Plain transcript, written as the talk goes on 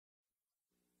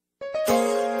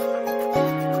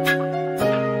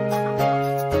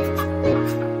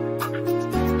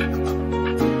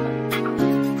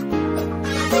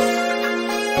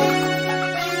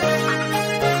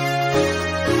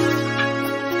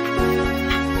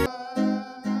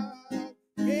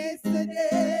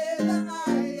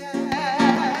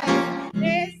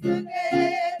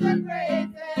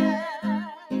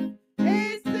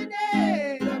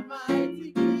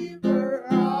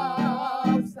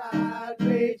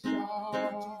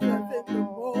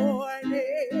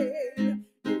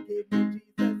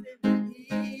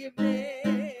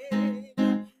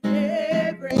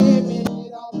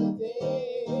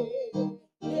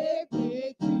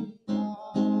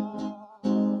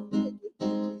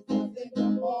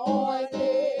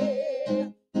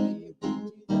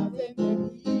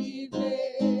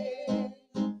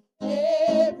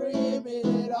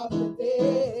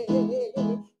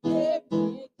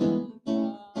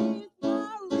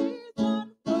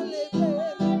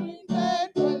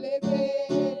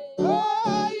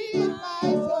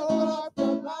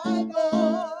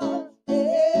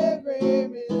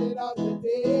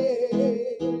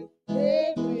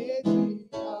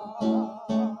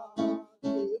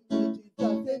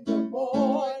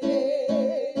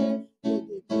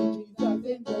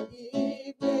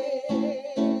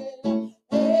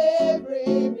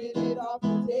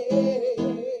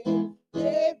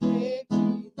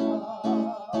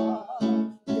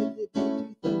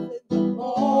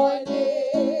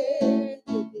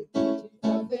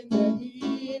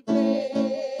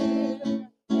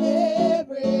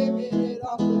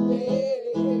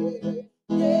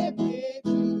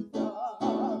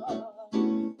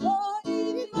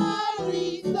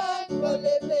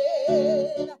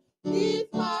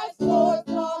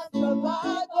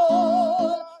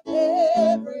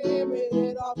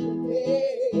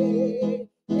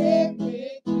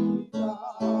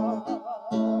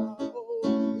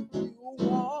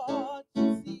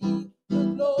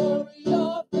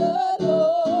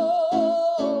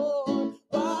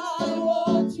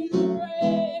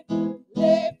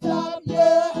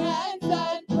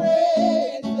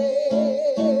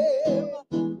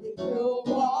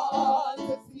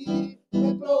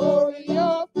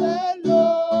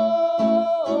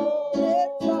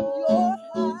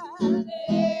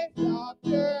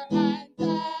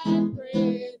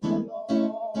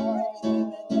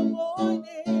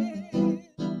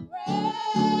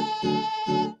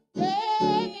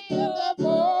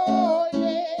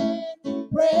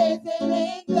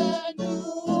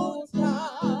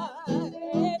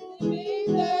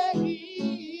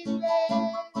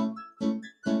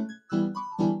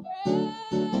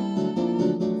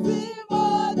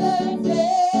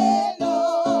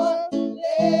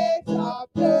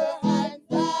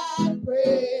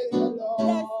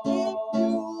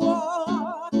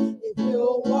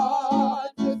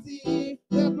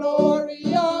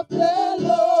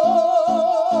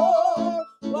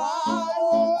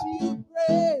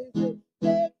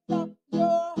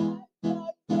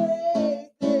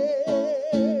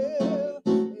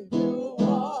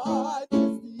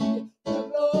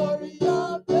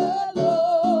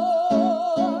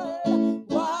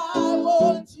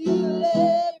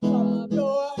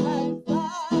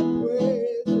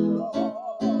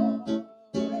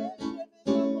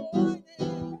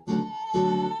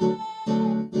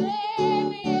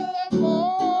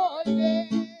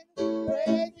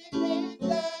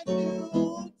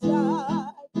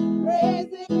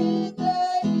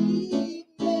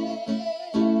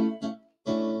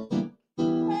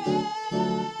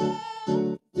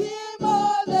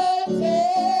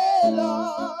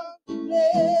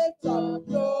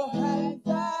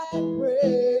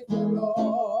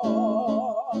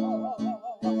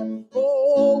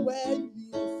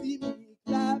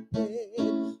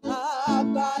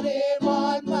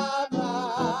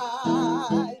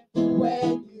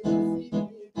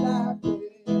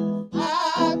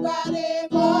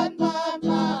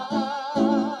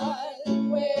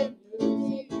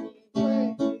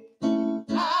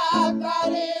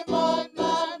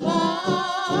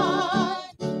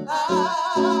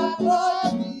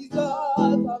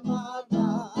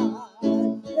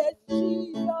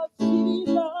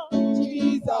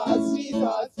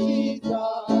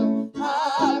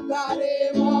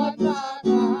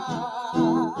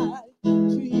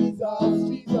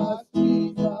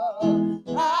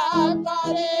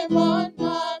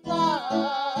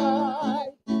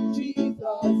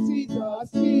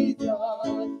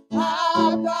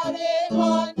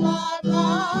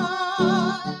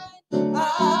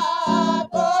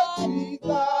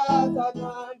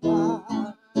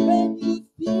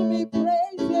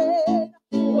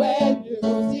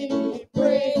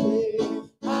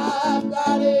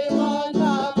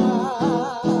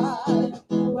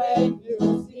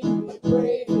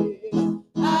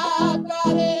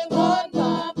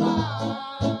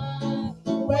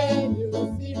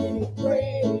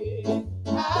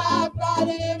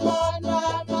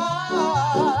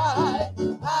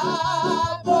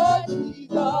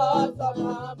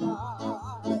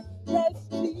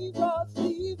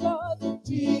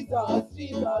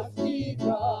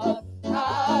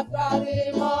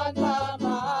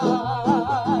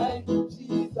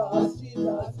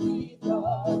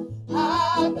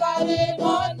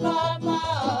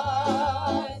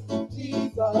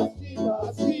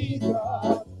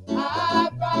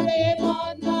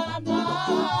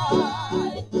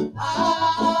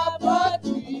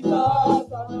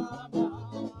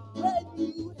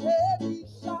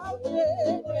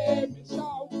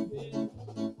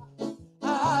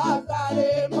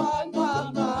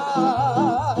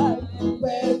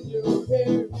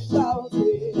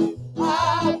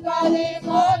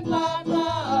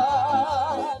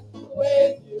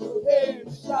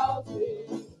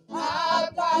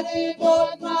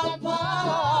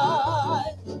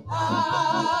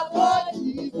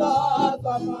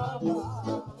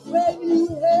mama. When you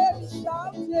hear me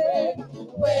shouting,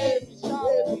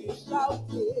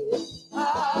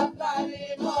 I've got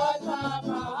him on my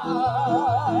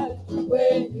mind.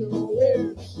 When you hear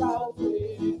me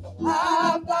shouting,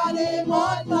 I've got him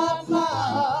on my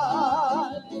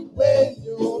mind. When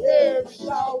you hear me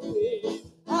shouting,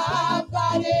 I've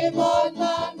got him on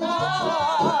my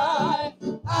mind.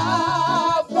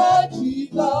 I've got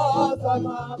Jesus on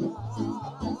my mind.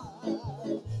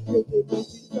 You give me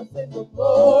Jesus in the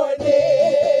morning,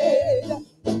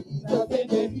 Jesus in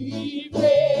the evening,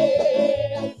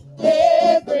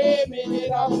 every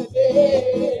minute of the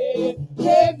day.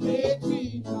 Give me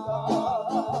Jesus.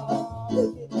 You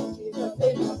give me Jesus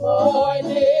in the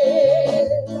morning,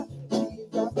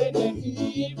 Jesus in the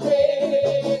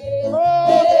evening,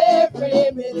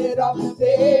 every minute of the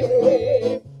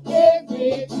day. Give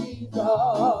me Jesus.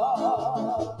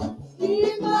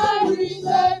 He's my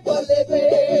reason for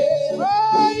living.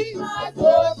 He's my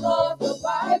source of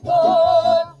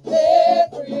survival.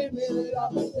 Every minute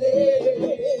of the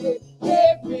day,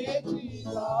 give me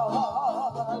Jesus.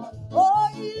 Oh,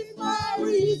 he's my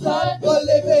reason for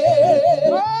living.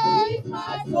 He's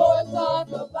my source of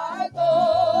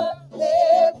survival.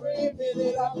 Every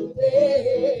minute of the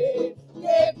day,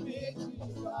 give me Jesus.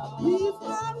 He's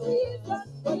my reason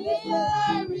for living.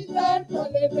 My reason for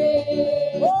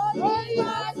living. Oh, he's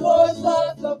my source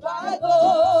of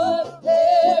survival.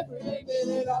 Every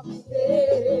minute of the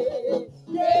day,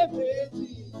 give me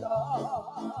Jesus.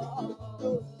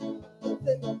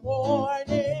 In the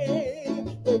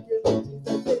morning, give me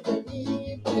Jesus in the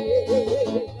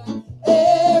evening.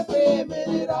 Every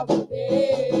minute of the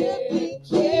day, give me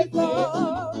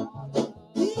Jesus.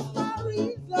 He's my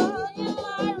reason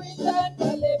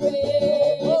for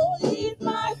living. Oh, he's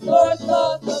my source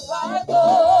of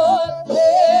survival.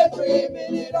 Every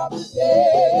minute of the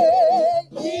day,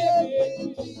 give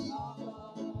me Jesus.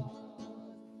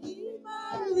 He's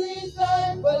my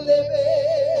reason for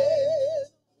living.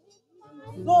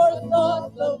 Source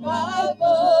of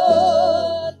survival.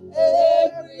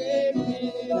 Every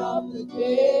minute of the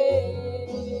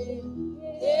day,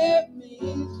 give me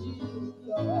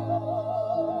Jesus.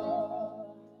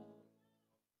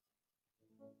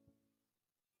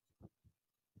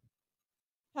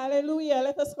 Hallelujah.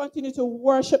 Let us continue to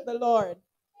worship the Lord.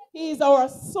 He is our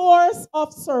source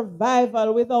of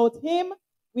survival. Without him,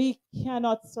 we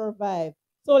cannot survive.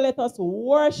 So let us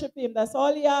worship him. That's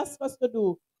all he asks us to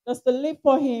do, just to live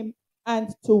for him and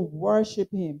to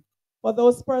worship him. For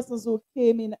those persons who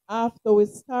came in after we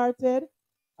started,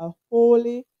 a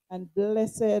holy and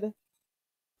blessed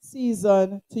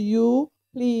season to you.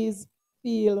 Please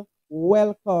feel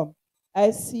welcome.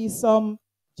 I see some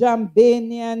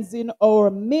Jambanians in our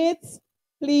midst.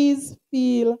 Please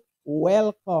feel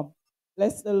welcome.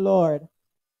 Bless the Lord.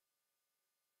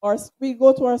 We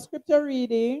go to our scripture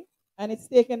reading, and it's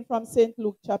taken from St.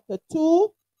 Luke chapter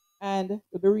 2, and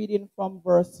we'll be reading from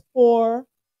verse 4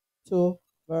 to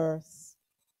verse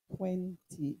 20.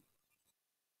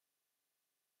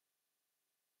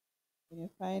 When you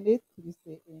find it, please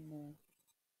say amen.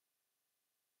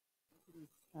 Please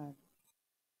stand.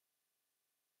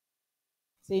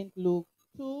 St. Luke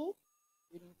 2,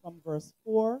 reading from verse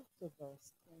 4 to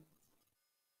verse 20.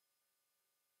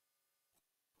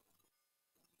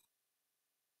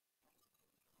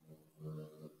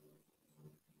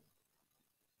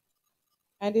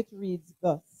 And it reads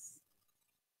thus.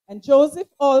 And Joseph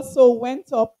also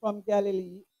went up from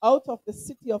Galilee, out of the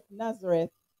city of Nazareth,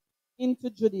 into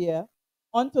Judea,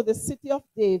 unto the city of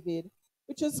David,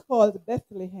 which is called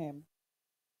Bethlehem,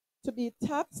 to be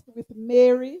taxed with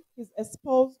Mary, his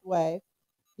espoused wife,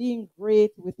 being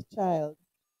great with child.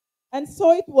 And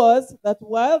so it was that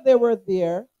while they were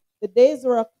there, the days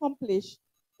were accomplished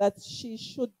that she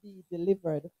should be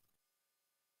delivered.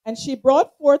 And she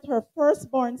brought forth her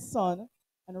firstborn son,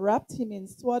 and wrapped him in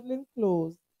swaddling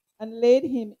clothes, and laid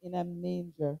him in a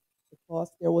manger,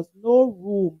 because there was no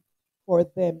room for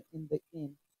them in the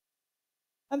inn.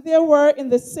 And there were in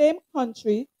the same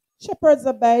country shepherds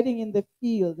abiding in the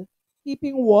field,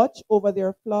 keeping watch over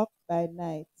their flock by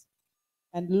night.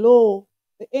 And lo,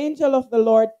 the angel of the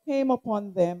Lord came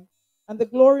upon them, and the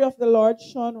glory of the Lord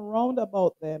shone round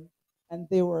about them, and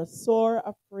they were sore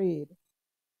afraid.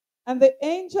 And the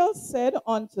angel said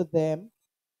unto them,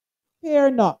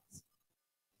 Fear not,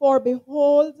 for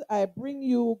behold, I bring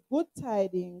you good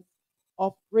tidings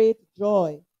of great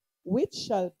joy, which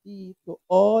shall be to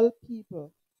all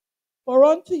people. For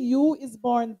unto you is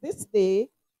born this day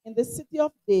in the city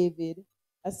of David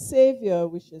a Savior,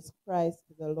 which is Christ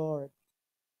the Lord.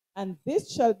 And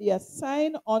this shall be a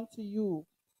sign unto you.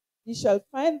 Ye shall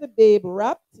find the babe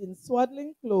wrapped in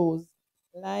swaddling clothes,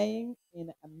 lying in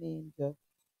a manger.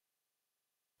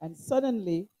 And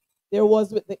suddenly there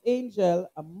was with the angel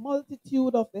a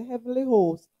multitude of the heavenly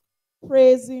host,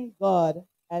 praising God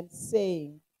and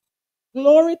saying,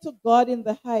 Glory to God in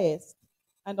the highest,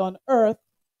 and on earth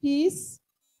peace,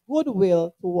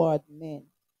 goodwill toward men.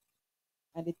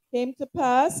 And it came to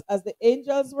pass, as the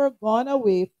angels were gone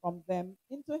away from them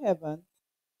into heaven,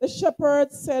 the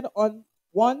shepherds said on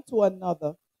one to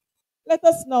another, Let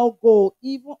us now go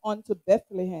even unto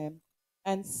Bethlehem,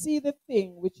 and see the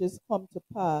thing which is come to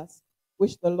pass,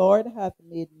 which the Lord hath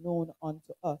made known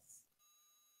unto us.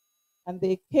 And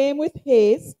they came with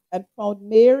haste, and found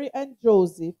Mary and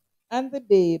Joseph and the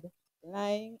babe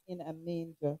lying in a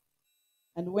manger.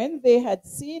 And when they had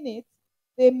seen it,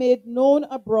 they made known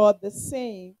abroad the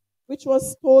saying which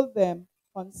was told them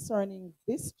concerning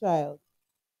this child.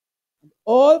 And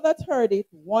all that heard it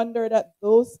wondered at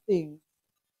those things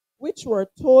which were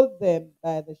told them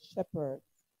by the shepherds.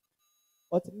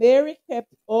 But Mary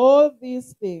kept all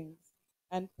these things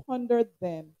and pondered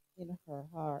them in her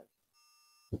heart.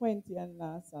 20 and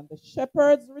last. And the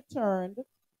shepherds returned,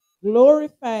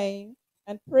 glorifying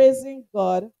and praising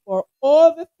God for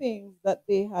all the things that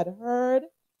they had heard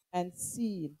and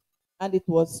seen, and it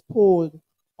was told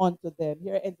unto them.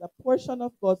 Here is a portion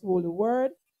of God's holy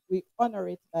word. We honor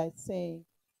it by saying,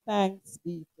 Thanks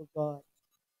be to God.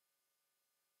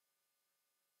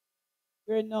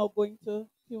 We're now going to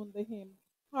tune the hymn,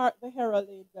 Hark the Herald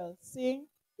Angels Sing.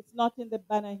 It's not in the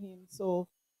banner hymn, so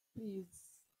please,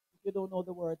 if you don't know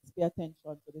the words, pay attention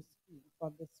to the screen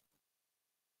from the screen.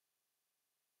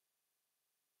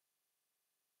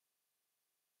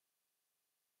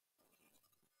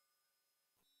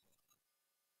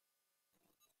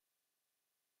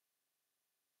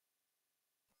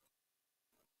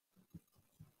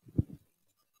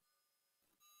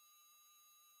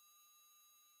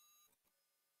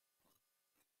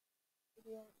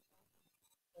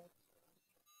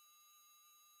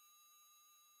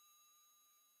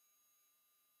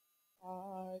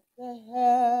 Hark the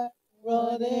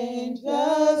herald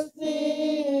angels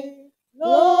sing,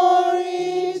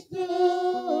 glory to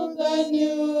the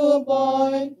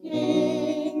newborn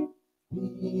King.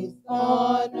 Peace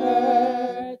on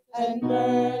earth and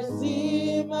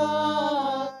mercy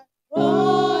mild,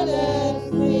 God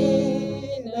and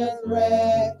sinners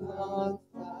reconciled.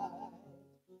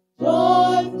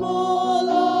 Joyful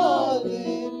all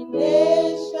in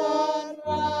nation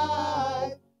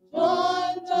rise,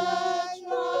 join the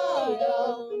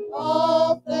triumph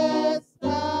of the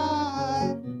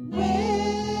sky.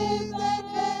 With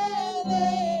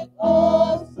angelic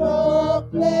hosts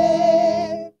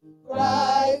proclaim,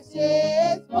 Christ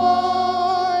is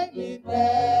born in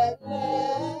Bethlehem.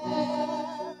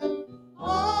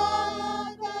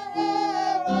 On the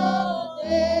herald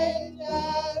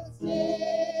angels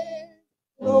sing,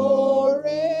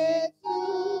 glory to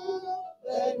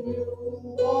the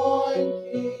newborn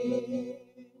King.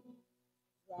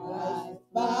 Rise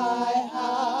by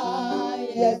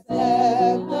highest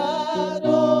heaven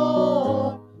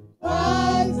adore,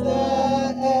 Christ the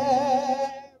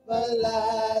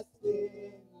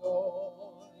everlasting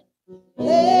Lord.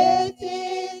 Late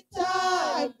in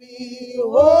time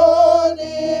behold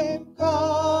him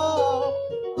come,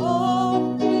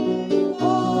 offering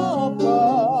up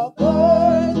a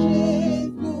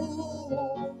virgin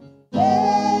womb.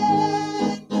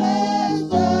 And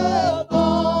treasure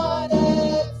God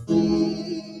and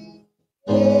see,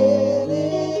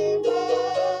 hailing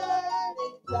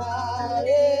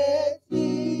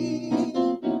anxiety.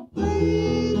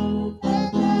 Breathe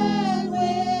and then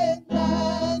with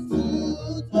man to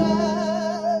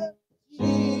dwell.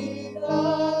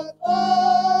 Jesus,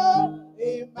 oh,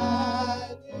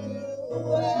 Emmanuel.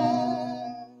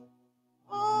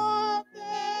 All the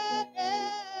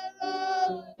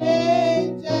herald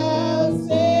angels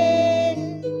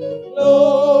sing,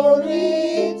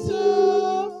 glory to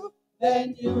the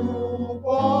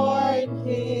newborn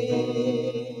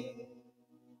King.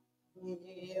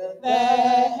 Hail the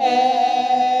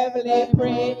heavenly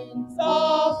Prince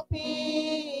of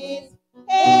Peace,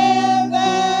 hail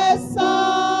the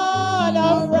Son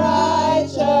of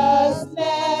Righteousness,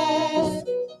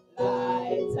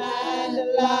 light and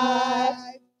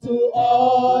life to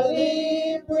all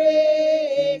he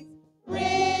brings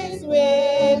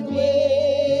with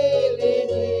healing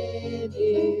in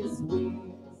his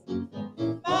wings.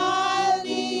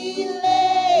 Valley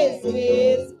lays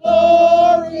his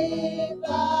glory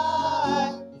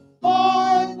by,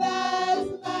 for that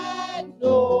man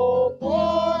no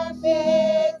more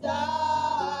may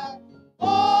die,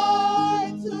 born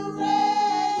to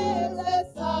raise the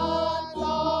sons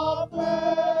of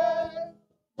earth,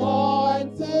 born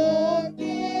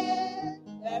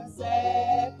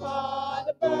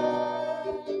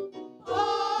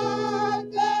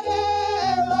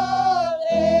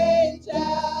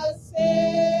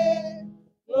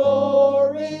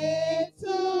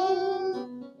into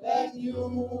the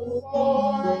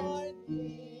newborn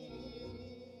King.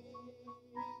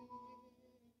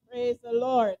 Praise the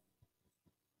Lord.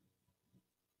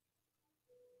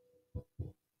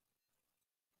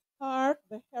 Hark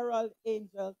the herald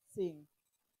angels sing.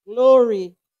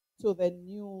 Glory to the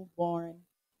newborn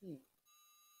King.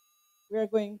 We are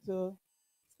going to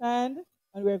stand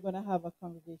and we're going to have a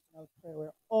congregational prayer.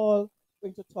 We're all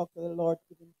going to talk to the Lord,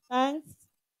 giving thanks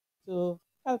to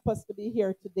help us to be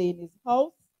here today in his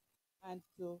house and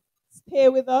to stay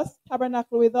with us,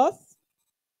 tabernacle with us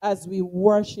as we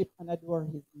worship and adore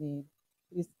his name.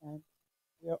 Please stand.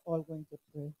 We are all going to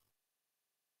pray.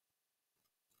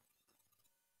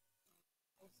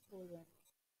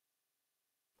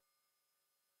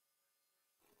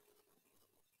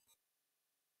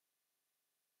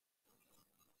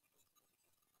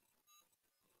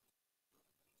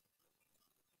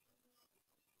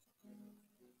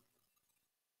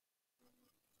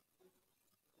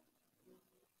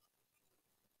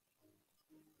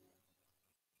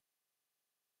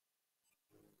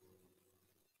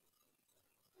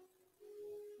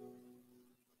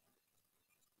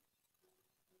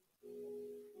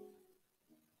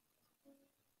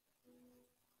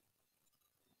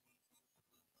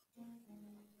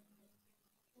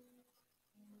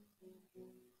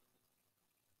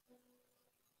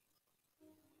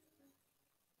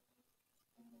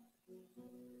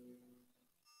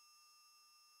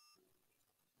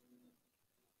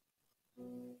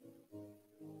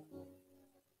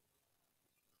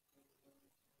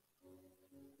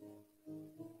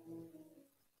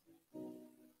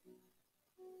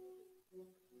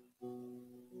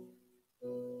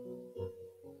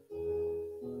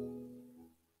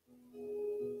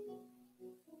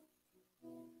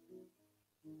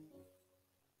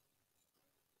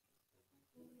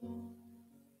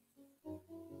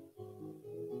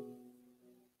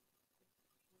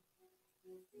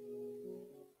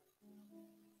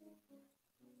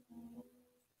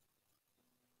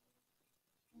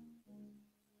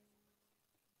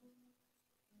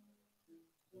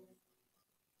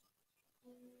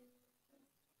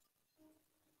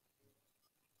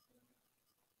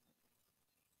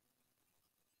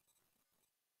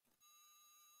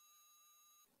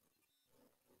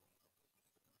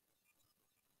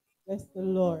 Bless the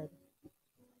Lord.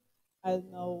 I'll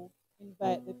now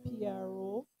invite the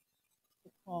PRO to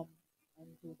come and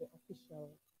do the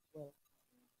official welcome.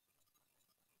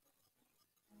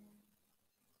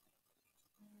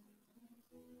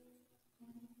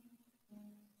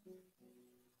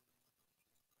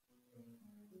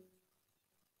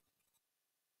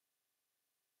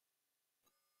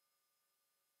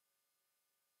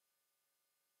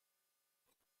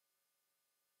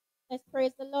 Let's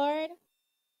praise the Lord.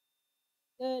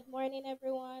 Good morning,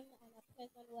 everyone, and a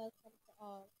pleasant welcome to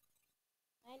all.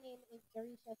 My name is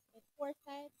Darisha Smith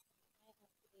Forsyth. I am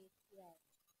today's PR.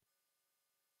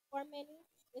 For many,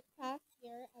 this past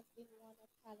year has been one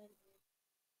of challenges,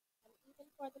 and even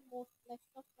for the most blessed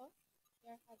of us,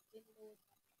 there have been those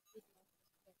that did not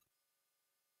expect.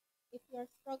 If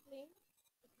you're struggling,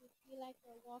 if you feel like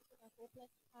you're walking a hopeless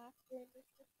path during this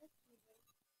Christmas season,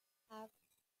 have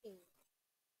faith.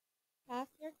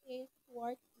 Cast your gaze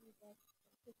towards Jesus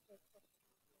and put your trust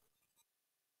in him.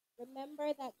 Remember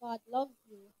that God loves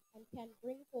you and can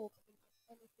bring hope into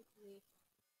any situation.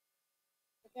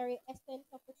 The very essence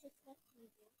of the Christmas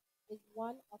season is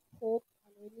one of hope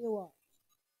and renewal.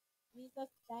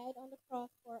 Jesus died on the cross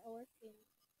for our sins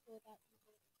so that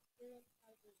we may experience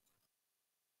salvation.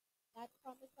 That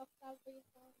promise of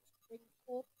salvation brings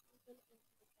hope even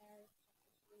into the direst of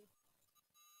situations.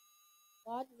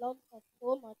 God loves us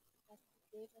so much that he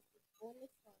gave us his only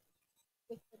son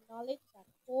with the knowledge that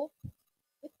hope,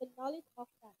 with the knowledge of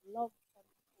that love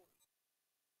comes hope.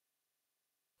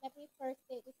 Let me first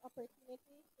take this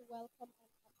opportunity to welcome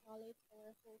and acknowledge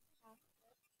our host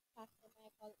pastor, Pastor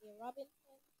Michael A.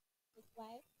 Robinson, his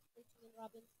wife, Christine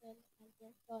Robinson, and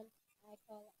their son,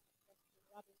 Michael and Justin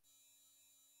Robinson.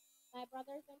 My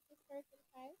brothers and sisters in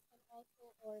Christ, and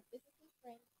also our visiting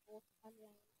friends, both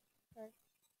online and in person.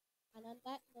 And on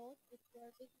that note, if you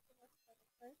are visiting us for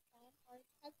the first time or it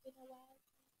has been a while,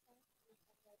 please stand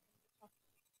and welcome to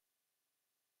Coffee.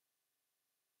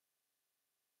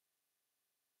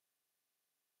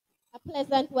 A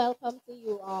pleasant welcome to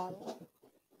you all.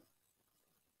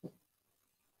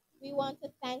 We want to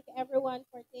thank everyone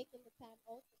for taking the time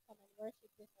out to come and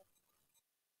worship with us.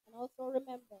 And also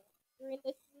remember, during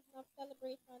this season of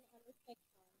celebration and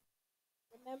reflection,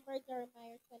 remember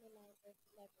Jeremiah 29, verse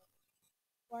 11.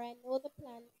 For I know the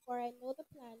plans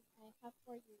I have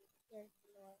for you, declares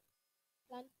the Lord.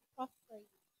 Plans to prosper you,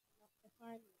 not to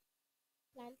harm you,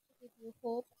 plans to give you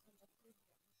hope and a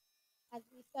future. As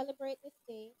we celebrate this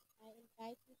day, I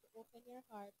invite you to open your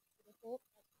heart to the hope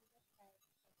that Jesus Christ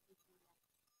can give you life.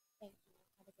 Thank you.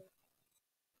 Have a great day.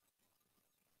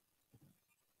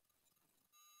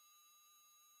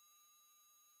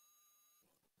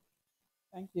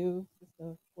 Thank you,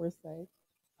 Sister Forsyth.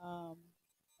 Um,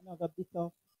 another bit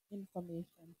of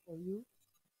information for you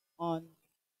on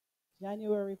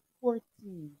January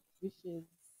 14th, which is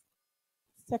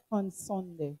second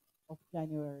Sunday of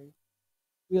January.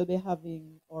 We'll be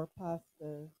having our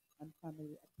pastor and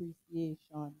family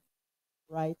appreciation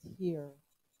right here,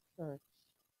 church.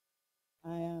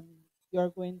 I am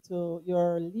you're going to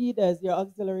your leaders, your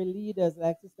auxiliary leaders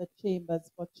like Sister Chambers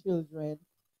for children,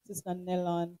 Sister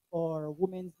Nellon for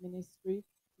women's ministry,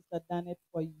 Sister Danet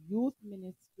for youth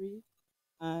ministry,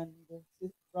 and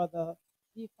Brother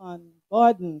Deacon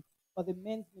Gordon for the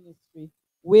men's ministry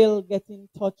will get in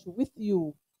touch with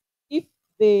you. If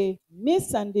they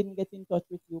miss and didn't get in touch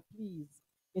with you, please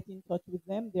get in touch with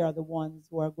them. They are the ones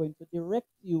who are going to direct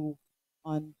you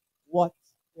on what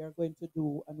they are going to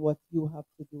do and what you have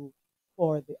to do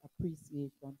for the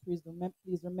appreciation. Please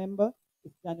remember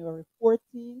it's January 14th,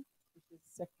 which is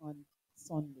second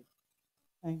Sunday.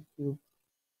 Thank you.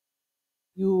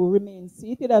 You remain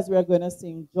seated as we are going to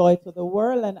sing Joy to the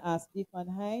World and ask Deacon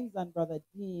Hines and Brother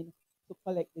Dean to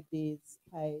collect the day's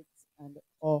tithes and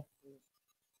offering.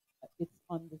 It's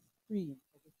on the screen,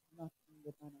 but it's not in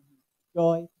the banner here.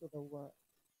 Joy to the world.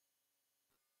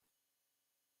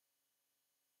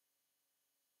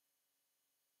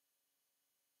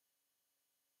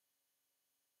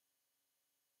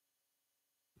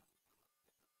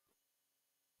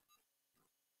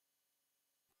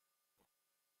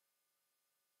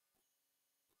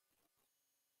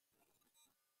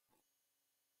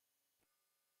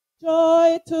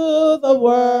 Joy to the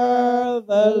world,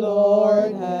 the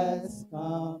Lord has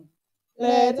come.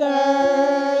 Let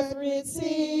earth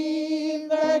receive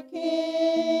their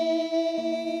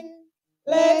King.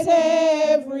 Let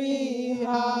every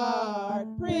heart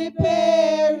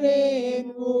prepare in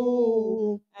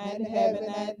room, and heaven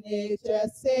and nature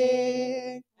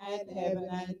sing, and heaven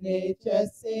and nature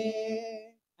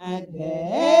sing, and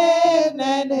heaven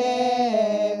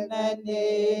and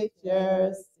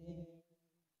nature sing.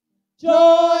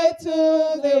 Joy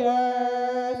to the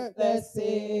earth, the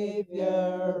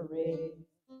Savior reigns.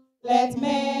 Let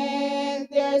men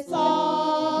their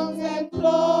songs employ,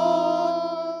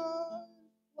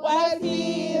 while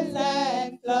fields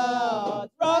and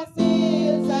floods, rock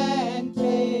fields and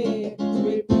plains,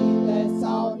 repeat the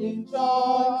sound in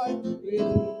joy, repeat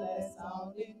the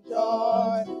sound in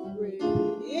joy,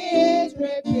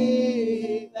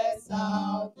 repeat the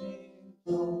sound in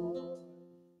joy.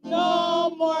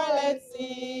 No more let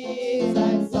sins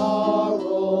and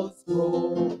sorrows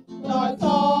grow, nor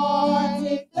thorns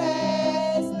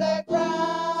infest the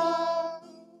ground.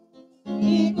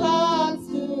 He comes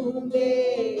to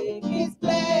make his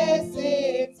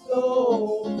blessings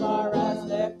flow, far as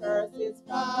the curse is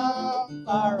found,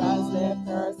 far as the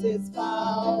curse is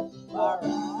found, far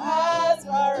as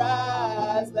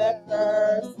the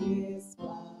curse is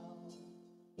found.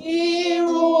 He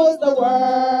rules the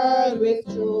world with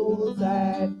truth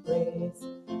and grace,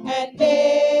 and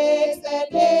makes the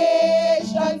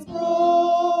nations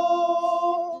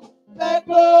prove the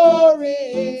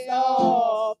glory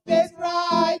of his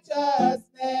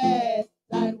righteousness,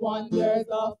 and wonders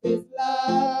of his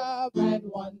love, and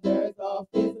wonders of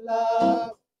his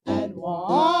love, and wonders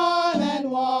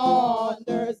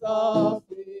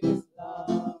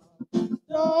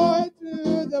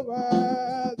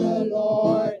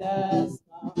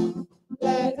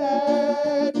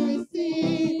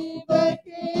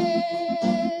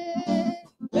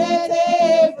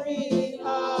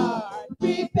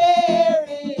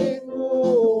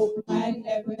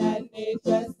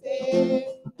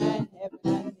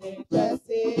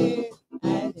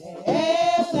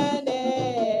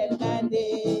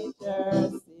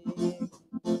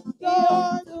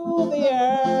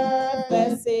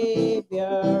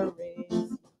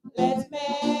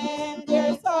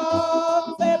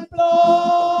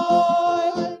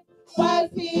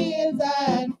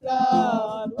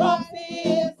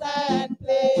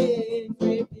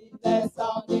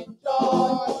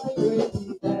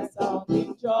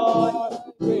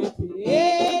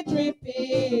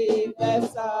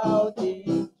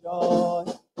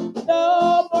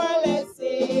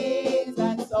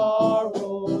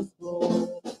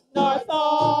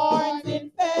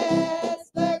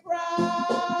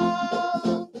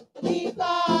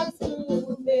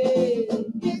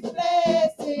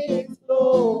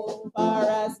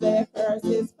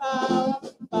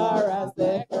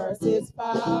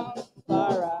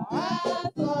alright,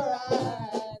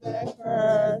 the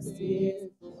curse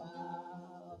is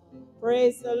found.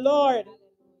 Praise the Lord.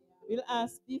 We'll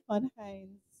ask Deacon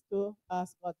Hines to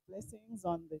ask God blessings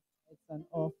on the tithes and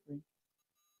offering.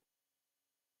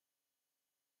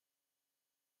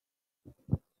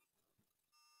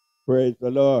 Praise the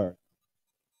Lord.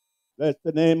 Bless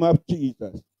the name of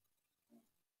Jesus.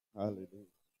 Hallelujah.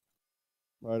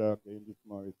 Father, again this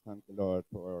morning, thank the Lord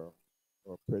for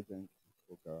our presence,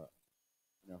 oh God,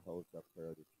 in our house of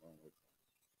prayer this morning.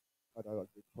 Father, as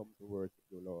we come to worship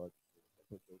you, Lord,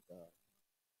 help us, oh God,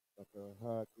 that our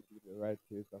heart will be the right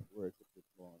place of worship this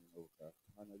morning, oh God.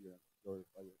 Honor you and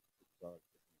glorify you, God.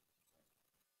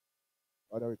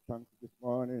 Father, we thank you this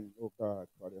morning, oh God,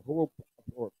 for the hope of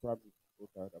our promise, oh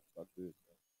God, of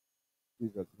salvation.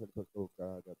 Jesus, help us, oh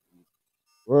God, that we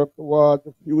work towards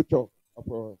the future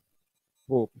of our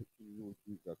hope in you,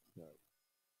 Jesus Christ.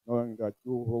 Knowing that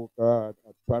you, oh God,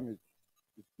 have promised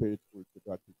is faithful to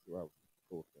that which you have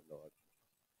spoken, Lord.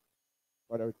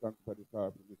 Father, we thank you for this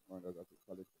offering this morning as we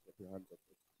collect up your hands of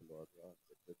the Lord, God,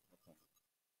 the blessing upon us,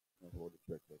 in the holy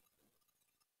precious.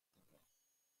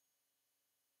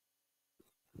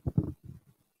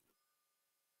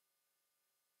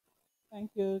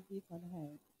 Thank you, Deacon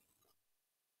Hines.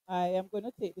 I am going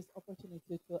to take this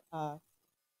opportunity to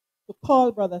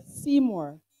call Brother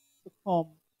Seymour to come.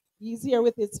 He's here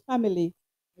with his family.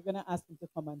 We're going to ask him to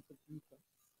come and to greet us.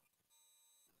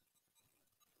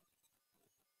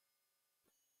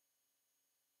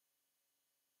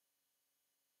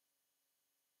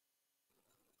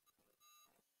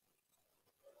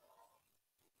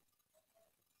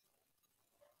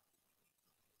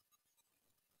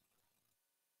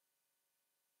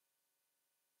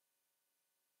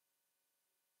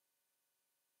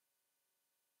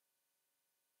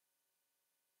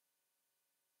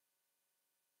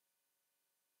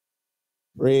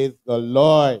 Praise the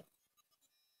Lord.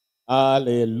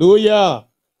 Hallelujah.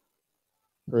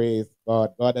 Praise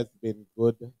God. God has been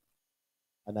good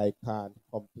and I can't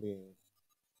complain.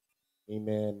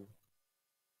 Amen.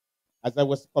 As I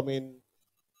was coming,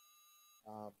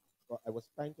 I was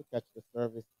trying to catch the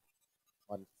service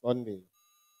on Sunday.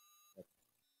 But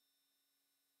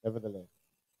nevertheless,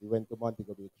 we went to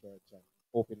Montego Bay Church and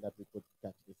hoping that we could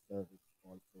catch the service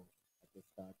also at the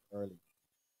start early.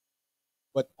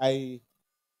 But I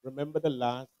remember the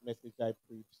last message I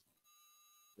preached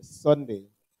the Sunday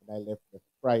and I left the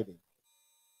Friday.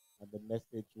 And the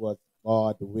message was,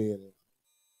 God will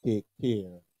take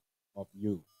care of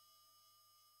you.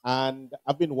 And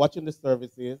I've been watching the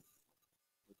services.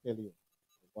 I tell you,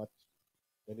 I watch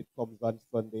when it comes on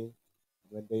Sunday,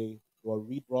 when they do a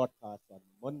rebroadcast on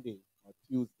Monday or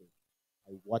Tuesday,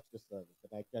 I watch the service.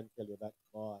 And I can tell you that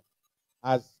God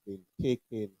has been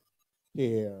taking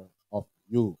care of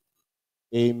you.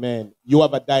 Amen. You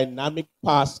have a dynamic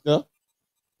pastor.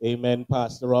 Amen,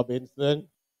 Pastor Robinson.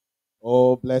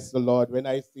 Oh, bless the Lord. When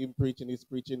I see him preaching, he's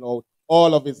preaching out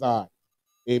all of his heart.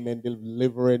 Amen.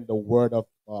 Delivering the word of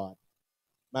God.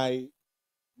 My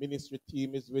ministry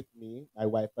team is with me, my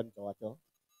wife and daughter.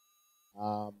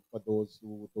 For those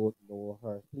who don't know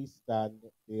her, please stand,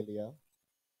 Delia.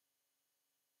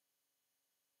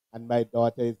 And my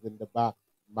daughter is in the back,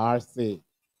 Marcy.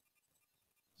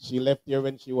 She left here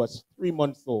when she was 3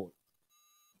 months old.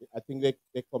 I think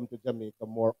they come to Jamaica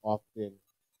more often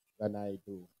than I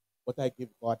do. But I give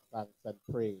God thanks and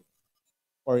praise.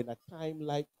 For in a time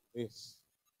like this,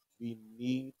 we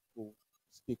need to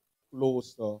stick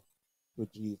closer to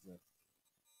Jesus.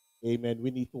 Amen. We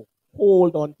need to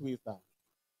hold on to his hand.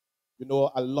 You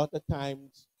know, a lot of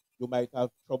times you might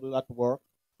have trouble at work,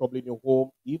 trouble in your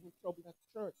home, even trouble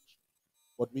at church.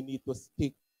 But we need to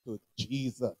stick to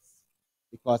Jesus.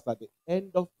 Because at the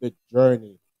end of the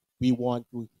journey, we want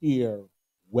to hear,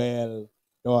 well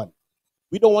done.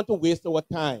 We don't want to waste our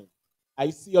time. I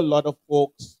see a lot of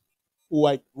folks who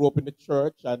I grew up in the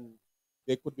church and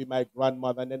they could be my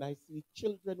grandmother. And then I see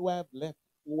children who have left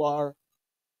who are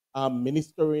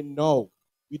ministering now.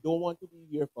 We don't want to be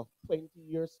here for 20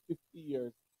 years, 50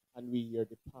 years, and we hear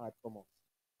depart from us.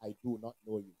 I do not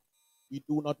know you. We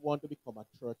do not want to become a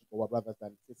church for our brothers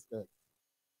and sisters.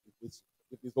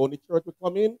 If it's only church we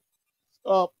come in,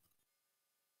 stop.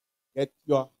 Get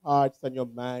your hearts and your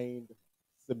mind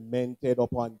cemented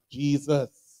upon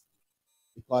Jesus.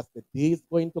 Because the day is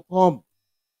going to come.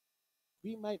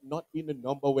 We might not be in the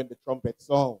number when the trumpet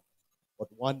sounds, but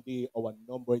one day our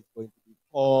number is going to be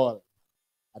called.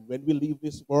 And when we leave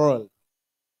this world,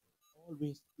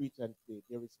 always preach and say,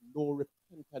 there is no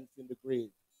repentance in the grave.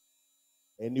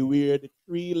 Anywhere the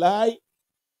tree lie,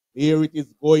 there it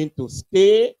is going to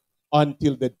stay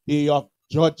until the day of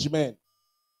judgment.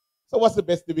 So what's the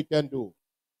best thing we can do?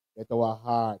 Get our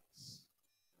hearts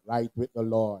right with the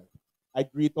Lord. I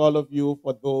greet all of you.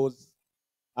 For those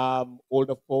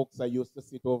older folks, I used to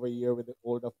sit over here with the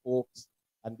older folks,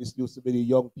 and this used to be the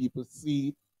young people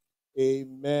seat.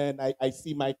 Amen. I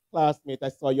see my classmate. I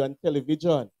saw you on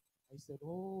television. I said,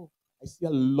 oh, I see a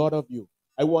lot of you.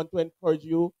 I want to encourage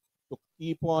you to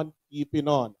keep on keeping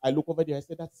on. I look over there. I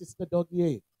said, that's Sister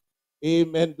Dougie.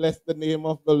 Amen. Bless the name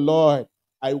of the Lord.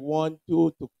 I want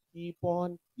you to keep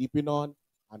on keeping on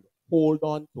and hold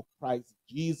on to Christ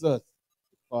Jesus,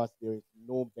 because there is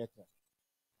no better.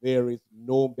 There is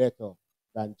no better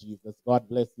than Jesus. God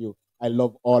bless you. I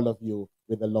love all of you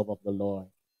with the love of the Lord.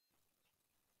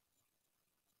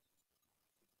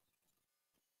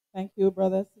 Thank you,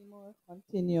 Brother Seymour.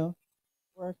 Continue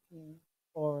working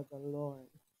for the Lord.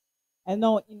 And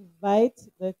now invite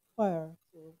the choir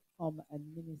to come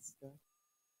and minister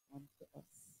unto us.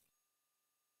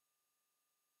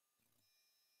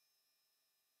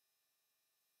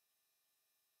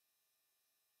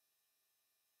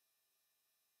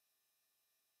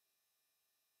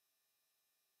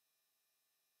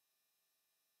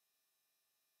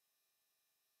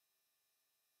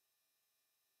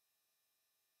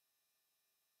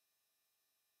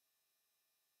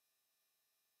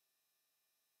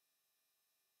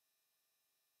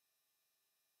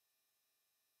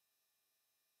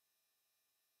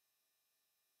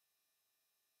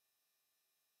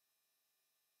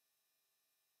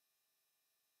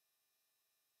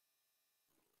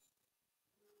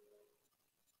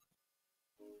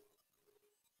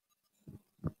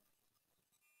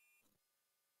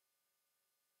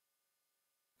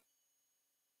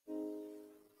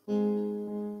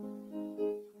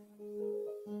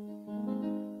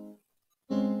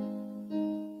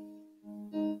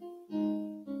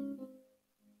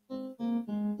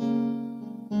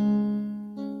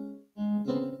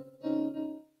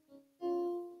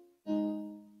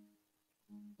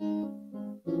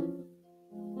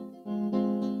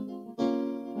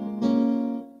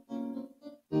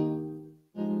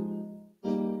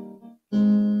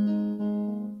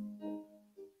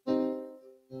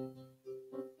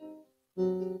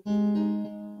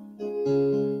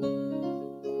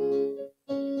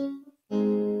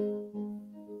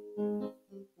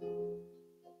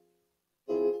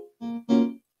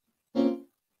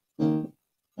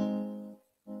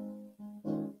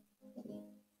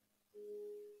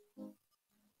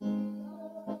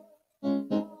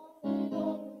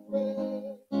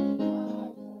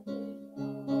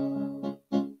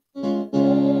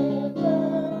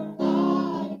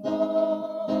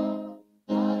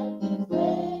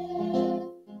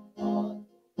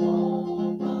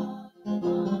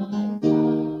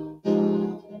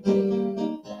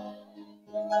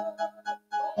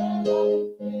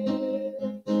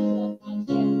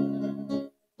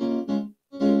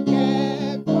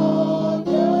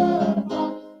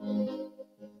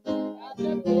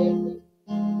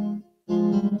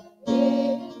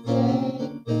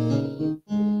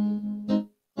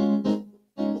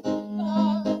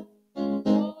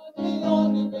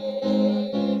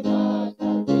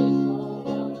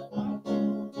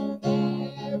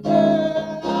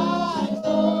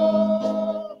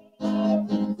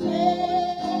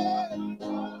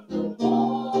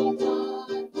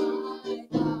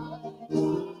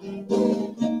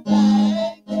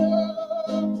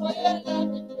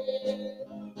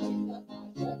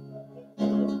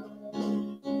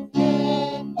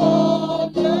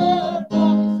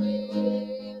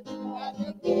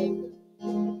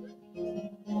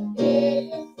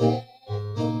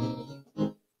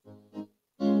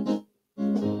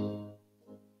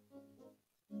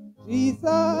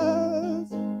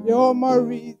 Jesus, you're my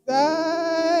reason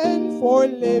for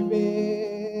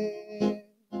living.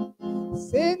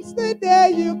 Since the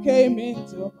day you came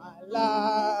into my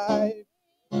life,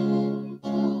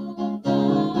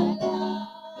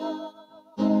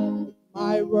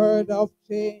 my word of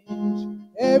change,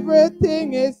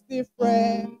 everything is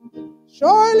different.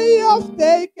 Surely you've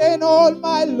taken all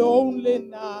my lonely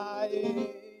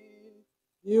nights.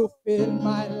 You fill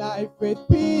my life with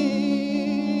peace,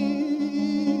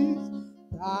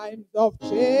 times of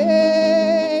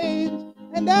change,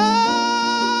 and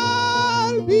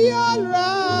I'll be alright.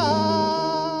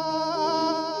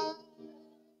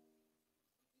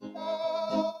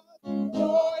 You're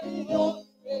the only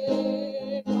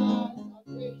way, my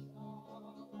salvation.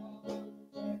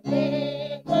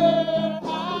 Wherever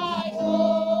I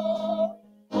go,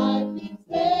 I've been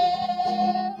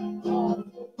saved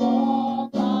on the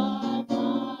walk by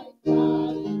my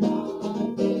side.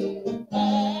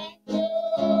 Thank you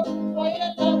for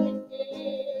your loving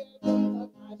care,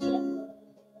 my shepherd.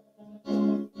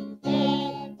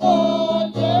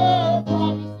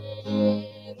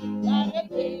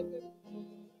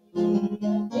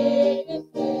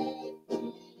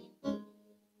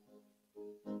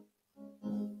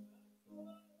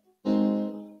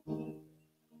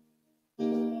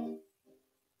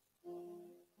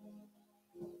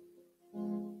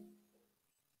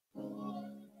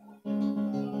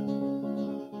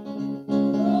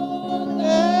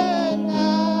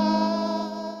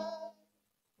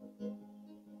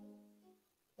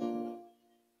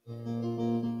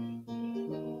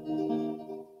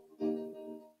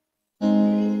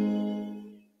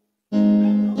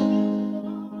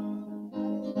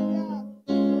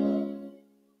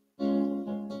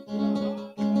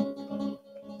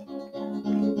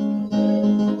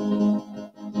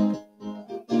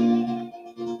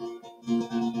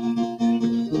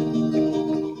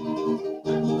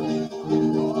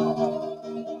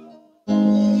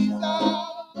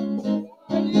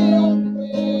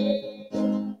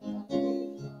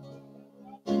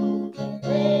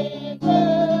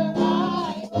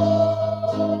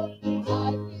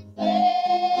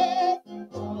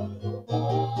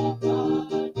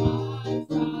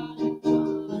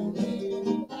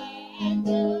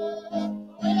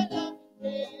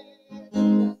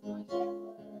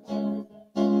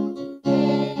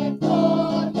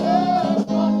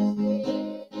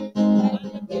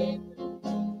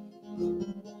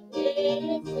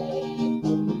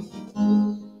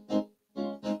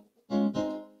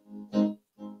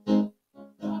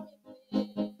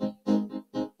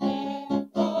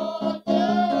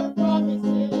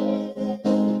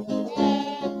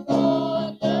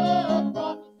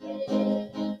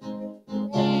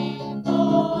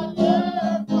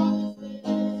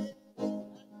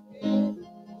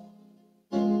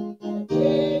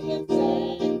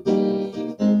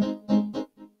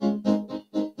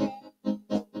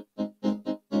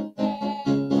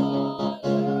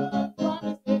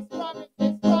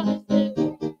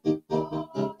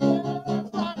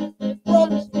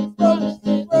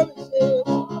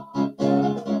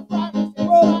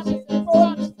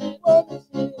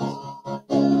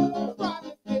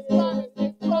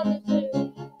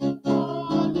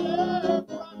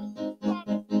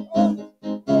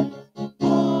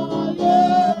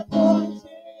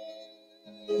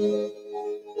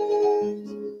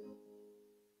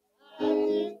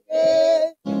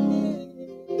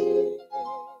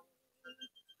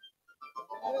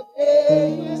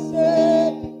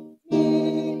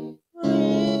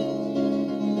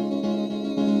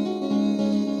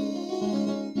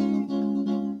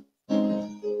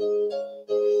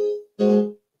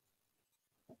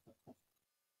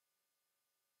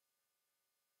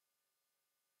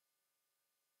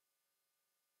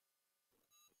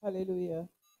 Hallelujah.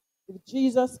 If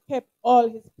Jesus kept all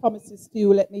his promises to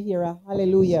you, let me hear a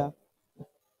hallelujah.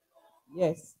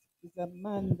 Yes, he's a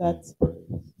man that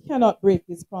cannot break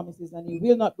his promises, and he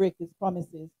will not break his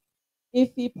promises.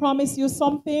 If he promised you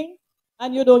something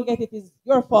and you don't get it, it's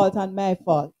your fault and my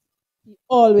fault. He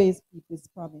always keeps his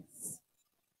promise.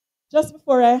 Just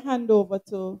before I hand over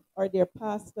to our dear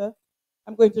pastor,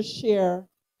 I'm going to share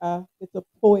a little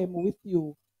poem with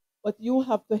you, but you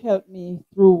have to help me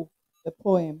through the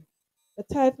poem. The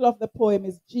title of the poem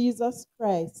is Jesus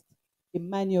Christ,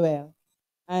 Emmanuel.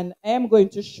 And I am going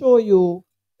to show you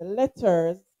the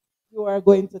letters. You are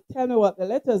going to tell me what the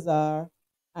letters are,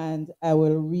 and I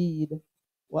will read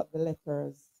what the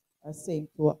letters are saying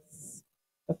to us.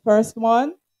 The first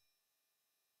one,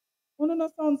 oh, no,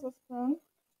 sound so strong.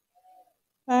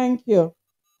 Thank you.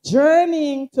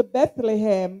 Journeying to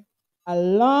Bethlehem, a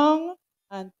long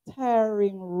and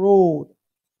tiring road.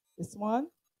 This one.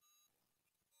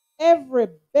 Every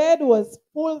bed was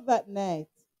full that night,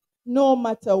 no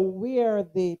matter where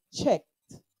they checked.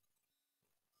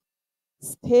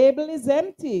 Stable is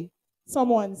empty,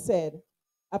 someone said.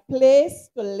 A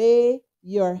place to lay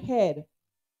your head.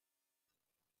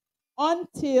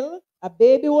 Until a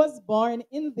baby was born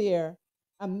in there,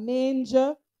 a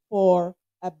manger for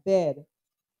a bed.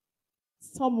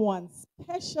 Someone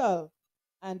special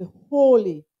and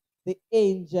holy, the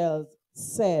angels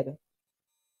said.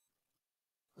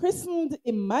 Christened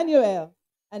Emmanuel,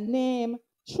 a name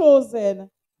chosen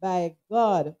by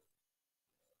God.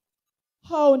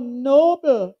 How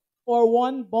noble for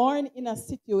one born in a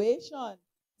situation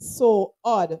so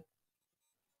odd.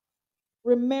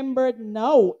 Remembered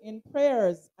now in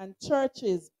prayers and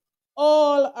churches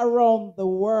all around the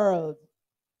world.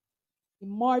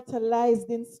 Immortalized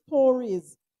in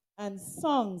stories and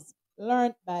songs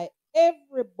learned by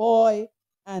every boy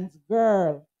and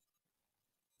girl.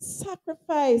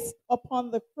 Sacrificed upon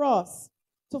the cross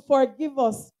to forgive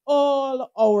us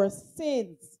all our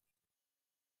sins.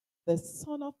 The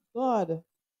Son of God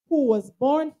who was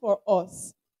born for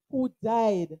us, who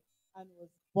died and was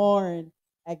born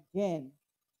again.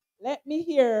 Let me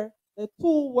hear the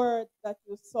two words that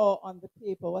you saw on the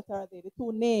paper. What are they? The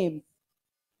two names.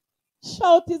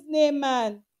 Shout his name,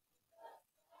 man.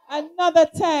 Another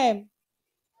time.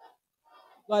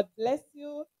 God bless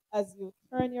you as you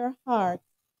turn your heart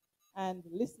and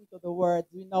listen to the words.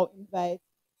 We now invite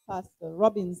Pastor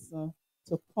Robinson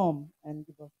to come and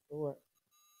give us the word.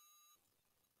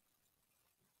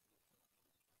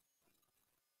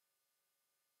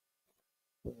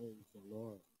 Praise the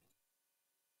Lord.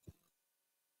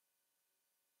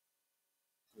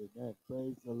 Amen.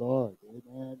 Praise the Lord.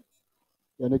 Amen.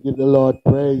 Gonna give the Lord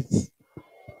praise.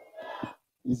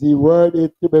 Is he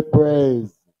worthy to be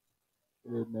praised?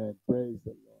 Amen. Praise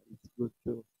the Lord. It's good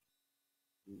to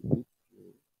be with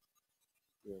you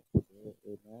here today.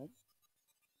 Amen.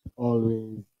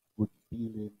 Always good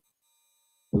feeling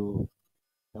to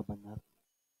tabernacle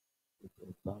with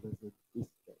our brothers and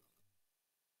sisters.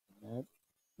 Amen.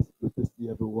 It's good to see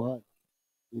everyone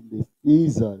in this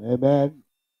season. Amen.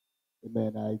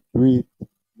 Amen. I greet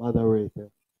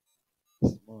moderator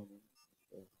this morning.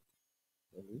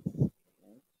 Amen.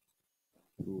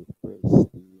 To praise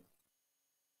the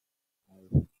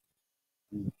I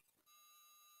greet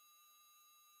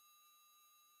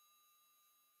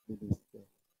minister,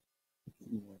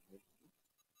 senior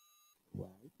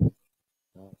wife,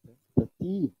 daughter, the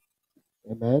team.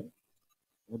 Amen.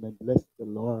 Amen. Bless the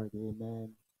Lord. Amen.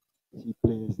 She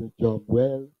plays the drum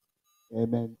well.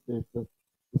 Amen.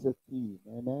 It's a team.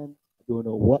 Amen. I don't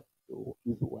know what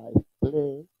his wife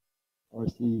plays or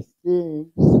she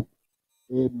sings.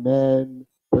 Amen.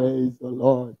 Praise the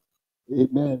Lord.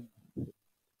 Amen.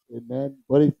 Amen.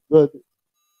 But it's good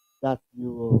that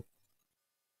you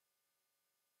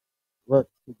work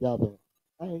together.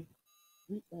 I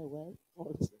greet my wife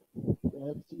also.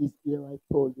 Well, she's here. I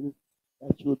told you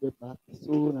that she'll be back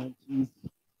soon and she's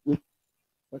with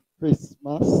for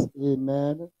Christmas.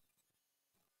 Amen.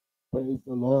 Praise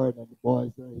the Lord. And the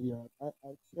boys are here.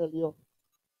 I tell you,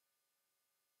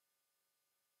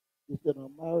 if you're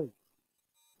not married,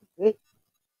 okay,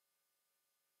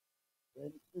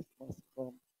 when Christmas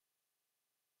comes,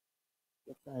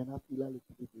 you kind of feel a little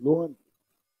bit lonely.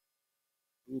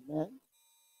 Amen.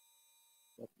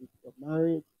 But if you're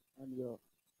married and your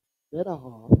better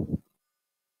half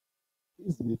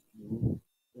is with you,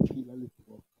 you feel a little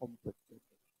more comforted.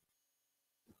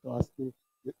 Because the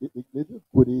little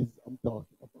goodies I'm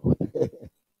talking about.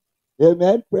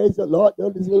 Amen. Praise the Lord.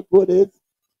 Those little goodies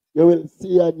you will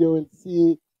see, and you will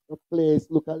see the place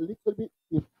look a little bit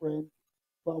different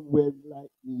from when like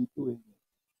me doing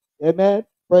it. Amen.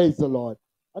 Praise the Lord.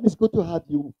 And it's good to have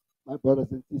you my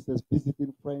brothers and sisters,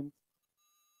 visiting friends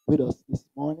with us this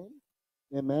morning.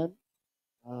 Amen.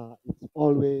 It's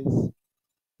always,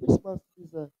 Christmas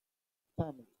is a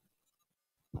family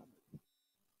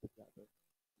together.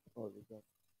 It's always a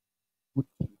good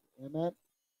people. Amen.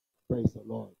 Praise the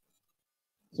Lord.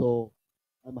 So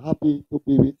I'm happy to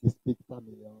be with this big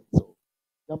family also.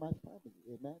 They're my family.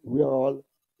 Amen. We are all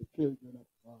the children of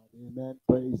God. Amen.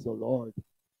 Praise the Lord.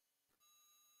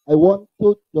 I want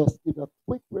to just give a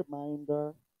quick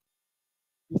reminder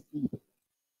this evening.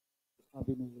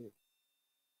 Having a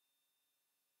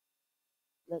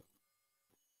let's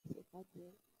that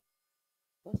way.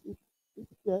 Because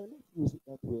it's there, let's use it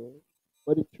that way.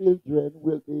 But the children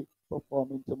will be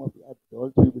performing, some of the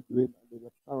adults will be doing a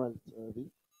little choral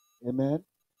service. Amen.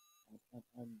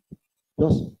 And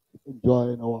just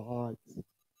enjoying our hearts,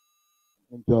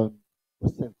 enjoying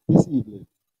ourselves this evening.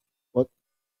 But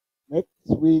next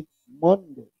week,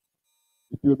 Monday,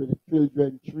 it will be the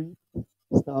children treat,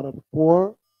 start at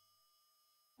 4,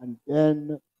 and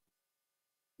then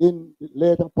in the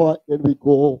later part, then we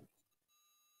go.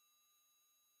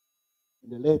 In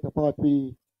the later part,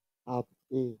 we have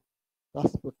a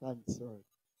gospel concert.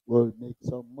 We'll make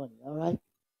some money. All right?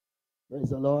 Praise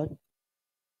the Lord.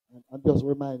 And I'm just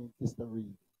reminding Sister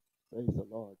Reed. Praise the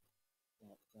Lord.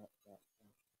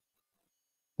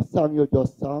 The song you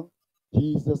just sung,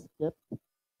 Jesus kept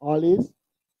all his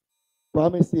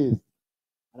promises.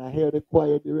 And I hear the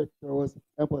choir director was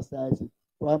emphasizing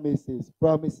promises,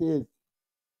 promises,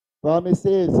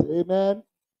 promises. Amen.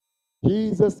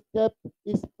 Jesus kept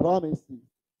his promises.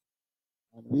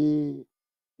 And we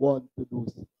want to do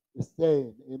the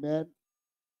same. Amen.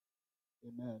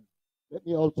 Amen. Let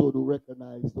me also do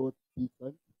recognize those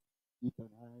deacons, Deacon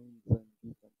Hines and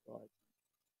Deacon God.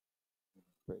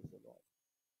 Praise the Lord.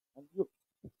 And you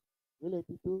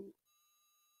related to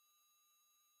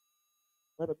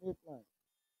Brother Maitland.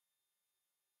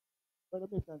 Brother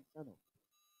Maitland, stand up.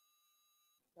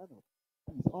 Stand up.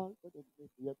 Please, all for them.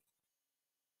 Stand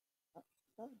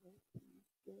up.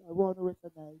 Please. I want to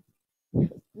recognize.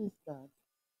 Yes, please stand.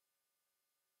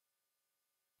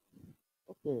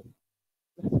 Okay.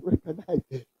 Let's recognize.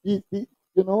 You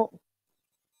know,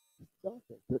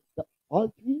 daughters.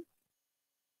 All three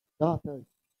daughters.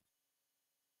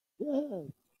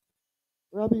 Yes.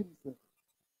 Robinson.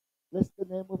 Bless the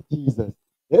name of Jesus.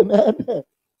 Amen.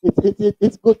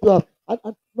 It's good to have.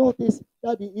 And notice,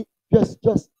 Daddy, it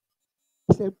just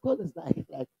same colors like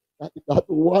that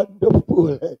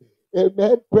wonderful.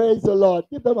 Amen. Praise the Lord.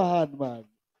 Give them a hand, man.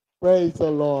 Praise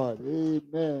the Lord.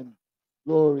 Amen.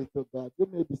 Glory to God. You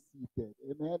may be seated.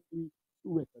 Amen. We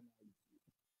recognize you.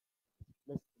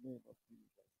 Bless the name of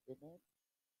Jesus. Amen.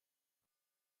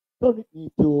 Turn with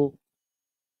me to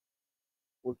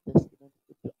Old Testament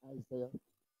scripture, Isaiah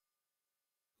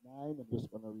 9. I'm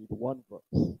just going to read one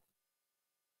verse.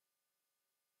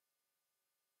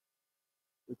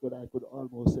 Because I could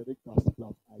almost say the gospel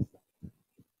of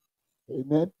Isaiah.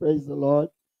 Amen. Praise the Lord.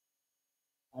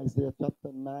 Isaiah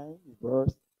chapter 9,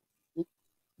 verse 6.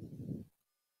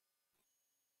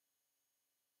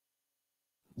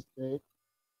 State,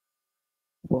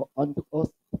 for unto us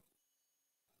a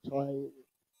child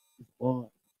is born,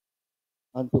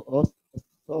 unto us a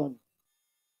son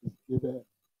is given,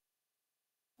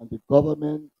 and the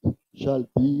government shall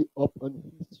be upon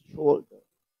his shoulder,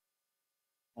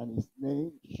 and his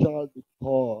name shall be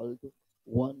called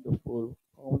Wonderful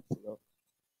Counselor,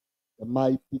 the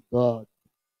Mighty God,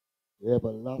 the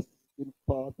Everlasting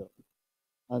Father,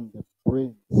 and the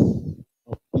Prince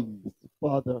of Peace.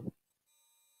 Father,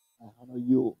 I honor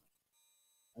you.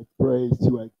 I praise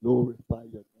you. I glorify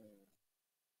your name.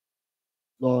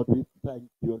 Lord, we thank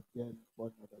you again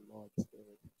for another Lord's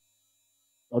Day.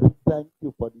 Lord, we thank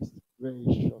you for this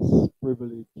gracious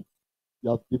privilege you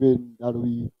have given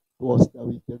to us that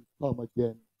we can come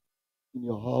again in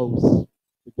your house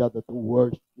together to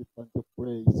worship and to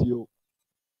praise you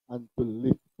and to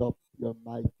lift up your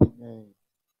mighty name.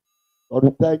 Lord,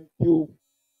 we thank you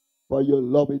for your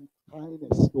loving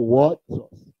kindness towards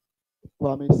us. The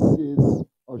promises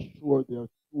are sure, they are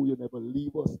true. You never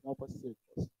leave us nor forsake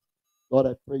us. Lord,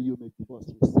 I pray you may give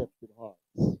us receptive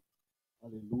hearts.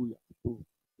 Hallelujah. To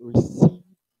receive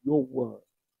your word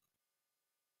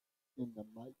in the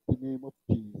mighty name of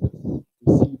Jesus.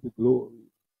 Receive the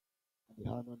glory and the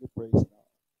honor and the praise now.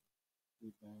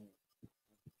 Amen.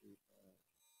 Amen.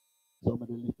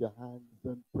 Somebody lift your hands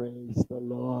and praise the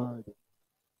Lord.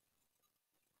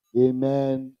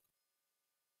 Amen.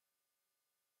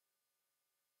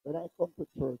 When I come to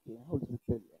church, how does it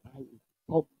tell you? I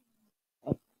come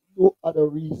for no other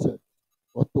reason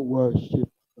but to worship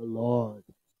the Lord.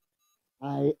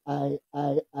 I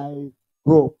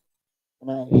grew up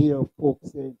And I hear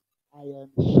folks saying, iron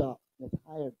sharpness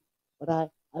iron. But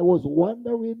I was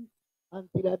wondering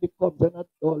until I become an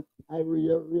adult, I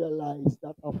realized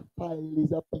that a file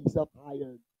is a piece of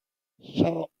iron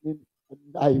sharpening a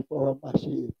knife or a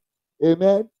machine.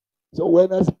 Amen. So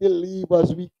when as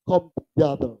believers we come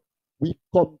together, we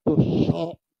come to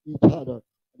sharpen each other.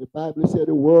 The Bible said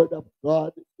the word of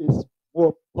God is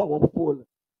more powerful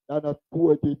than a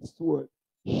two-edged sword,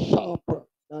 sharper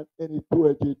than any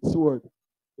two-edged sword.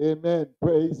 Amen.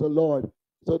 Praise the Lord.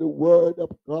 So the word of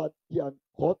God can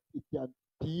cut, it can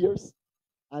pierce,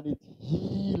 and it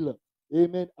heal.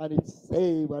 Amen. And it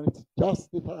save, and it's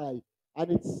justify,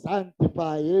 and it's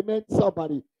sanctify. Amen,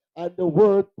 somebody. And the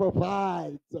word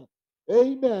provides.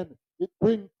 Amen. It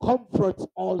brings comfort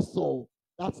also.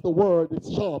 That's the word.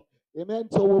 It's sharp. Amen.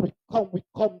 So when we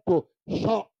come to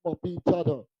sharpen up each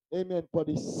other. Amen. For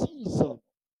the season.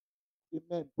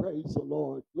 Amen. Praise the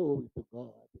Lord. Glory to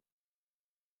God.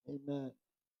 Amen.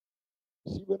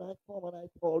 See, when I come and I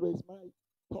always my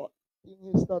thought thing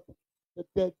is that the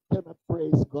dead cannot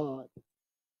praise God.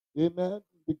 Amen.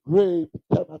 The grave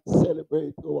cannot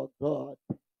celebrate our God.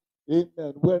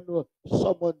 Amen. When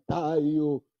someone die,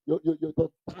 the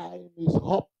time is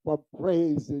up for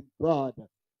praising God.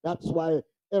 That's why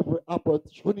every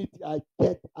opportunity I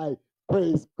get, I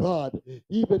praise God.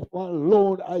 Even when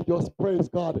alone, I just praise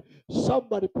God.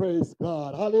 Somebody praise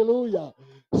God. Hallelujah.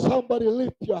 Somebody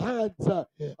lift your hands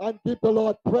and give the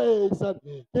Lord praise and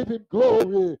give him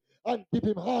glory and give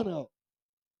him honor.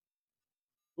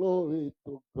 Glory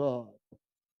to God.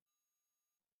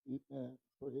 Amen.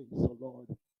 Praise the Lord.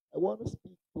 I want to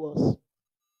speak to us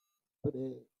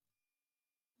today.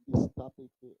 This topic,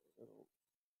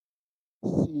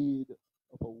 seed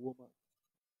of a woman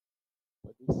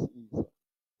for this season.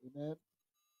 Amen.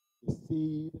 The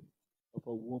seed of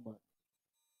a woman.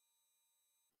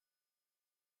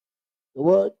 The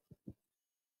word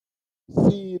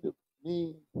seed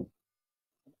means an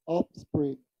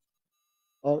offspring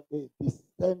or a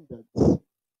descendant.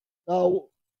 Now,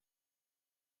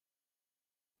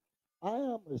 I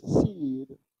am a seed,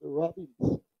 the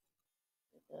Robinson.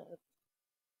 Amen.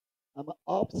 I'm an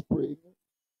offspring,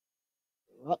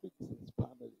 the Robinson's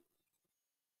family.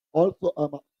 Also,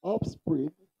 I'm an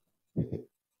offspring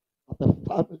of the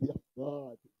family of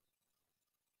God.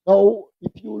 Now,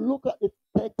 if you look at the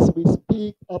text, we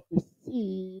speak of the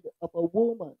seed of a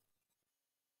woman.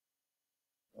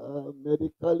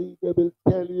 Medically, they will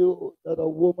tell you that a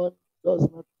woman does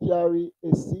not carry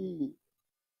a seed.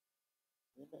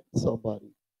 Amen,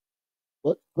 somebody.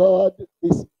 But God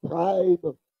described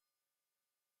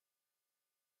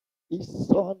his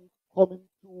son coming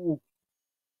to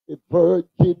a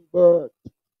virgin birth.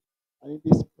 And he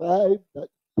described that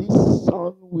this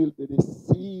son will be the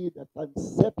seed, the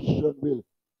conception will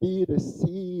be the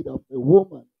seed of the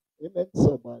woman. Amen,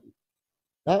 somebody.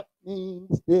 That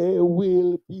means there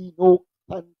will be no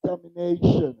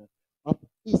contamination of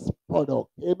his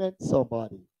product. Amen,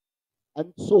 somebody.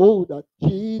 And so that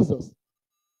Jesus,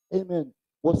 amen,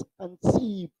 was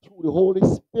conceived through the Holy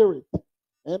Spirit.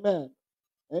 Amen.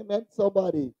 Amen,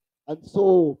 somebody. And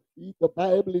so the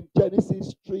Bible in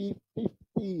Genesis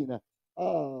 3:15,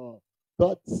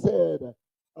 God said,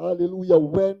 hallelujah,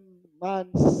 when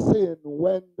man sinned,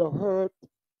 when the earth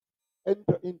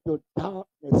enter into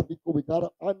darkness, because we got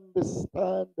to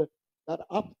understand that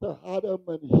after Adam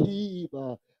and Eve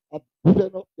have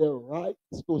given up their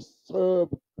rights to serve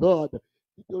God,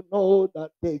 did you know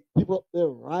that they give up their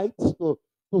rights to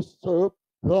serve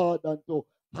God and to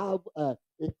have a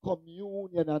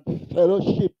communion and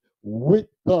fellowship with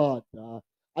God?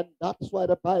 And that's why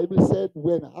the Bible said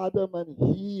when Adam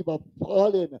and Eve are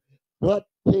fallen, God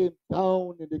came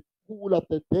down in the cool of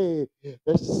the day,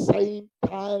 the same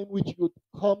time which you'd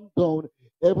come down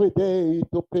every day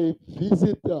to pay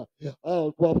visit, to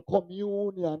have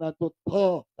communion and to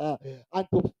talk and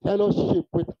to fellowship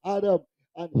with Adam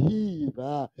and Eve.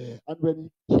 And when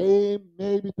he came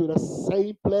maybe to the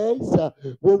same place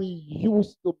where he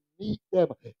used to meet them,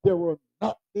 they were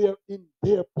not there in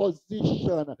their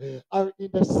position or in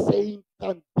the same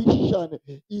condition.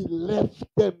 He left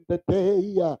them the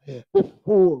day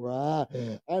before,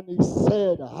 and he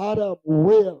said, Adam,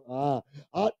 where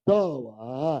art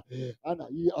thou? And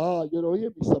you know, hear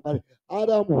me, somebody.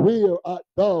 Adam, where art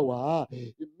thou?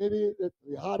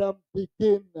 Immediately, Adam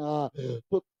began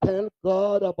to tell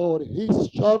God about his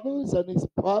struggles and his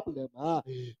problem.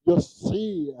 You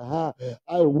see, I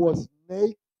was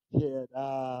naked.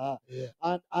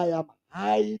 And I am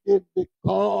hiding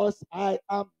because I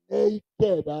am naked.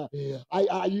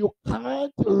 You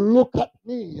can't look at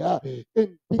me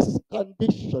in this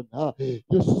condition.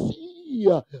 You see,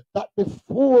 see that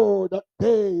before that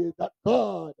day that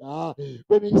God,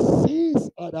 when he sees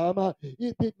Adam,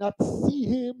 he did not see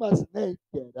him as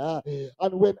naked.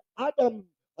 And when Adam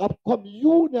have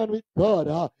communion with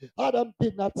God, Adam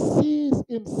did not see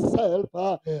himself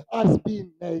as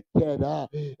being naked.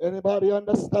 Anybody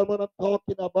understand what I'm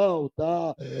talking about?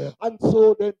 And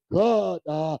so then God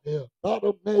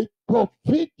will make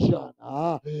provision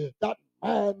that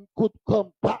man could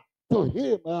come back to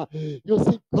him. You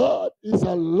see, God is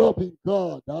a loving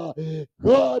God.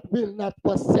 God will not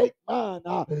forsake man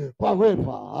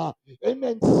forever.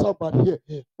 Amen, somebody.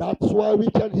 That's why we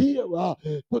can hear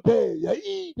today,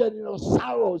 even in our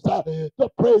sorrows, to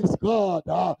praise God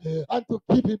and to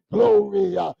give him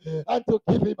glory and to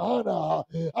give him honor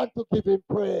and to give him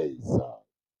praise.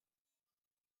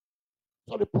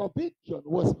 So the provision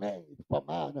was made for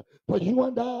man, for you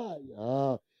and I.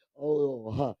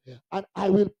 And I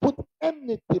will put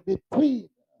enmity between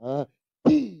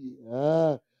thee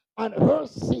and her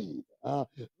seed.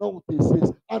 Notice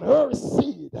this, and her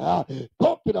seed,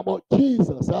 talking about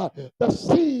Jesus, the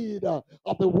seed of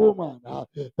the woman,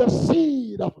 the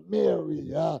seed of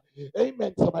Mary.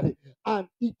 Amen, somebody. And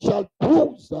it shall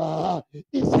bruise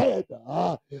his head.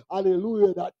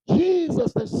 Hallelujah. That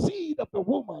Jesus, the seed of the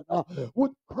woman,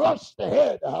 would crush the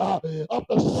head of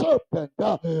the serpent,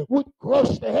 would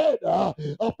crush the head of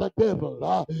the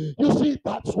devil. You see,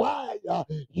 that's why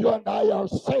you and I are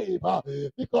saved,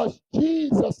 because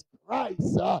Jesus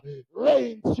Christ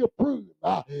reigns supreme.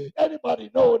 Anybody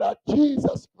know that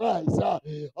Jesus Christ,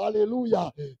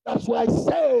 hallelujah, that's why it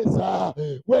says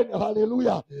when,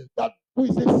 hallelujah, that to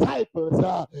his disciples,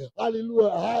 hallelujah,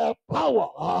 I have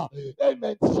power,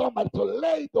 amen, somebody to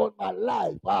lay down my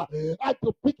life and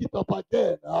to pick it up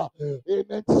again,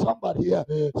 amen, somebody.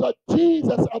 So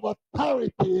Jesus have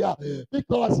authority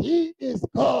because he is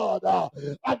God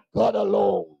and God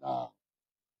alone.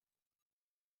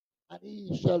 And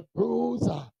he shall bruise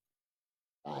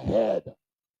thy head,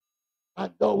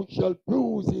 and thou shalt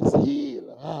bruise his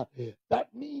heel. That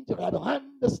means you got to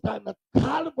understand that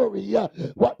Calvary,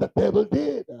 what the devil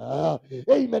did.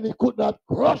 Amen. He could not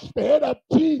crush the head of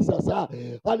Jesus.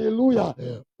 Hallelujah.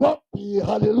 But he,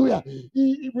 hallelujah,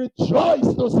 he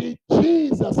rejoiced to see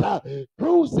Jesus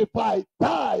crucified,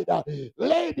 died,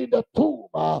 laid in the tomb.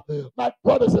 My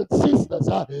brothers and sisters,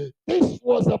 this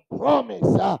was a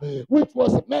promise which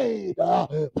was made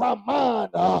from man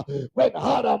when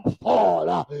Adam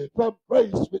fall from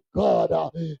grace with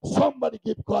God. Somebody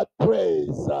give God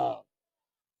praise.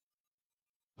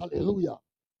 Hallelujah.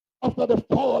 After the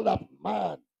fall of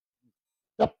man,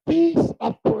 the peace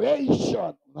of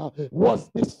creation was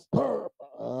disturbed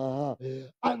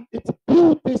and its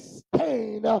beauty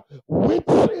stained with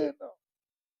sin.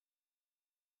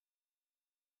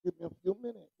 Give me a few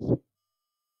minutes.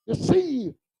 You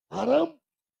see, Adam,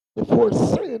 before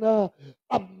sin,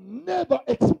 I've never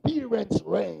experienced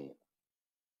rain.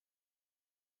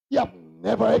 You have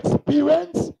never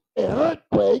experienced a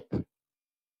earthquake.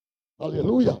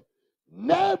 Hallelujah.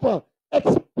 Never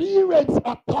experienced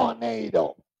a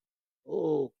tornado.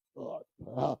 Oh,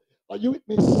 God. Are you with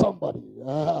me, somebody?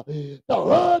 The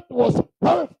earth was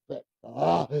perfect.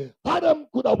 Adam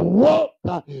could have walked.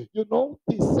 You notice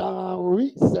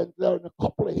recently, in a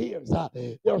couple of years,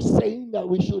 they're saying that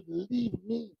we should leave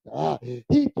meat,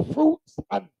 eat fruits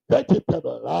and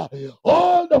vegetable.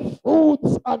 All the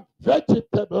fruits and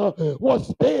vegetable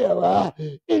was there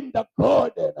in the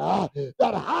garden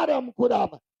that Adam could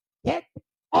have kept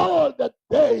all the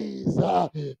days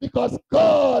because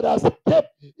God has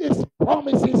kept his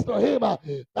promises to him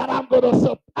that I'm going to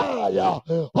supply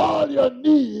all your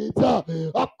needs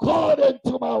according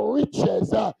to my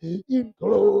riches in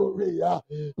glory.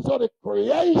 So the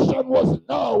creation was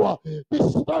now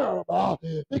disturbed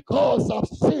because of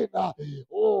sin.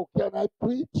 Oh, can I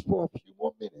preach for a few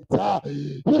more minutes?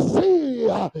 You see,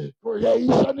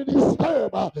 creation is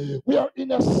disturbed. We are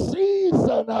in a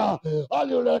season,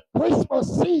 hallelujah,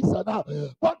 Christmas season,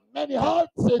 but many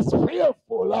hearts is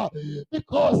fearful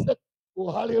because the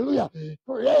hallelujah,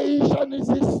 creation is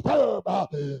disturbed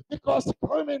because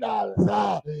criminals,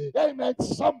 amen,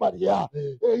 somebody,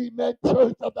 amen,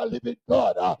 church of the living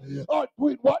God, are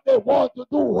doing what they want to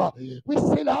do. We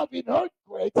still having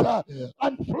earthquakes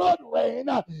and flood rain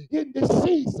in this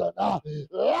season.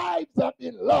 Lives have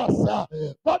been lost,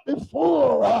 but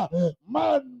before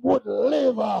man would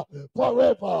live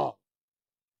forever.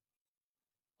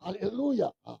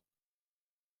 Hallelujah.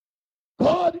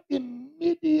 God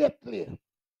immediately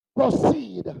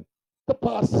proceed to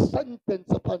pass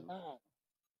sentence upon man.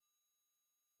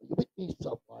 You with me,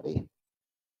 somebody?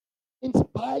 In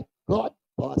spite, God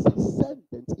passes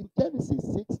sentence in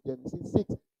Genesis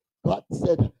 6. God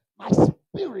said, my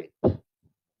spirit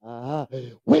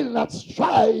will not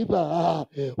strive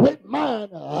with man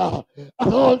at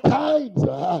all times.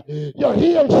 Your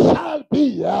years shall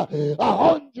be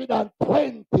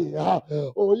 120.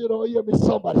 Oh, you know, hear me,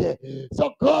 somebody.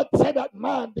 So God said that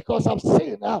man, because of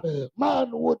sin, man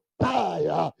would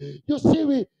die. You see,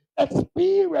 we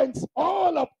experience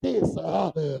all of this,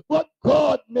 but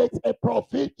God makes a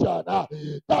provision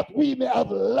that we may have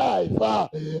life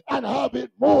and have it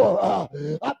more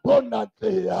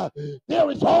abundantly.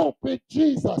 There is hope in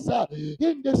Jesus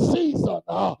in this season.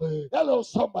 Hello,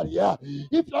 somebody.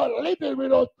 If you're living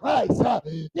without Christ,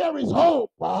 there is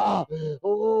hope.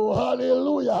 Oh,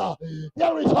 hallelujah.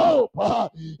 There is hope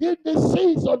in this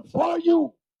season for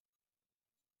you.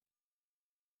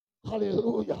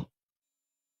 Hallelujah.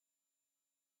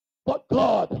 But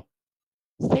God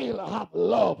still have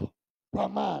love for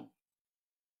man.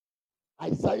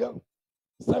 Isaiah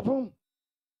 7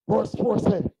 verse 4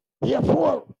 said,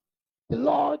 therefore the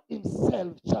Lord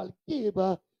himself shall give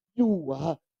you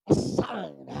a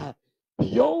sign.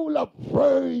 Behold, a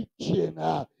virgin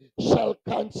shall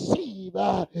conceive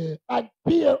and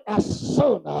bear a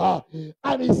son,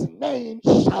 and his name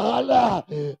shall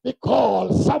be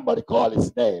called, somebody call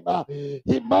his name,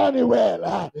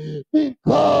 Emmanuel, being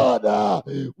God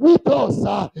with us.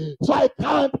 So I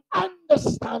can't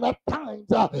understand at times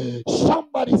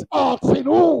somebody's asking,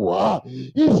 who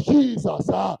is Jesus?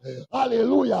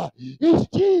 Hallelujah. Is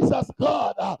Jesus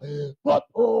God? But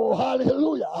oh,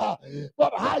 hallelujah.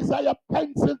 But Isaiah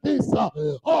penciled this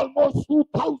almost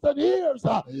 2,000 years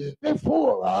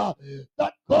before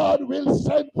that God will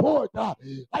send forth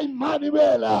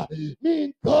Emmanuel,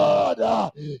 mean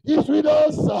God is with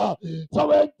us. So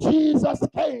when Jesus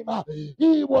came,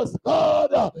 he was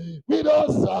God with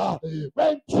us.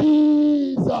 When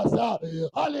Jesus,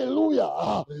 hallelujah,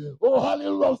 oh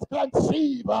hallelujah, was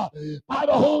conceived by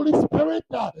the Holy Spirit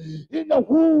in the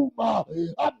womb of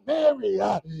Mary.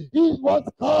 He was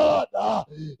God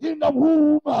in the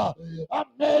womb of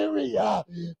Mary.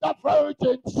 The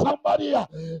virgin, somebody,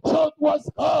 so it was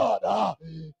God.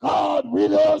 God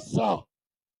with us.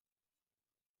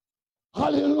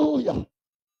 Hallelujah.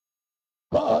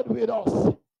 God with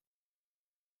us.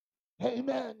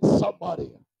 Amen,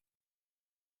 somebody.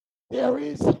 There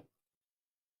is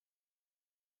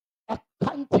a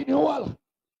continual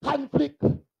conflict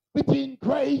between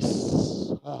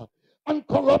grace and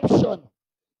corruption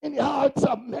in the hearts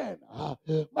of men.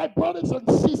 My brothers and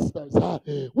sisters,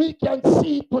 we can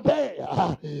see today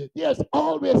there's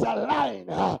always a line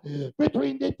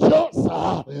between the just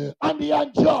and the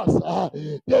unjust.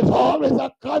 There's always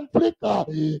a conflict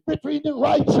between the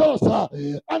righteous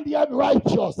and the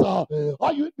unrighteous.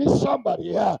 Are you with me,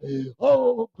 somebody?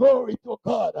 Oh, glory to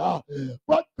God.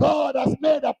 But God has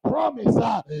made a promise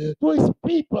to his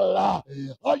people.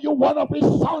 Are you one of his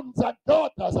sons and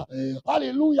daughters?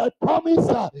 Hallelujah. I promise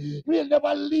he'll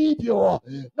never leave you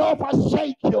nor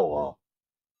forsake you.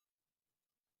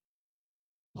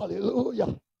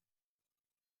 Hallelujah.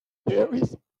 There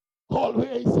is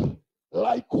always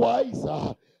likewise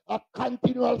a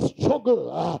continual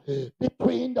struggle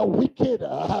between the wicked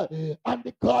and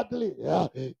the godly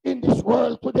in this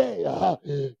world today.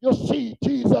 You see,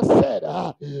 Jesus said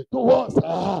to us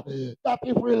that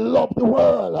if we love the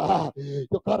world,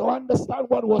 you got to understand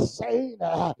what was saying.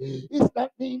 It's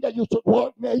not mean that you should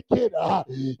walk naked,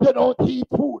 you don't eat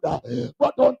food,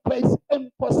 but don't place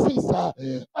emphasis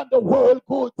on the world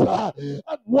goods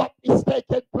and what is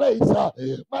taking place.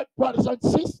 My brothers and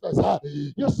sisters,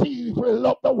 you see, if we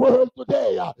love the world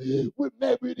today, we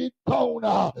may be in town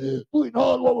doing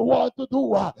all what we want to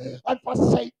do and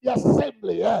forsake the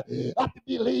assembly of the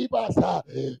believers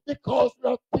because we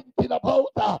are thinking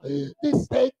about this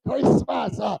day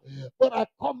Christmas. But I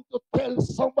come to tell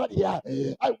somebody,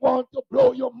 I want to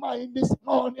blow your mind this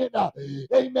morning.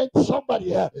 Amen,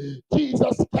 somebody.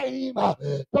 Jesus came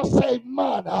to save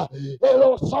man.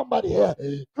 Hello, somebody.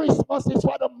 Christmas is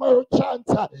for the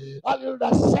merchants.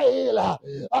 Hallelujah, sale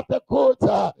of the goods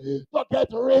to get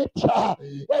rich.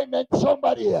 Amen,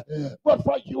 somebody. But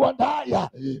for you and I,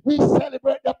 we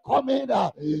celebrate the coming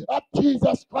of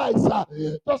Jesus Christ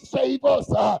to save us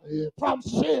from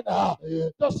sin,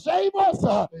 to save us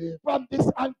from this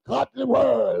ungodly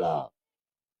world.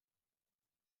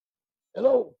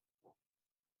 Hello.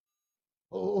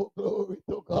 Oh, glory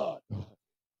to God.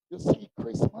 You see,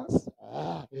 Christmas,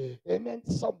 amen,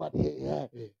 somebody.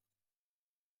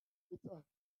 It's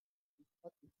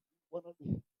one of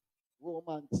the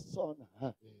Roman son,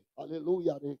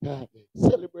 hallelujah, they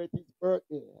celebrate his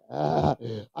birthday,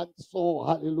 and so,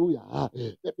 hallelujah,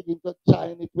 they begin to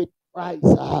join it with Christ.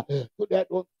 So they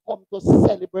don't come to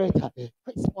celebrate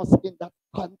Christmas Christmas in that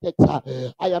context.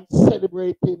 I am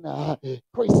celebrating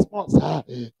Christmas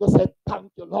to say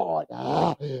thank you, Lord,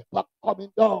 for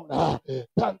coming down.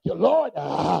 Thank you, Lord.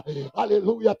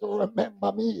 Hallelujah, to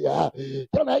remember me.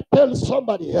 Can I tell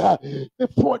somebody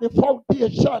before the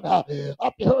foundation of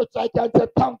the earth, I can say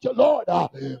thank you, Lord,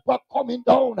 for coming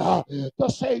down to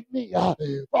save me.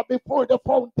 But before the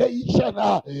foundation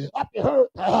of the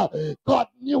earth, God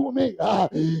knew me.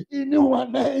 He knew my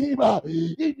name.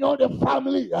 He knew the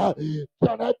family.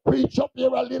 Can I preach up here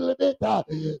a little bit?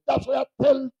 That's why I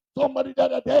tell somebody the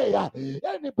other day,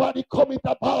 anybody commit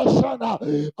abortion,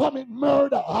 commit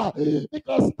murder,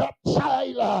 because that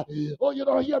child, oh, you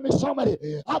don't hear me, somebody,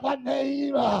 have a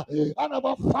name and have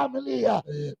a family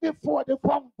before the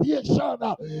foundation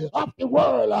of the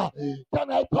world.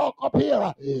 Can I talk up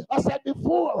here? I said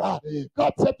before,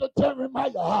 God said to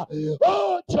Jeremiah,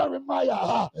 oh,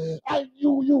 Jeremiah, I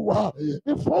knew you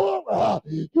before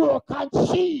you were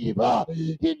conceived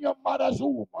in your mother's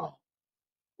womb.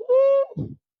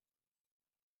 Woo!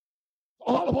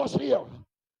 All of us here,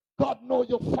 God knows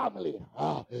your family.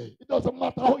 It doesn't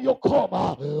matter how you come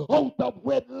out of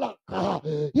wedlock.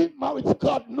 In marriage,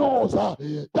 God knows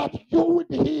that you will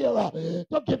be here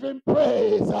to give him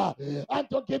praise and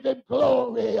to give him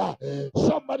glory.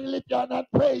 Somebody lift your hand and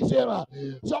praise him.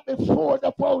 So before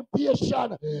the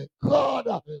foundation,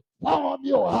 God formed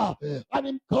you and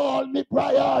him called me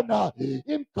Brian.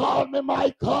 Him called me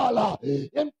Michael.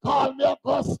 Him called me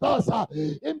Augustus.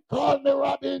 Him called me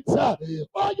Robbins.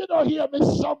 Oh, you don't hear me,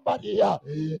 somebody.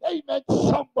 Amen.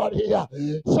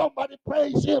 Somebody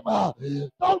praise him.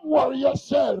 Don't worry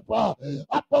yourself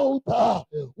about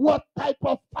what type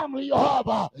of family you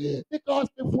have, because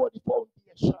before the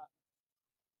foundation,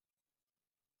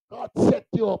 God set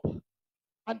you up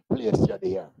and placed you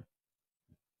there.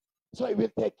 So he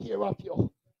will take care of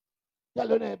you. Tell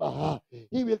your neighbor,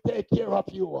 he will take care of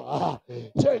you.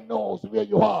 He knows where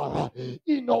you are.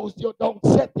 He knows your down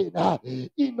setting.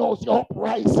 He knows your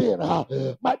uprising.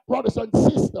 My brothers and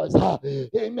sisters,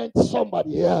 amen.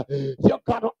 Somebody, you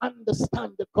got to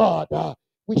understand the God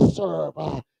we serve.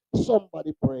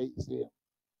 Somebody praise him.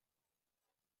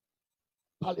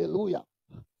 Hallelujah.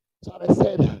 So I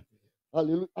said,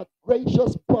 hallelujah. A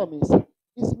gracious promise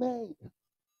is made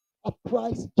of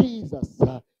Christ Jesus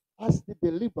as the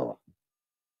deliverer.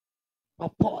 A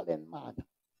fallen man.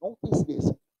 Notice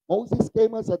this. Moses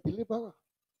came as a deliverer,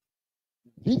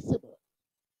 visible.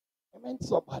 Amen,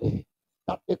 somebody.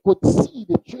 That they could see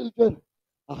the children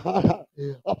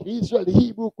of Israel. The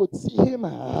Hebrew could see him.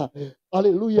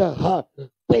 Hallelujah.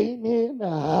 Came in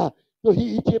to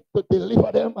Egypt to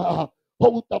deliver them out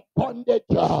of bondage.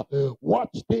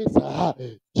 Watch this.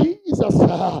 Jesus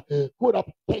could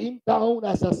have came down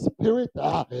as a spirit,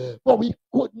 but we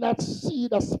could not see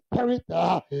the spirit.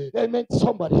 Amen.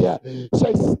 Somebody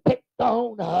say step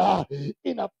down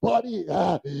in a body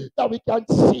that we can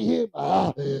see him,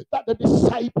 that the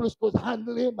disciples could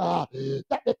handle him,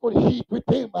 that they could eat with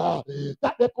him,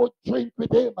 that they could drink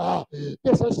with him.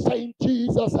 This is Saint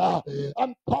Jesus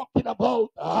I'm talking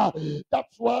about.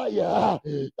 That's why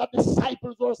the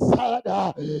disciples were sad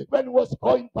when he was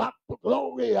going back to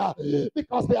glory,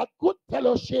 because they had good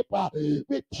fellowship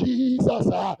with Jesus.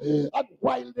 And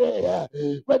while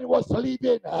they, when he was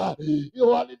leaving,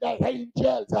 you all in the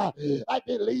angels, I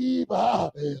believe,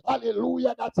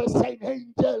 hallelujah, that's the same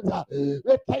angels.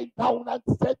 They came down and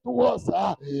said to us,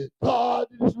 God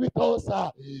is with us.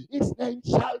 His name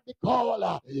shall be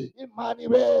called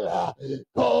Emmanuel.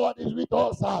 God is with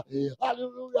us.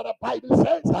 Hallelujah. The Bible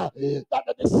says that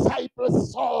the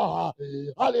disciples saw,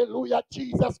 hallelujah,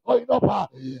 Jesus going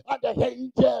up, and the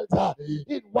angels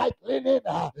in white linen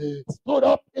stood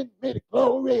up in mid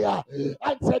glory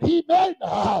and said, Amen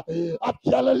of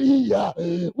Galilee.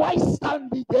 Why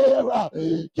stand ye there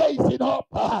gazing up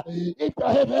into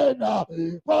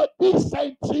heaven? For this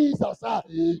same Jesus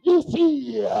you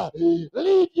see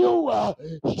lead you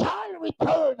shall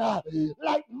return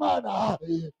like manna.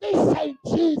 This same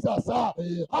Jesus,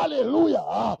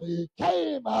 hallelujah,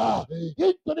 came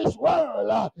into this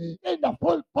world in the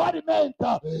full embodiment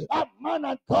of man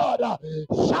and God,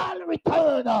 shall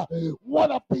return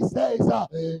one of these days.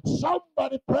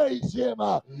 Somebody praise him.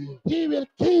 He will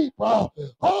keep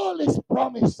all his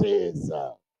promises.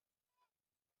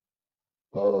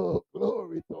 Oh,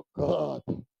 glory to God.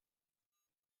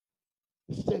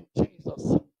 Saint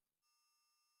Jesus,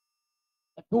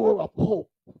 the door of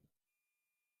hope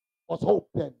was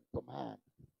open to man.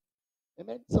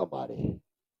 Amen. Somebody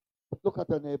look at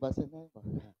the neighbor and say, neighbor,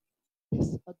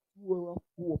 this a door of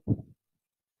hope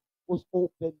was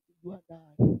open to you and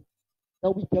I,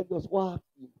 that we can just walk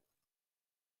in.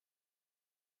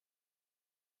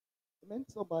 Amen,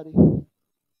 somebody.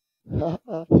 Yeah.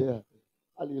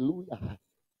 Hallelujah.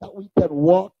 That we can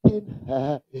walk in.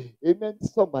 Amen,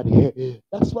 somebody.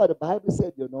 That's why the Bible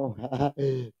said, you know,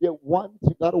 that once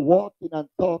you got to walk in and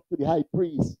talk to the high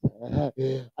priest. And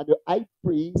the high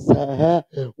priest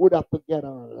would have to get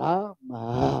a lamb,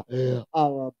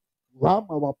 or a ram,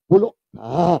 or a bullock,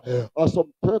 or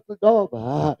some turtle dove,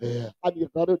 and you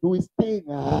got to do his thing.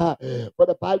 But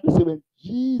the Bible says when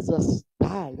Jesus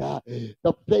died,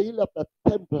 the veil of the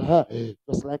temple,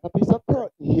 just like a piece of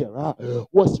curtain here,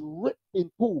 was ripped in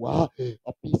two. A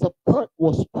piece of curtain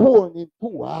was torn in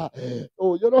two.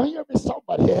 Oh, you don't hear me,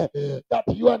 somebody, that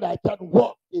you and I can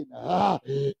walk in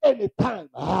anytime.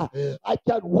 I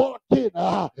can walk in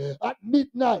at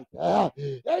midnight.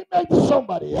 Amen,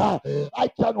 somebody. I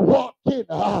can walk in.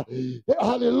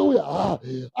 Hallelujah.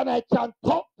 And I can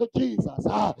talk to Jesus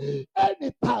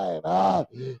anytime.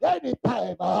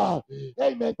 Anytime.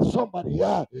 Amen, somebody.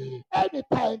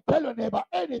 Anytime. Tell your neighbor,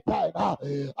 anytime.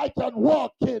 I can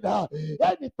walk in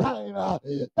anytime.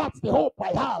 That's the hope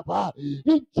I have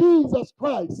in Jesus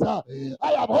Christ.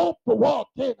 I have hope to walk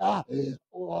in.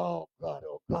 Oh God,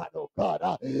 oh God, oh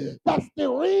God. That's the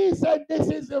reason. This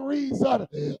is the reason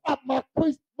of my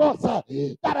Christmas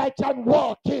that I can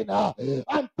walk in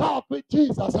and talk with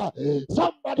Jesus.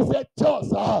 Somebody said,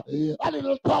 just a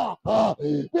little talk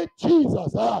with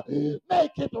Jesus.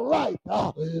 Make it right.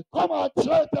 Come on,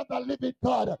 church of the living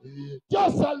God.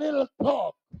 Just a little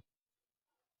talk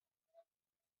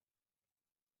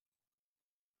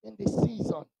in this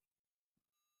season.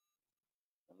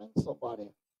 Amen, somebody.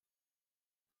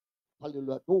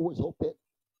 Hallelujah. Door is open.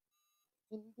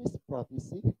 In this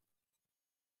prophecy, it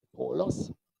told us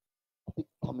of the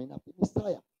coming of the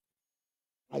Messiah.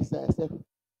 Isaiah said,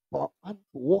 for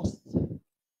unto us.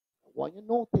 When you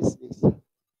notice this, a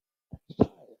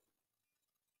child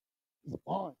is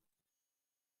born.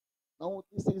 Now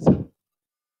this is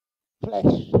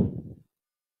flesh,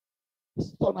 the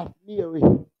son of Mary.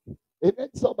 Amen,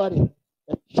 somebody.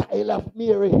 The child of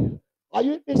Mary. Are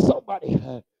you with me, somebody?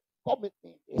 Come with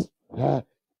me in this.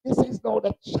 This is now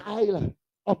the child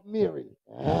of Mary.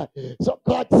 So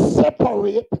God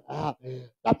separate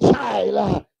the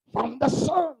child from the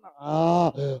son.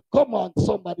 Come on,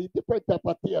 somebody. Different type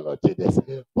of theology. This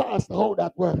pastor, how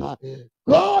that work.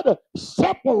 God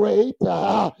separate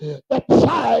the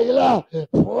child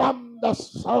from the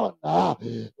son.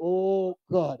 Oh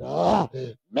God.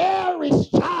 Mary's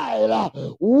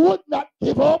child would not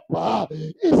give up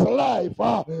his life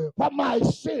for my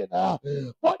sin,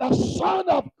 but the Son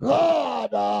of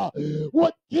God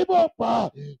would give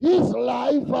up his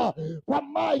life for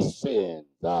my sins.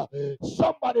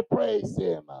 Somebody praise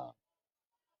him.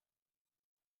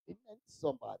 Amen,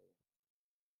 somebody.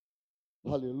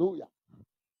 Hallelujah.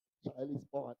 Child is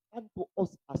born. Unto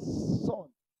us a son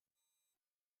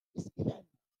is given.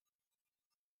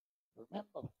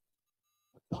 Remember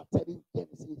what God said in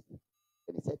Genesis.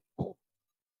 And he said, oh,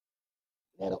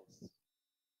 let us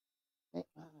make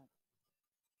man.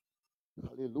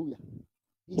 Hallelujah.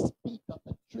 He speaks of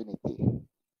the Trinity.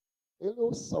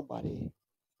 Hello, somebody.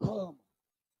 Come.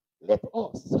 Let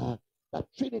us, the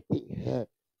Trinity,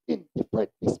 in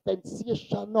different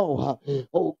dispensation now.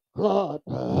 Oh God,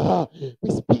 we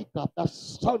speak of the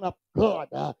Son of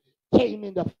God. Came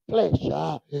in the flesh,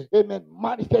 amen,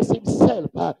 manifest himself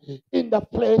in the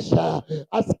flesh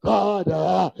as God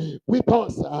with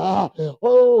us.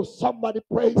 Oh, somebody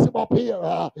praise him up here.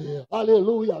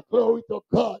 Hallelujah, glory to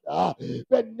God.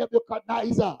 When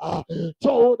Nebuchadnezzar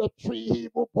threw the three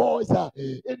Hebrew boys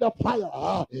in the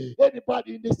fire,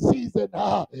 anybody in this season,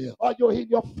 are you in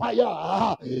your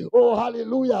fire? Oh,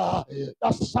 hallelujah,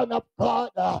 the Son of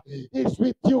God is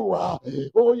with you.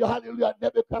 Oh, hallelujah,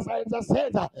 Nebuchadnezzar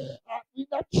says, we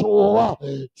not throw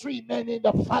three men in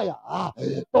the fire.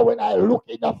 But when I look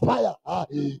in the fire,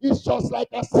 it's just like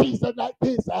a season like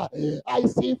this. I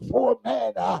see four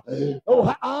men. You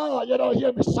don't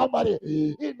hear me, somebody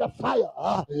in the fire.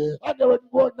 And they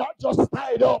were not just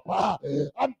tied up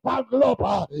and bundled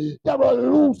up. They were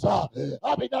loose,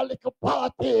 having a little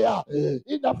party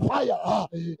in the fire.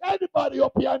 Anybody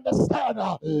up here understand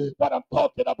what I'm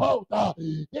talking about?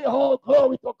 The whole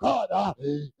glory to God.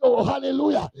 Oh,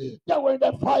 hallelujah. They were in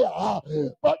the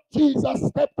fire, but Jesus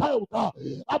stepped out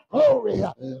of glory,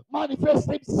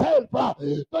 manifest himself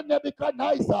to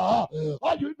Nebuchadnezzar.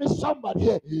 Are you with me,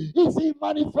 somebody? Is he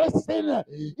manifesting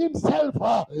himself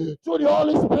to the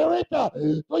Holy Spirit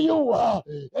to you?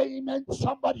 Amen,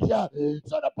 somebody.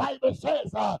 So the Bible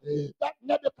says that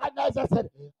Nebuchadnezzar said,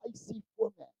 I see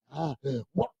four men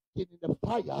walking in the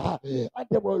fire and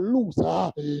they were loose.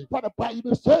 For the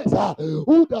Bible says,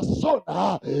 who the Son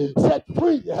set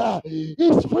free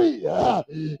is free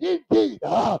indeed.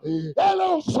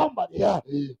 Hello, somebody.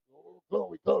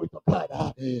 Glory, glory to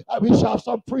God. We shall have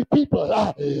some free people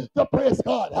to praise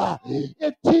God.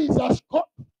 If Jesus cut,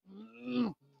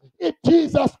 if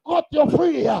Jesus cut you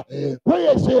free,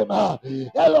 praise Him.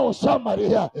 Hello, somebody.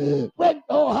 When,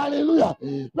 oh, hallelujah.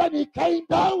 When He came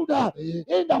down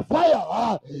in the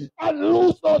fire and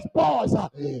loosed those bars,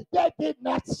 they did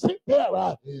not sit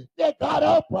there. They got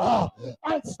up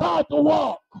and started to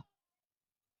walk.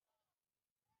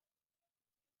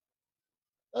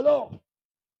 Hello,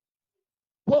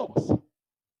 folks.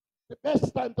 The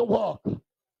best time to walk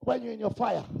when you're in your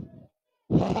fire.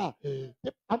 Oh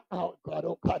God,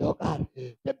 oh God, oh God.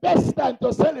 The best time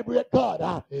to celebrate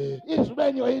God is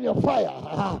when you're in your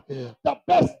fire. The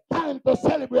best time to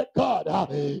celebrate God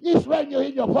is when you're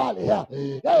in your valley.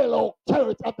 Hello,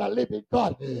 church of the living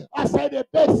God. I said the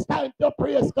best time to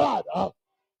praise God.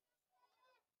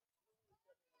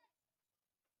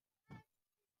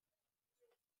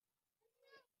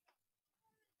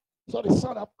 So the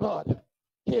Son of God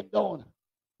came down,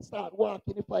 started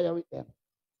walking the fire with them.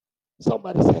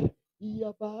 Somebody said, He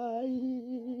abides.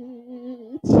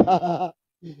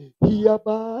 He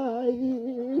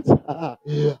abides.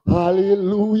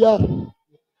 Hallelujah.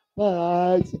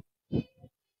 Abides.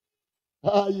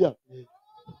 Yeah.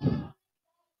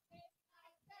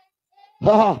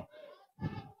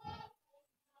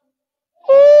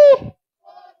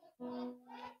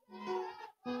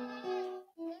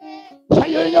 So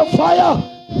you're in your fire.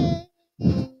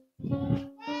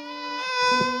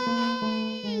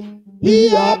 He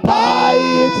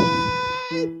abides.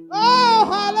 Oh,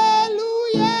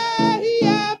 hallelujah. He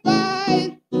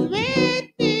abides with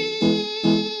me.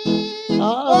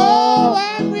 Oh,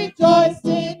 I'm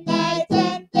rejoicing night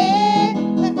and day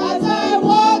as I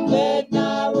walk the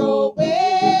narrow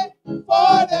way,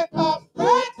 for the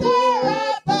Comforter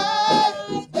abides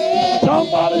with me.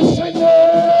 Somebody sing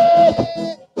it.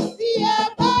 He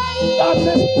abides. That's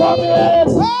His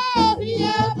promise. Oh, He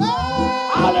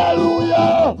abides.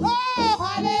 Hallelujah. Oh,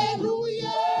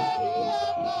 hallelujah. He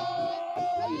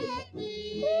abides with me.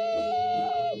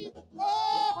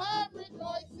 Oh, I'm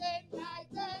rejoicing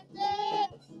night and day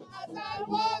as I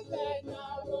walk the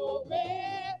narrow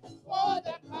way, for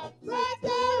the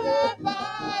Comforter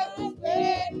abides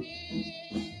with me.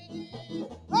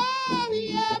 Oh, He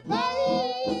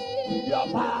abides. He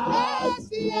abides. Yes,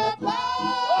 He abides.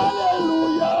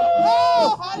 Hallelujah. Oh,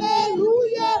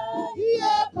 hallelujah. He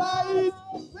abides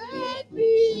with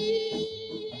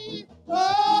me.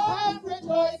 Oh, I'm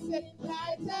rejoicing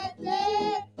night and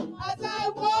day as I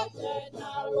walk the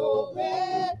narrow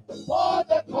way, for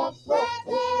the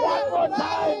Comforter One more time.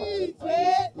 abides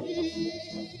with me.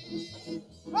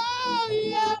 Oh,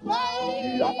 He abides.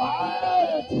 He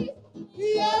abides. He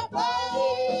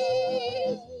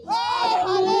abides. Oh,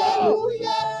 Hallelujah.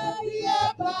 hallelujah. He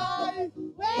abides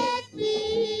with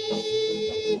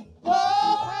me.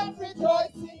 Oh, I'm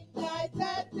rejoicing night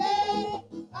and day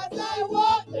as I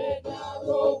walk the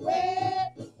narrow way,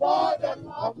 for the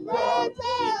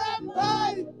Comforter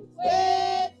abides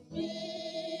with me.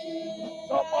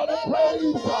 Somebody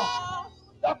praise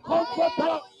the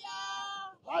Comforter.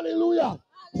 Hallelujah.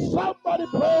 Somebody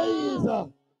praise.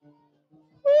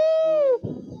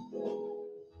 Woo.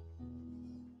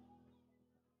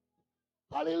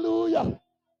 Hallelujah.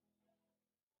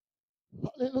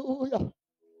 Hallelujah.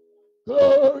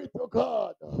 Glory to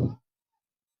God.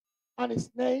 And His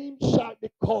name shall be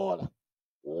called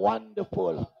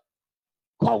Wonderful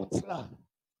Counselor.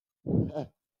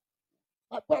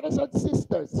 My brothers and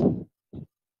sisters,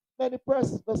 many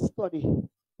persons will study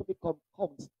to become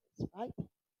counselors, right?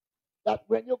 That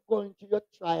when you're going through your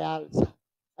trials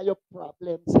and your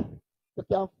problems, you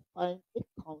can find a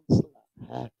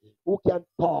counselor who can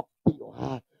talk to you,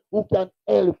 who can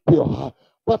help you.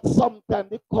 But sometimes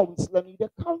the counselor need a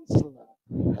counselor.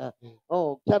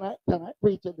 Oh, can I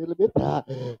preach a little bit?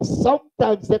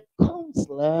 Sometimes the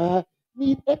counselor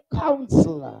need a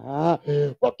counselor.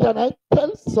 But can I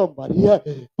tell somebody,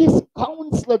 this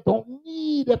counselor don't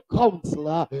need a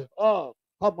counselor. Oh,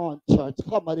 come on, church.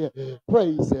 Come on here.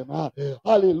 Praise Him.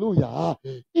 Hallelujah.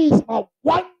 He's my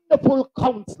wonderful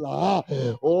counselor.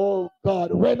 Oh,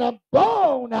 God. When I'm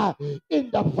down in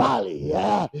the valley,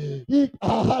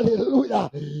 hallelujah.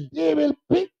 He will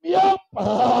pick me up.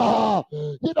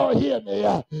 You don't hear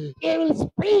me. He will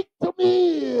speak to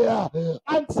me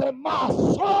and say, my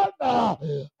son,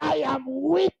 I am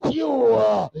with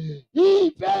you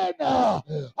even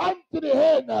unto the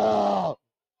end. Oh,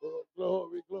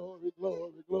 glory, glory,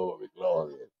 glory, glory,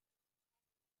 glory.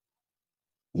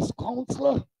 is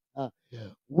counselor.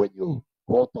 When you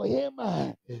go to him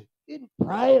in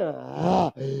prayer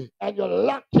and you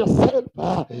lock yourself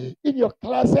in your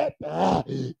closet,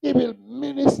 he will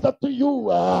minister to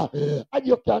you and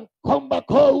you can come back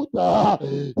out.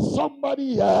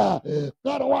 Somebody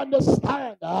gotta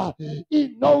understand,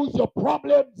 he knows your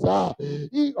problems.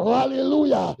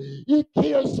 Hallelujah, he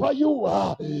cares for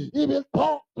you. He will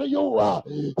talk to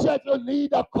you. Said you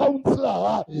need a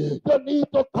counselor, you need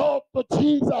to talk to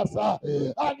Jesus,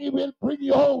 and he will bring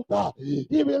you out.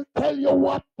 He will tell you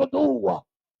what to do.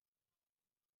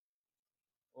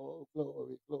 Oh,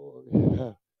 glory, glory,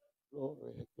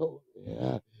 glory,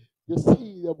 glory. You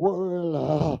see, the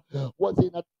world was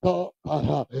in a dark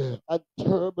and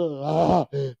terrible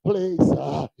place.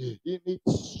 You need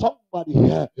somebody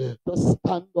to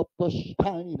stand up to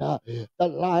shine the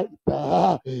light.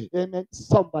 Amen.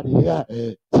 Somebody.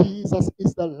 Jesus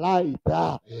is the light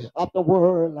of the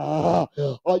world.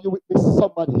 Are you with me,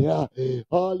 somebody?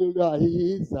 Hallelujah.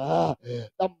 He is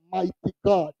the mighty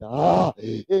God.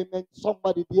 Amen.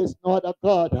 Somebody, there's no other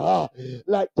God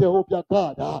like Jehovah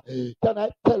God. Can I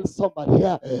tell somebody?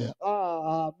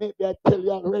 Maybe I tell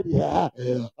you already.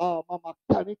 My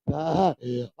mechanic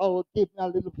will give me a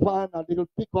little van, a little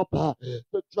pickup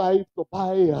to drive to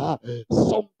buy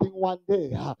something one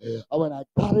day. And when I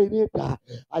got in it,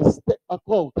 I stepped back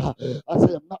out. I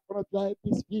said, I'm not going to drive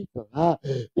this vehicle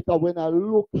because when I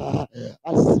look,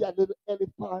 I see a little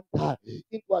elephant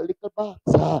into a little box.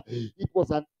 It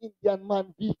was an Indian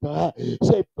man vehicle.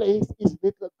 So he placed his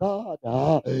little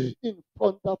God in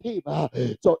front of him.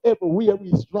 So everywhere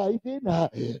he's driving,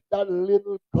 that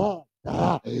little God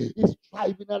is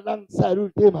driving alongside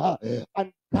with him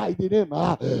and guiding him.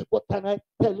 But can I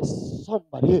tell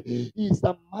somebody, he's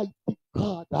the mighty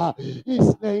God.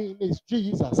 His name is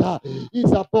Jesus.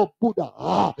 He's above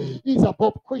Buddha. He's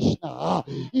above Krishna.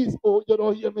 He's, oh, you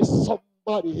don't hear me, somebody.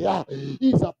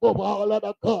 He's above all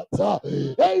other gods.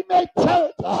 Amen,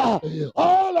 church.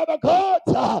 All other gods,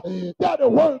 they're the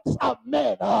works of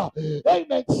men.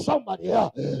 Amen, somebody.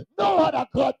 No other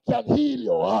God can heal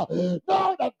you.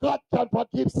 No other God can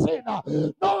forgive sin.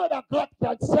 No other God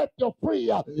can set you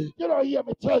free. You don't hear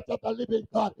me, church of the living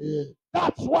God.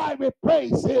 That's why we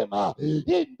praise him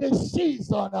in this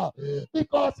season,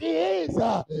 because he is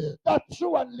the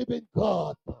true and living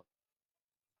God.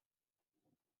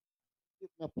 Give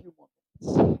me a few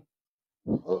moments.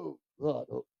 Oh God,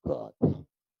 oh God.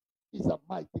 He's a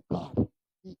mighty God.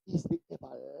 He is the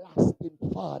everlasting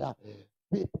Father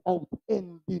without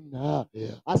ending.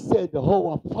 I said,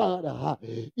 our Father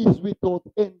is without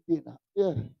ending.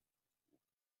 Yeah.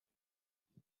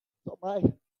 So my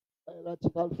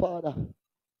biological father,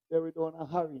 buried on a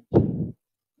Harwich,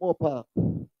 Mopa.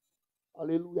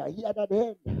 Hallelujah. He had an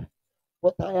end.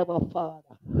 But I have a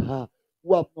Father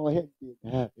who have no ending.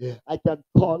 I can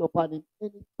call upon him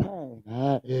anytime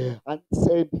and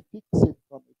say, fix it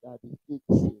for me, Daddy. Fix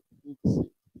it, fix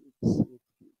it, fix it,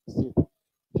 fix it,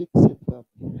 fix it for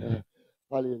me.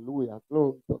 Hallelujah.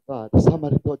 Glory to God.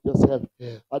 Somebody touch yourself.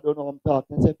 I don't know what I'm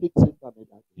talking. Say, fix it for me,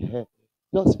 Daddy.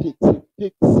 Just fix it.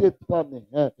 Fix it for me.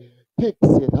 Fix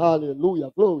it.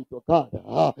 Hallelujah. Glory to God.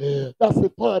 That's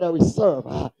the Father we serve.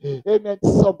 Amen.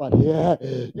 Somebody.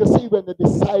 You see, when the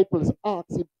disciples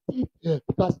asked him,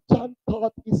 because John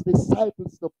taught his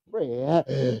disciples to pray,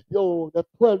 the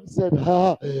 12 said,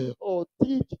 oh,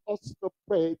 teach us to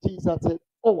pray. Jesus said,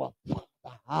 oh,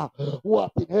 Father,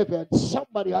 what in heaven?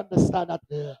 Somebody understand that.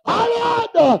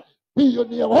 Hallelujah. Be your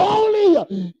name. Holy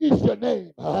is your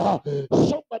name.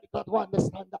 Somebody got to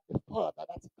understand that the Father,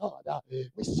 that's God,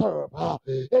 we serve.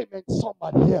 Amen.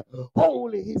 Somebody here.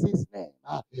 Holy is his name.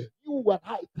 You and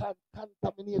I can't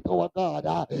contaminate our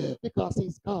God because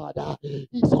he's God.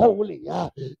 He's holy.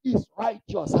 He's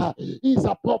righteous. He's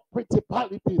above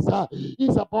principalities.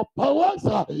 He's above powers.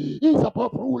 He's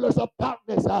above rulers of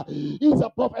darkness. He's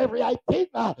above every thing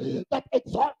that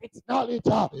exalts its knowledge.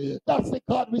 That's the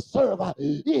God we serve.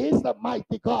 He is the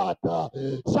mighty God.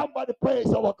 Somebody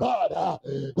praise our God.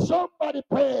 Somebody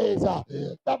praise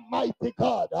the mighty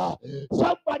God.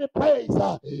 Somebody praise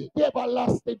the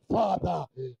everlasting Father.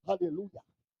 Hallelujah.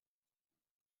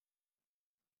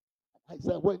 As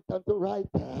I went on to write,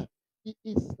 he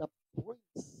is the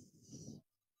Prince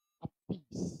of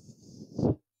Peace.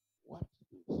 Watch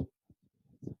this.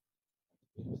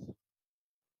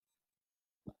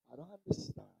 I don't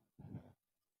understand.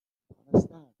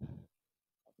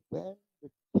 When the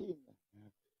king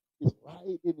is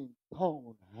riding in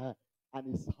town and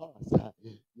his horse,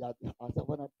 he has on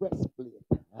a breastplate.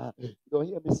 You don't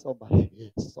hear me,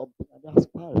 somebody? Something on the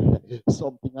spirit,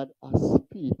 something on his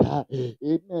feet.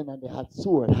 Amen. And they had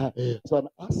sword. So an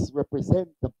ass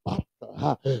represents the battle.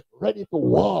 ready to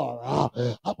war,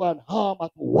 upon harm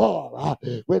at war.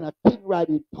 When a king ride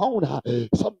in town,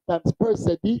 sometimes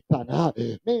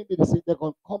deacon, maybe they say they're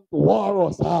going to come to war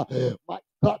us. My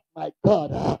God.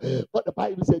 But the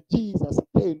Bible said Jesus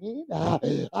came in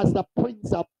as the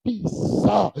Prince of Peace.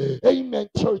 Amen,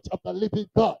 Church of the Living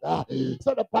God.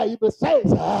 So the Bible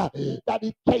says that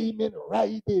he came in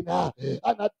riding on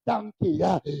a donkey,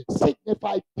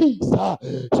 signify peace.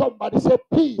 Somebody say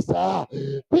peace.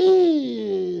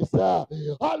 Peace.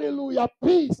 Hallelujah,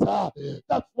 peace.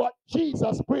 That's what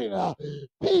Jesus brings.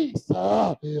 Peace.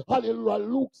 Hallelujah.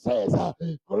 Luke says,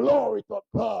 glory to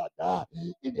God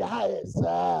in the highest,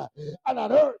 and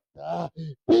on earth,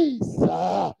 peace.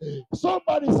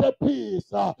 Somebody say peace.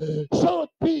 Shout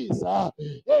peace.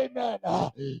 Amen.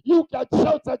 You can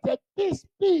shout and say, this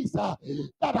peace that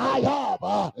I have,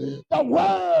 the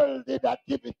world did not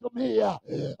give it to me,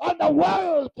 and the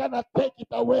world cannot take it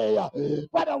away.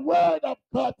 But the word of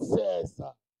God says,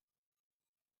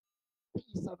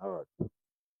 peace on earth,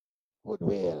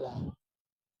 goodwill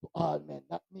to all men.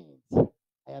 That means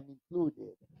I am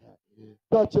included.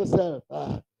 Touch yourself.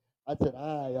 I said,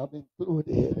 I am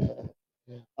included.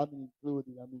 I'm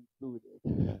included. I'm included.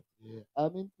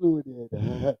 I'm included.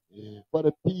 For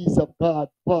the peace of God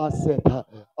passeth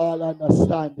all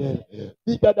understanding.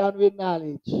 Bigger than with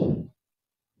knowledge.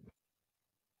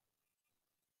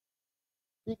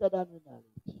 Bigger than with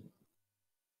knowledge.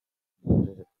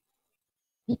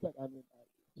 Bigger than with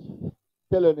knowledge.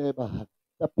 Tell your neighbor,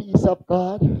 the peace of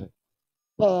God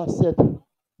passeth.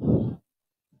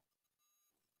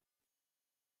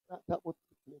 That was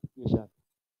clarification.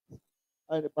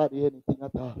 Anybody, anything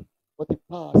at all. But it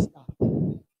passed not.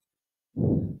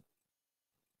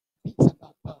 Peace of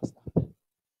God passed not.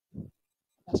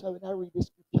 That's why when I read the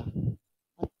scripture,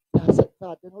 I said,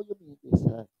 God, then how you mean this?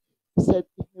 He said,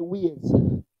 if my ways,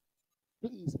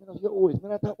 please, me not your ways. Me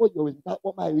not talk about your ways, me talk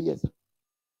about my ways.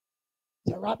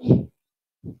 Say, Robbie,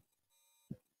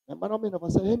 and man, I'm in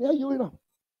of say, hey, you know.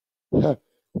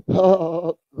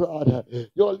 Oh, God.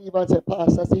 You leave and say,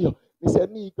 Pastor, see you. He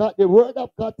said, me, God, the word of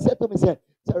God said to me, say,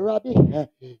 Robbie,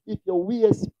 if your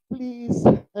ways please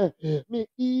me,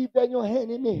 even your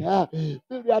enemy,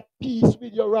 will be at peace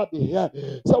with your Robbie.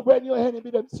 So when your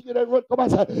enemy them see you, they run come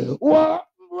and say, what?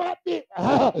 Robbie,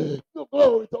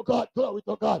 glory to God, glory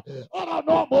to God. I don't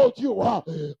know about you,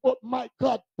 but my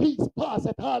God, peace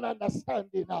passeth all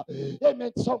understanding.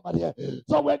 Amen, somebody.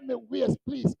 So when me ways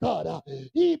please God,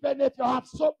 even if you have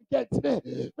something against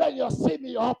me, when you see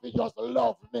me, you have to just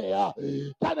love me.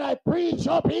 Can I preach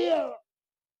up here?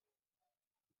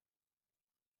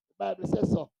 The Bible says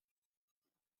so.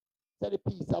 Say the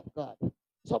peace of God.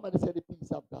 Somebody say the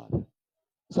peace of God.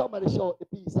 Somebody shout the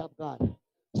peace of God.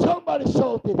 Somebody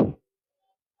shout it.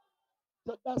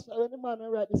 So that's why when the man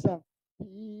write this song,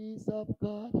 peace of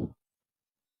God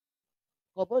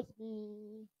covers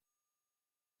me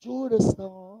through the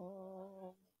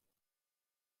storm.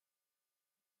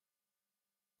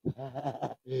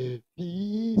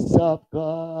 Peace of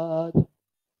God.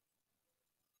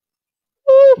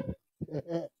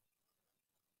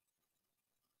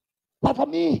 Cover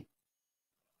me.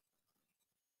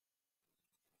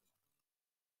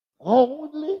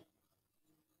 Only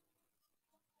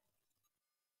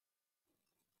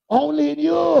in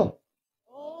you.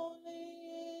 Only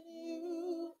in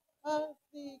you I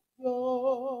seek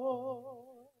joy.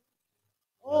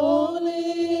 Only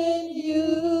in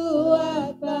you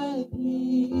I find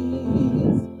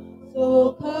peace.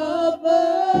 So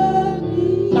cover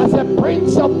me. As a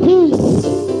Prince of Peace.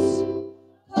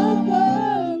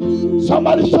 Cover me.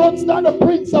 Somebody shouts down the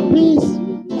Prince of Peace.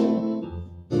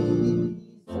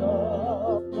 Peace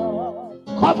of God.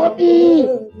 Cover me.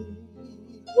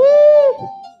 Woo.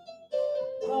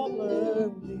 Cover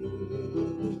me.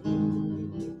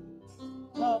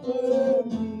 Cover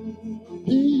me.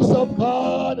 Peace of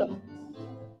God.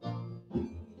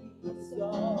 Peace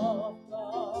of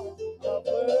God.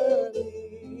 Cover me.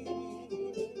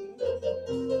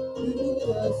 Through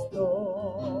the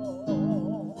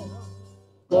storm.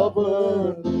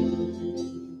 Cover me.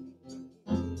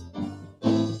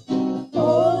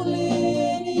 Only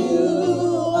in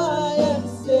you I am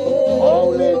safe.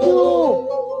 Only you.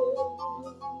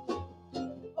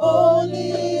 Only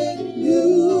in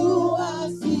you I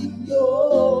seek yours.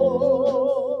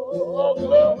 Oh,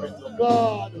 glory to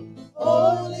God.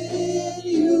 Only in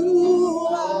you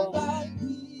I find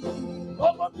peace.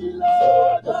 Cover me,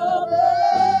 Lord.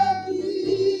 Cover me.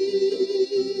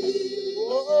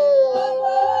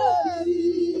 Cover me.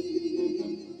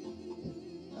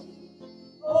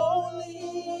 Only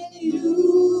in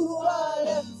you I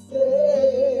am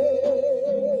safe.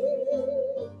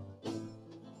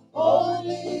 Only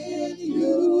Only in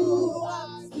you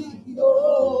I'm secure.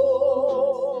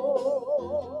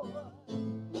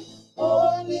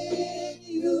 Only in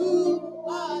you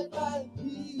I find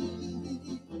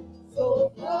peace. So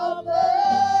cover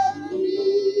me.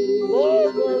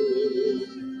 Cover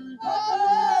me.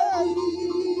 Cover me.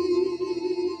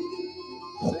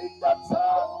 Sing that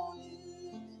song.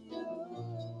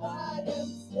 I am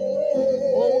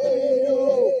saved.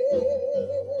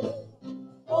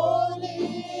 Only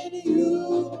in you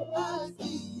I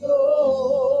secure.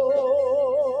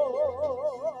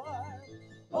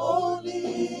 Only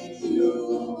in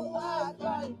you I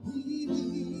find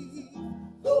peace.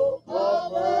 So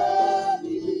cover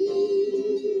me.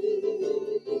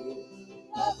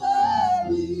 Cover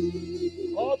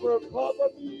me. Cover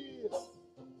me.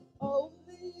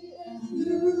 Only in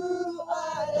you I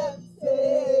am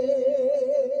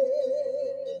saved.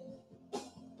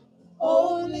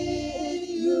 Only in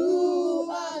you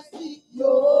I seek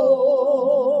your.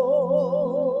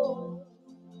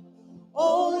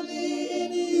 Only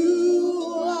in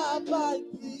you I find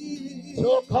peace.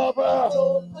 So cover.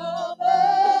 So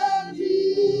cover me.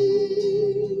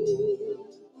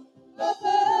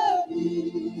 Cover me.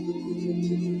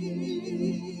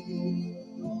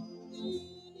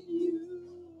 In you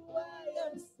I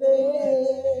am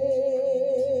saved.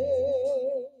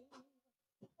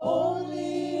 Only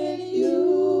in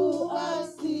you I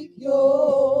seek your.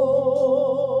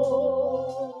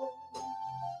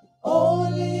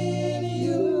 Only in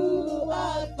you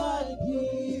I find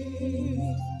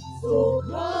peace. So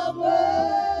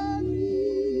cover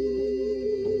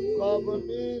me. Cover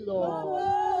me, Lord.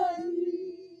 Cover me.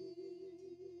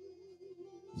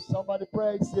 Somebody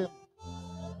praise him.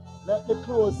 Let me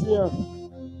close here.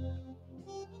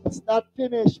 It's not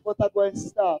finished, but I'm going to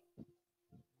stop.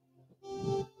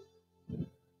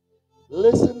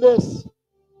 Listen this.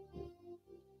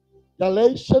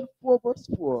 Galatians 4 verse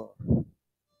 4.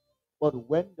 But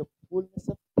when the fullness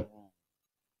of time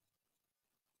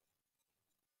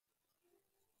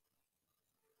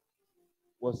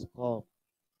was come,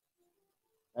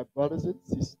 my brothers and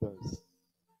sisters,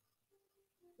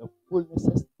 the fullness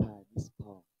of time is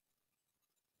come.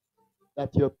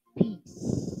 That your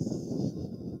peace,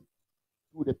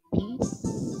 through the peace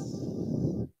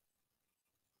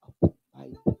of the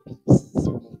mighty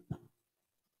peacemaker,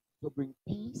 to bring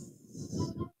peace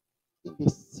in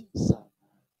this season,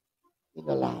 in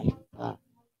the life.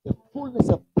 The fullness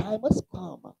of time has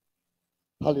come.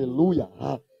 Hallelujah.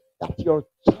 That your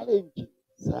challenges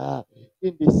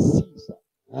in this season.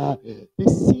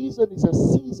 This season is a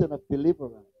season of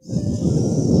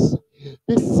deliverance.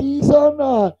 This season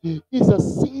is a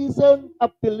season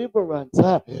of deliverance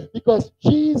because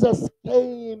Jesus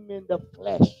came in the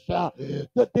flesh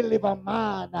to deliver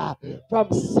man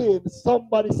from sin.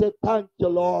 Somebody say, thank you,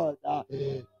 Lord.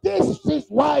 This is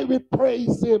why we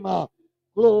praise him.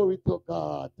 Glory to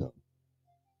God.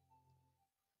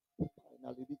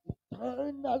 Finally, the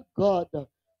eternal God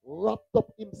wrapped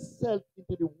up himself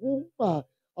into the womb of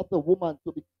the woman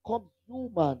to become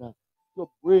human to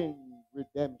bring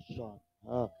redemption.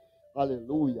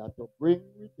 Hallelujah. To bring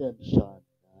redemption.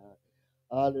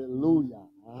 Hallelujah.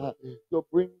 To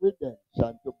bring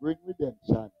redemption. To bring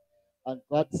redemption. And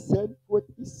God sent forth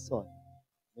his son,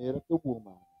 made of the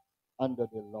woman, under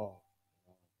the law.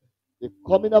 The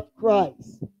coming of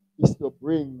Christ is to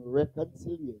bring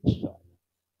reconciliation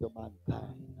to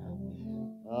mankind.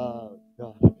 Oh,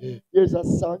 God. There's a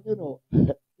song,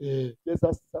 there's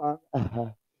a song,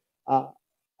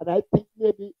 and I think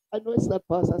maybe, I know it's not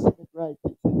Pastor Smith write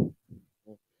it,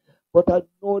 but I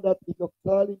know that if you're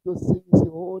calling to sing, you say,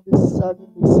 oh, this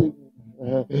song is singing.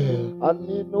 And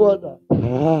me know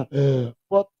that.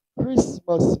 But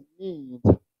Christmas means,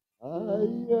 I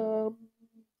am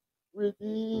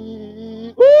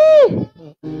redeemed.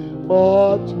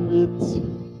 Much with.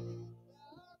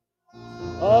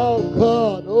 Oh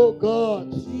God, oh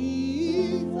God.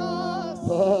 Jesus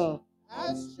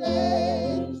has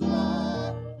changed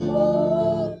my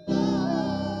whole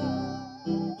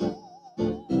life.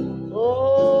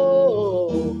 Oh,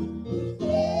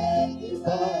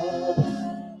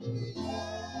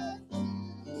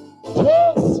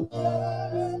 yes.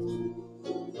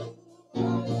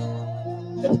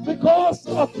 It's because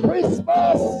of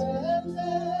Christmas.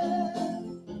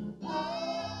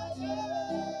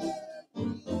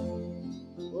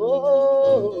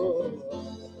 Oh,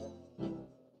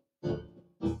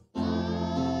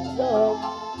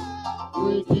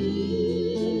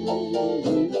 redeemed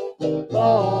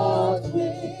God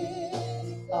with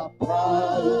a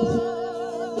price.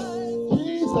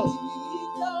 Jesus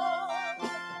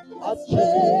has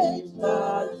changed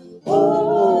my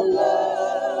whole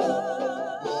life.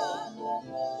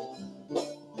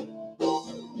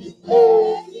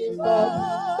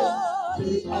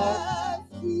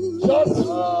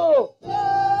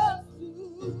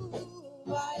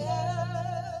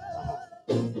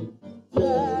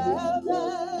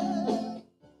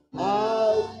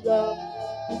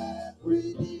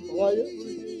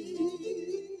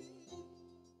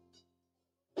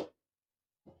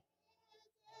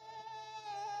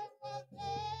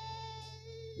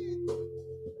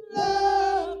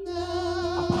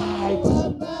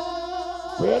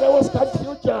 Where there was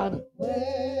confusion.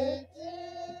 Where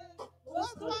there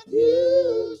was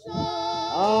confusion.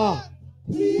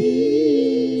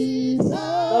 Peace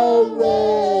now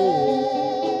reign.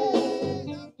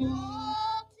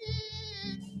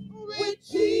 Walking with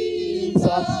Jesus,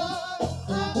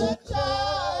 I'm a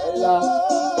child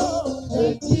of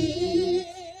the King.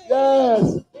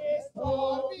 Yes. It's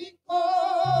all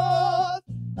because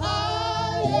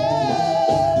I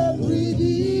am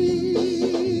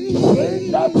redeemed.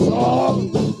 Sing that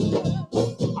song.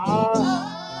 I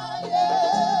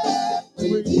am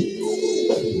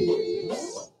redeemed.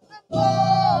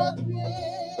 Bought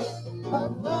with a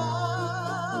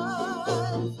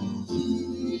price.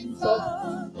 Jesus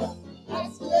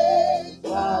has changed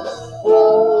my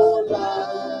whole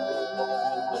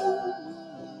life.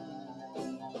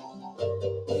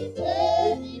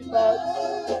 Anybody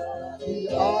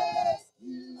ask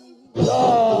you just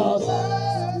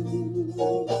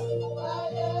who I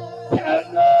am? Tell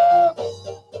them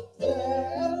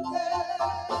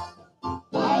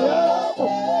I am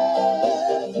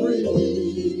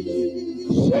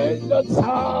redeemed. Sing the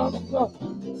song.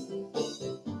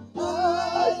 I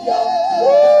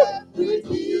am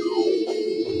redeemed.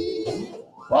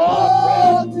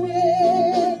 Bought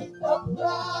with a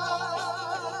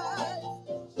price.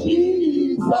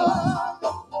 Jesus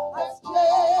has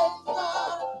changed my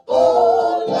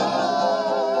whole life.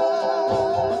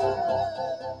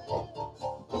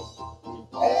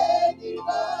 Anybody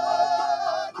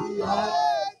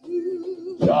ask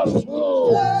you Just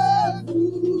who?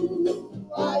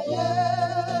 I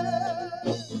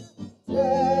am?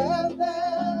 Tell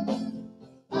them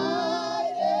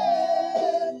I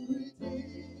am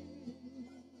redeemed.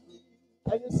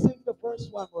 Can you sing the verse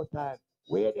one more time?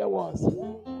 Where there was.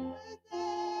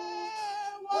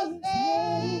 Was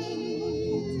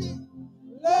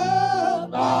love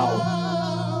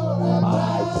now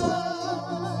abide.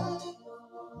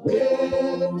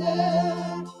 Where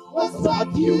there was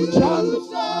confusion,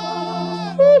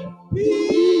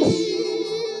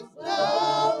 peace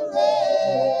now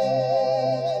reign.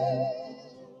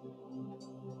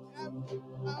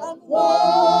 I'm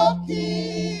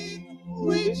walking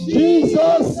with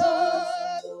Jesus.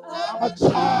 I'm a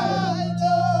child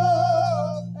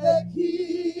of the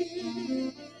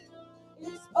King.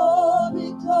 It's all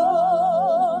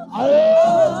because I am.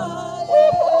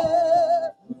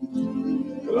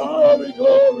 Glory,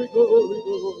 glory, glory,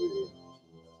 glory.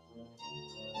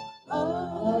 I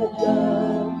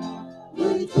am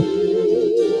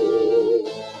redeemed,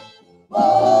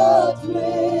 bought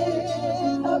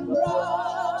with a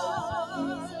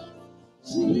price.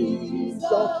 Jesus,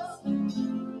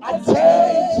 I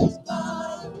changed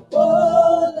my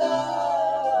whole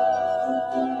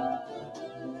life.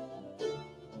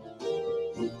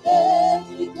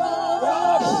 Anybody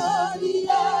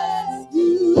ask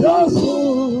you Just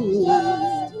who? I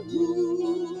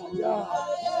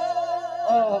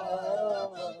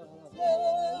am?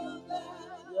 Tell them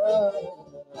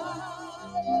I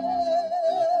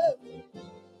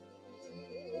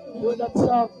am. Do that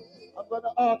song. I'm going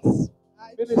to ask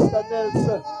Minister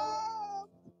Nelson.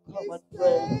 Come and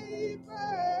pray.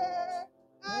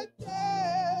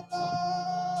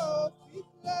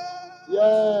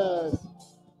 Yes.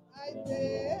 I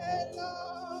tell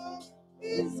of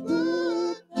His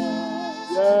goodness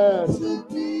Yes. to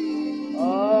me.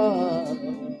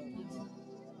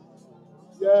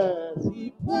 Yes.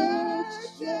 He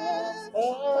purchased My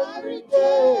my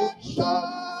redemption.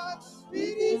 redemption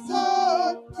with His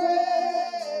own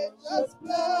precious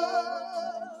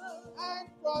blood, and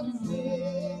from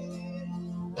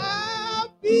sin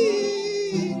I've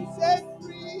been set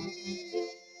free.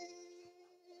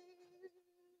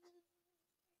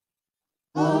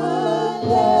 I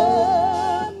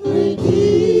am redeemed,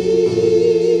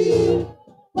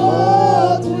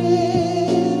 bought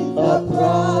with a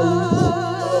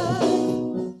price.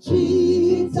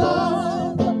 Jesus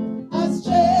has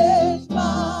changed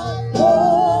my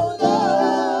whole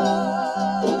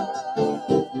life.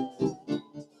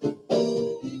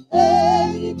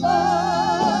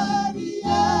 Anybody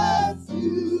asks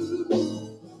you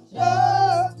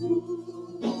just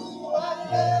who I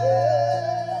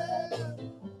am,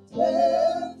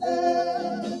 tell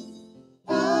them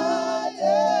I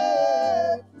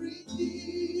am redeemed.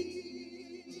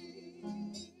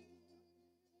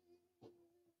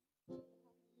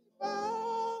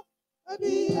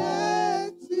 Anybody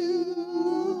asks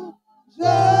you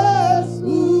just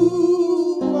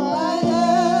who I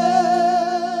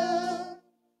am,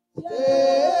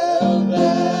 tell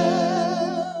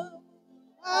them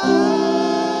I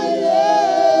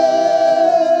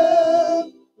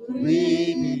am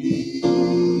redeemed.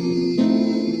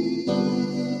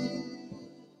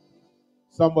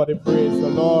 Somebody praise the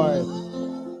Lord.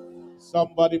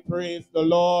 Somebody praise the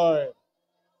Lord.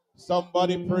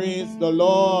 Somebody praise the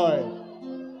Lord.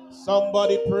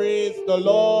 Somebody praise the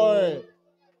Lord.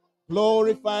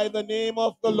 Glorify the name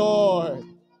of the Lord.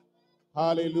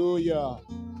 Hallelujah.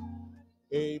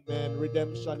 Amen.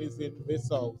 Redemption is in this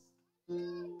house.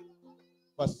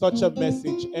 For such a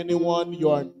message, anyone you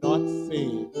are not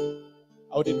saved,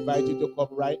 I would invite you to come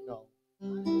right now.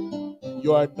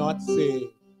 You are not saved.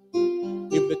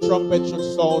 If the trumpet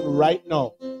should sound right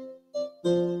now,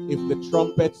 if the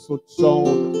trumpet should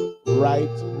sound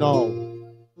right now,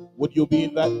 would you be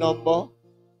in that number?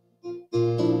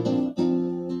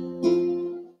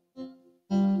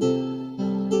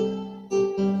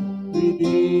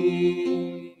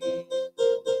 Redeemed.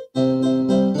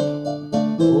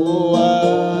 Oh,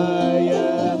 I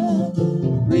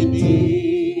am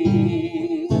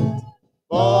redeemed,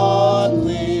 bought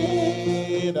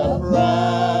with a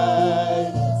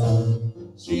price.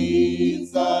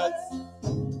 Jesus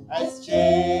has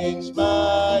changed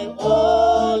my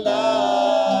whole life.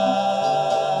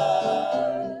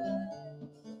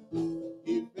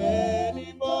 If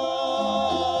anybody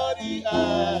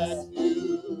asks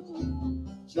you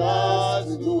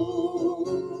just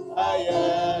who I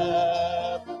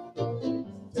am,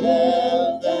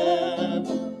 tell them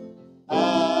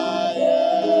I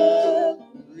am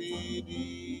redeemed.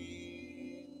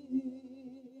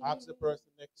 Ask the person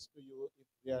next to you if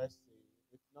they are saved.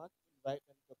 If not, invite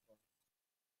them to come.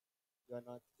 You are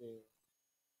not saved.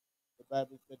 The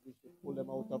Bible said we should pull them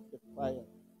out of the fire.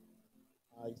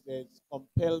 It says,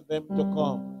 compel them to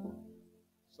come.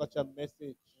 Such a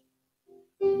message.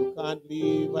 You can't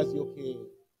leave as you came.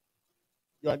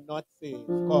 You are not saved.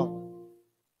 Come.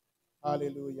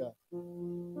 Hallelujah.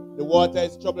 The water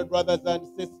is troubled, brothers and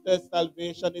sisters.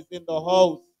 Salvation is in the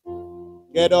house.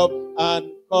 Get up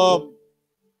and come.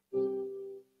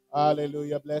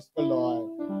 Hallelujah. Bless the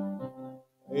Lord.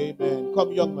 Amen.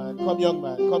 Come, young man. Come, young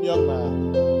man. Come, young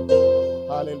man.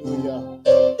 Hallelujah.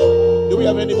 Do we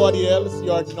have anybody else?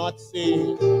 You are not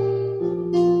saved.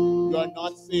 You are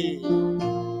not saved.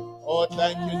 Oh,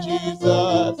 thank you,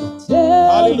 Jesus.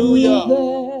 Hallelujah.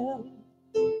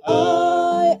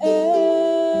 I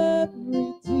am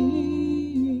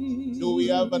redeemed. Do we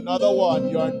have another one?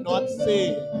 You are not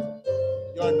saved.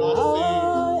 You are not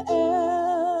saved. I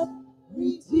am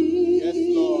redeemed. Yes,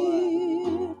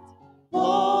 Lord.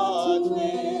 Bought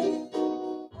with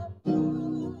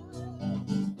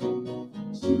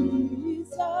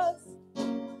Jesus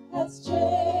has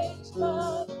changed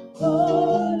my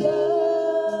whole life.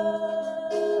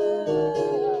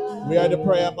 We are the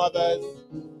prayer mothers.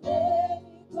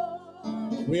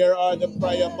 Where are the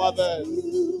prayer mothers?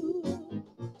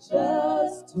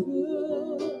 Just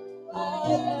who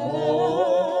I am.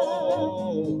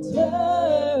 Oh,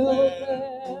 Tell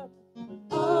them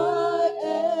I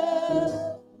am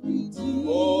redeemed.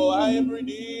 oh, I am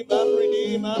redeemed, I'm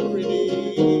redeemed, I'm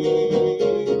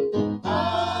redeemed.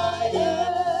 I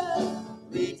am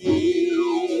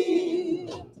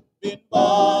redeemed, been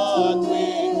bought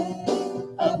with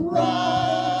a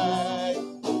price.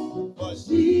 For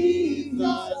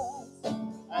Jesus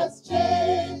has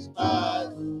changed my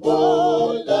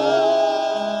whole life.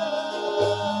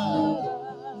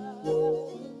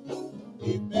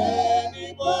 If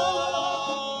anybody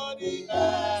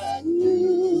asks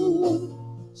you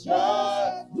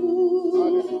just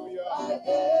who I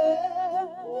am,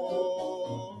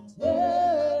 oh,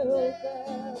 Tell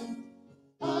them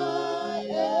I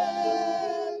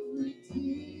am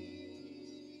redeemed.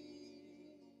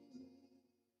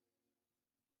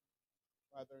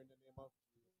 Father, in the name of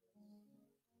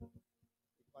Jesus,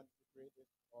 we consecrate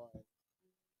this oil.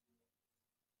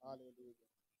 Hallelujah.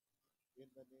 In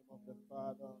the name of the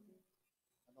Father,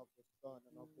 and of the Son,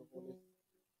 and of the Holy Spirit.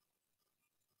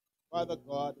 Father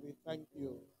God, we thank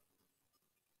you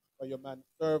for your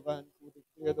manservant who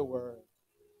declared the word.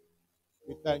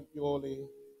 We thank you, Holy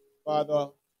Father,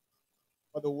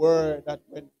 for the word that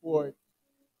went forth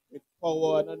with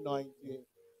power and anointing.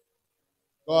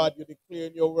 God, you declare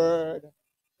in your word,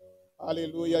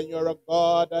 hallelujah, you're a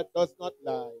God that does not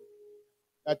lie,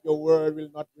 that your word will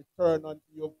not return unto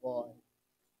your void.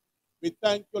 We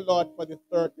thank you, Lord, for the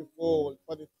 30-fold,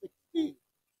 for the 60,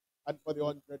 and for the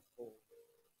 100-fold.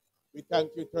 We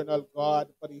thank you, eternal God,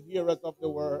 for the hearers of the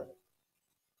word.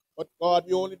 But God,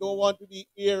 we only don't want to be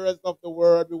hearers of the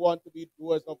word, we want to be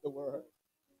doers of the word.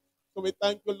 So we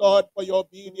thank you, Lord, for your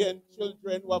obedient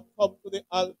children who have come to the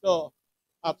altar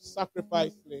of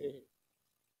sacrifice laid.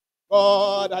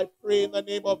 God, I pray in the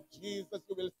name of Jesus,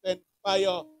 you will send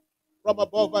fire from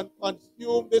above and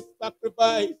consume this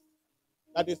sacrifice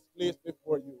that is placed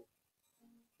before you.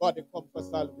 God, they come for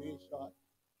salvation.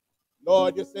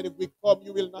 Lord, you said if we come,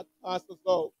 you will not cast us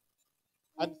out.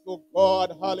 And so,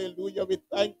 God, hallelujah, we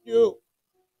thank you.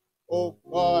 Oh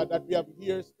God, that we have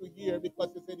ears to hear, because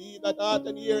you said, he that hath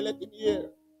an ear, let him hear.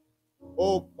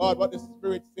 Oh God, what the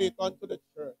Spirit saith unto the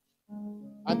church.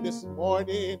 And this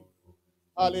morning,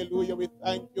 hallelujah, we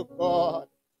thank you, God,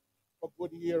 for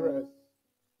good hearers.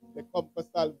 They come for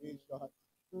salvation.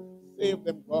 Save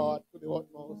them, God, to the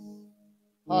utmost.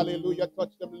 Hallelujah,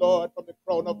 touch them, Lord, from the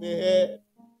crown of their head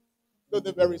to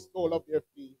the very sole of their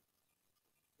feet.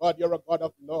 God, you're a God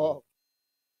of love.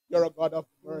 You're a God of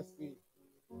mercy.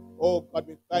 Oh God,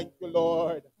 we thank you,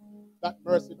 Lord, that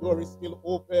mercy door is still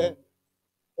open.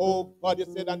 Oh God, you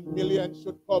said that millions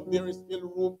should come. There is still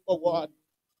room for one.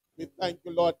 We thank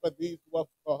you, Lord, for these who have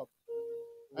come.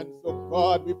 And so,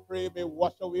 God, we pray, may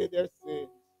wash away their sins.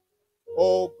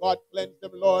 Oh God, cleanse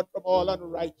them, Lord, from all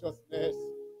unrighteousness.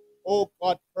 Oh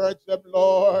God, purge them,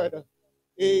 Lord.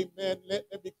 Amen. Let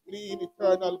them be clean,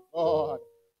 eternal God.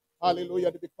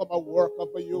 Hallelujah, to become a worker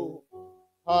for you.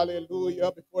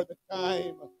 Hallelujah, before the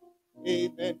time,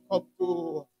 amen, come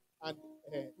to an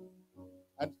end.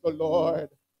 And so, Lord,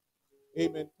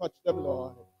 amen, touch them,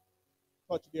 Lord.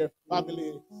 Touch their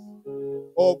families.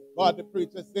 Oh God, the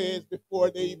preacher says,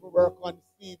 before they even were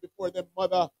conceived, before their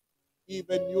mother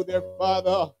even knew their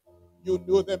father, you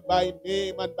knew them by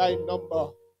name and by number.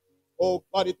 Oh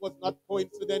God, it was not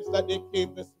coincidence that they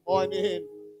came this morning,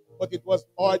 but it was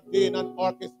ordained and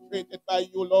orchestrated by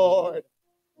you, Lord.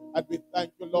 And we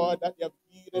thank you, Lord, that you have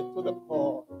heeded to the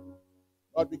call.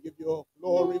 God, we give you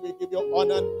glory, we give you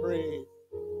honor and praise.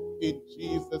 In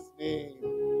Jesus' name,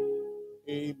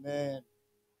 amen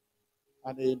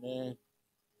and amen.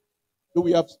 Do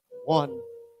we have one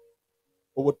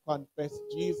who would confess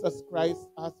Jesus Christ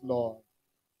as Lord?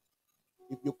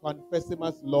 If you confess him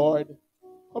as Lord,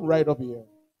 come right up here.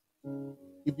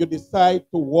 If you decide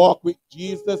to walk with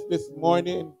Jesus this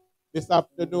morning, this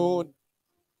afternoon,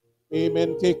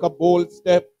 amen, take a bold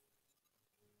step.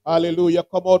 Hallelujah.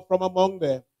 Come out from among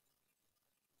them.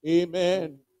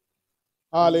 Amen.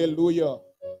 Hallelujah.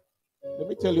 Let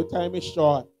me tell you, time is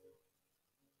short.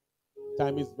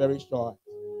 Time is very short.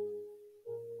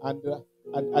 And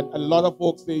a lot of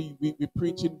folks say we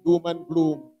preach in doom and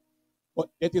gloom, but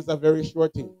it is a very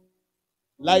short thing.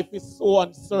 Life is so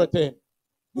uncertain.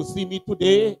 You see me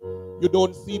today, you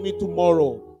don't see me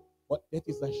tomorrow. But that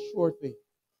is a sure thing.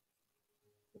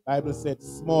 The Bible said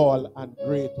small and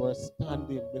great were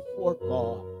standing before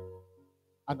God.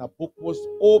 And a book was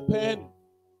open.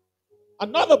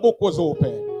 Another book was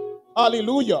open.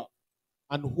 Hallelujah.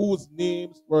 And whose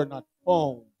names were not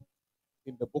found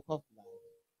in the book of life.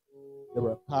 They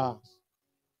were cast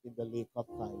in the lake of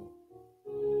fire.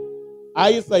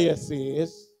 Isaiah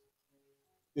says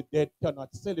the dead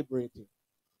cannot celebrate him.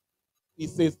 He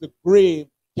says the grave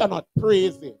cannot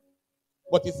praise him.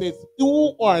 But he says,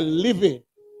 you are living.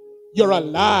 You're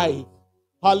alive.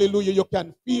 Hallelujah. You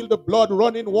can feel the blood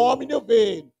running warm in your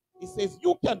vein. He says,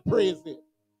 you can praise him.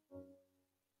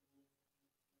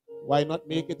 Why not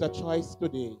make it a choice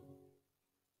today?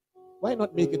 Why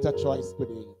not make it a choice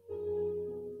today?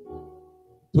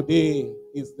 Today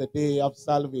is the day of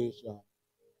salvation.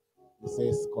 He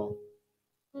says, come.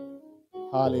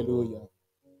 Hallelujah.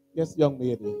 Yes, young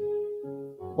lady.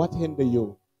 What hinder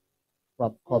you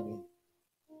from coming?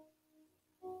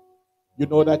 You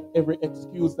know that every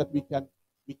excuse that we can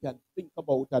think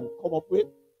about and come up with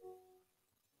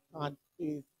can't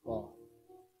face God.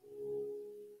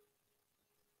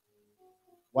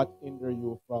 What hinder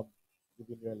you from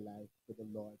giving your life to the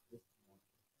Lord this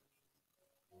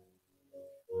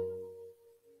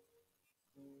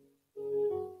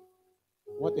morning?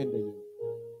 What hinder you?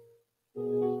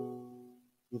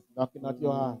 He's knocking at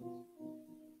your heart.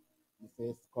 He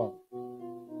says, come.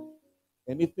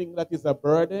 Anything that is a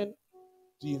burden,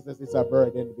 Jesus is a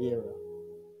burden bearer.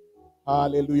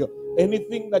 Hallelujah.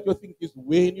 Anything that you think is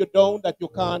weighing you down, that you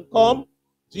can't come,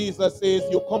 Jesus says,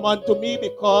 you come unto me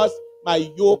because my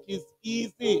yoke is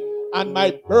easy and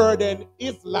my burden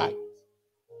is light.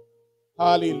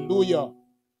 Hallelujah.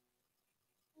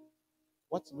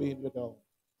 What's weighing you down?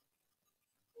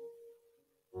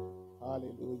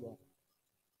 Hallelujah.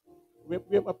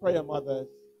 Where are my prayer mothers?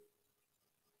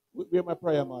 Where are my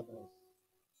prayer mothers?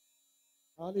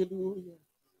 Hallelujah.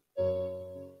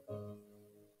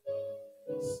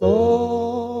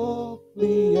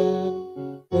 Softly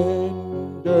and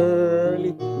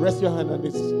tenderly. Rest your hand on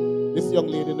this young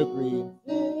lady in the green.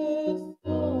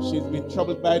 She's been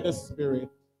troubled by the Spirit.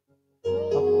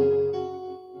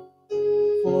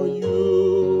 For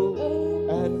you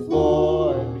and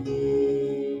for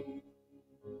me.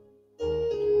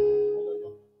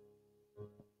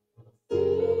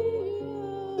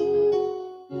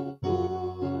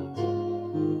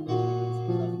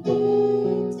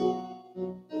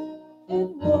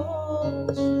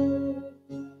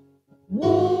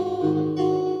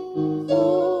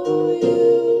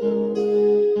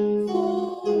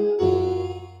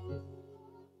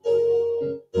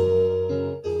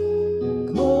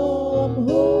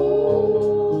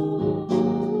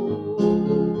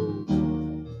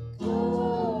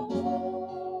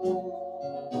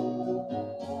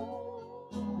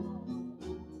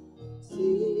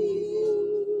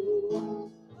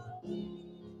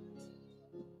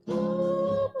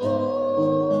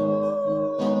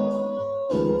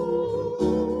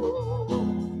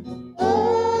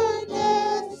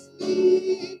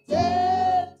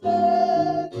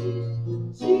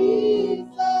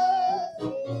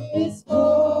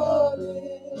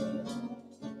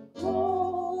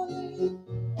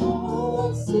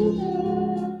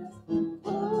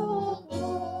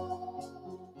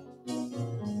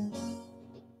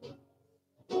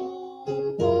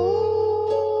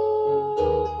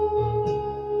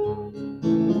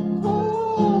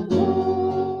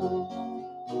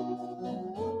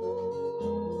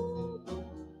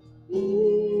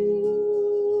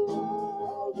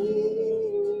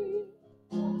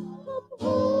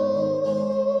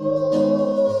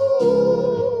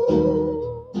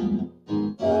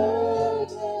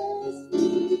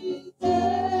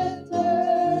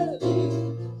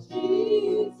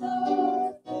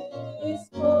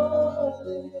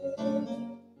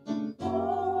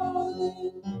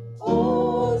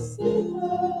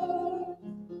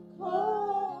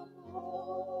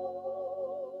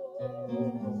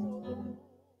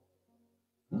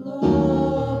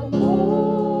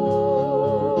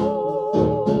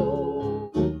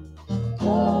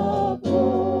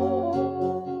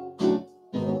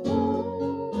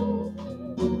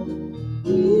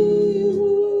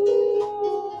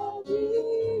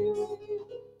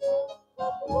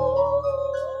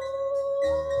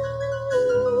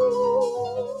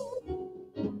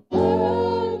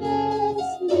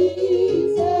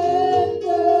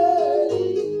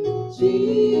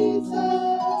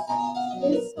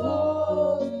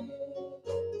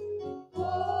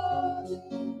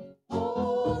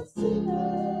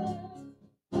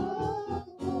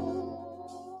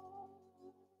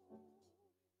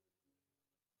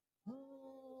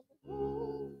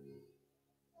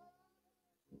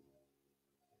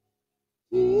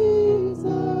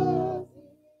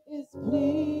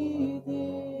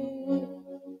 pleading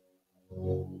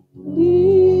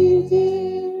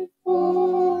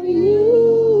for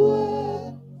you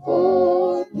and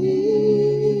for me.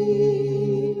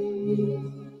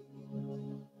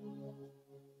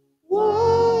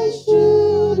 Why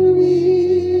should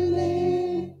we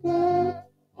linger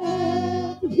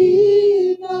and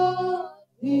heed not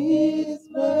His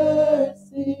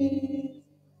mercies?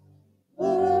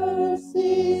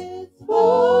 Mercies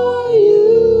for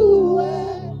you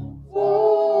and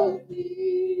for me.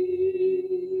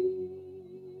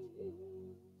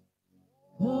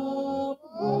 Come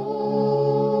home.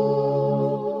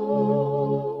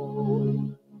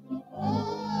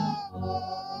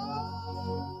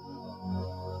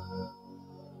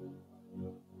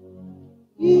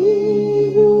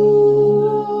 Ye who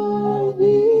are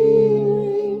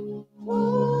weary,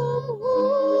 come home.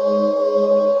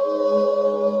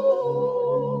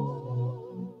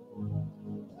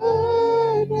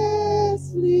 Earnestly,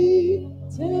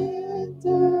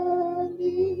 tenderly,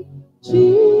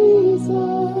 Jesus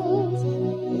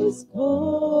is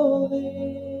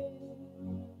calling.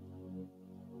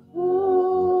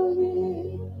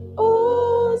 Calling,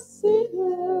 oh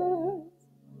sinners,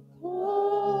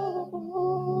 come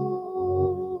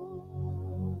home.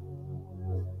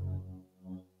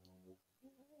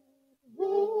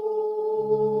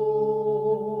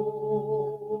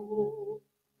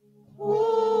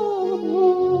 Come home.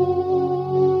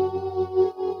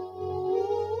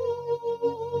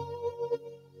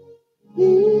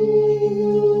 Ye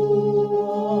who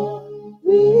are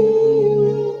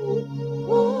weary,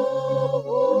 come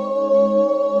home.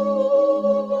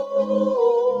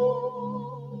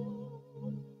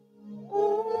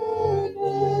 Earnestly,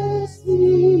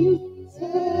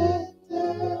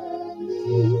 tenderly,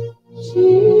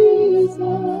 Jesus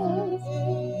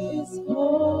is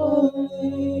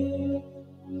calling.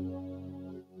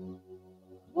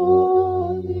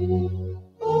 Calling,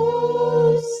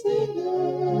 oh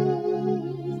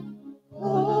sinners,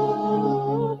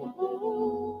 come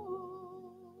home.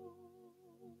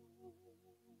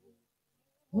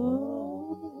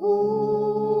 Come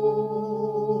home.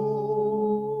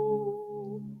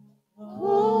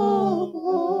 Come home.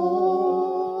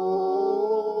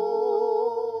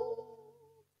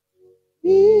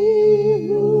 Ye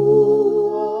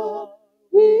who are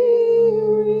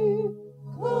weary,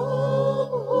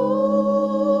 come home.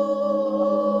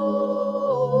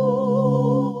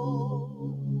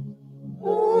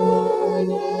 Earnestly,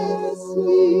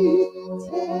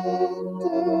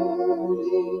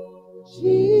 tenderly,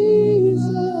 Jesus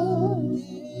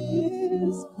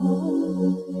is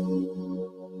calling.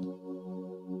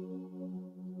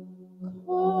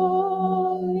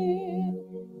 Calling,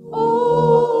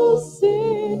 oh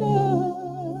sinners,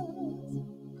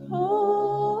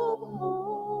 come home.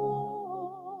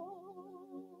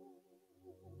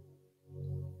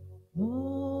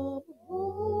 Come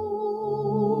home.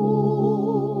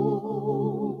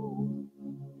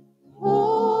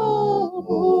 Come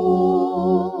home.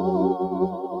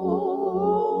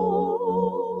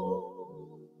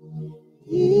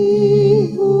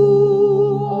 Ye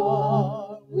who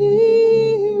are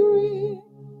weary,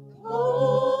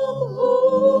 come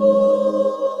home.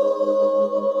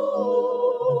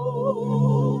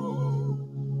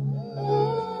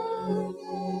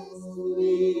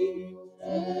 Earnestly,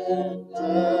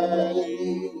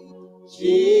 tenderly,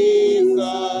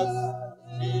 Jesus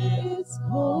is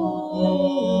calling.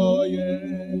 Oh,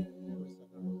 yeah.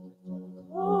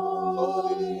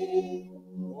 Calling,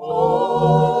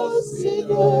 oh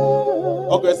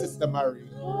sinners. Okay, Sister Mary.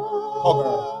 Hug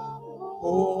her.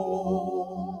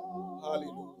 Oh,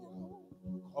 hallelujah.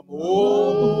 Come home.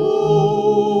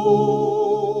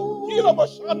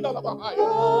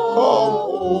 Come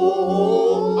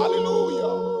home.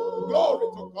 Hallelujah. Glory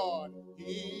to God.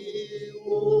 Ye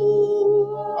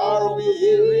who are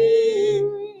weary,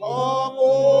 come home.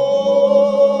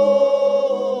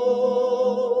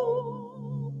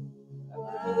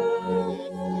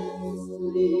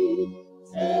 Earnestly,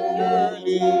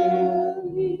 Tenderly,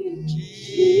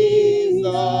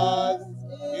 Jesus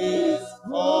is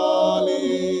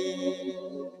calling.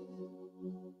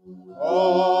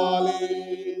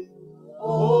 Calling,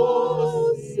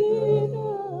 oh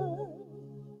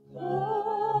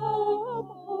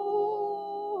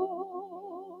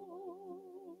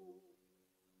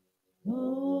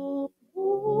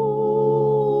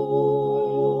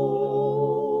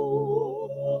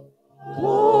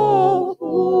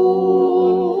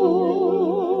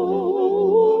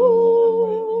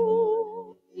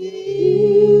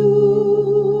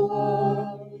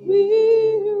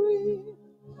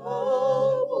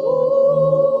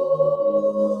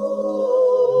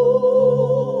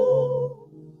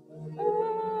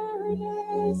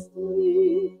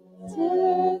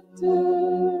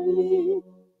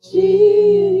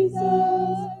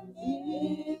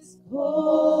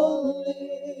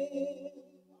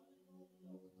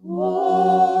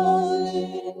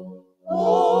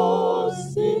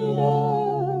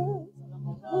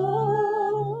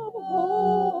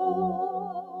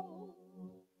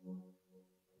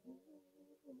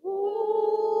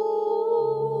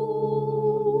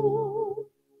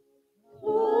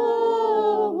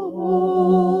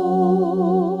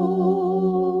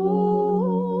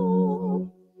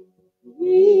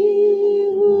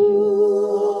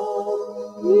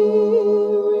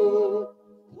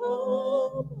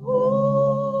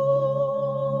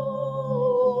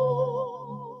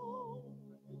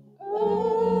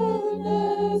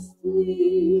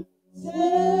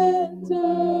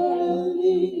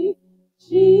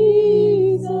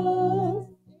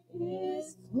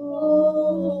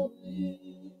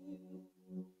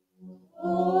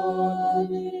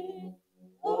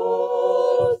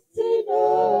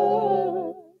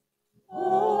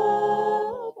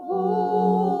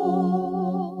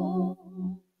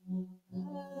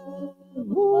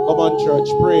on, church,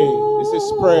 pray. This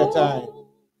is prayer time.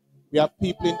 We have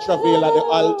people in travail at the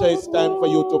altar. It's time for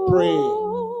you to pray.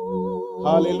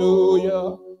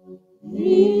 Hallelujah.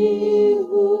 We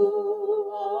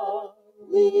who are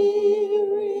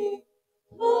weary,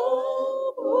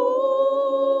 come home.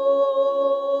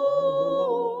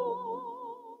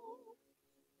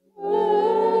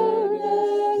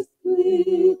 Earnestly,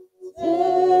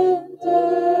 tenderly,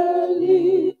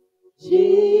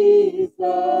 Jesus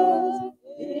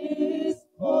is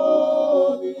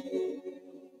calling.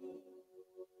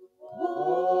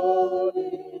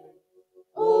 Calling,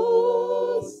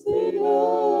 oh sinners,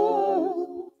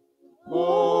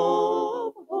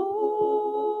 come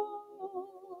home.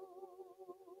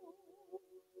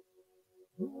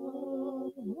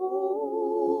 Come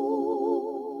home.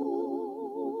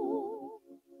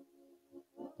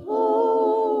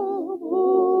 Come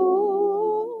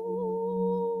home.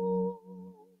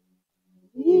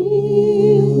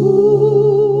 Ye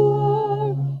who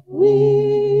are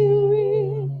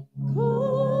weary,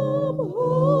 come home.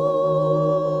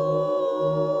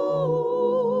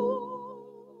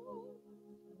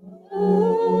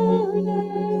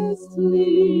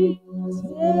 Earnestly,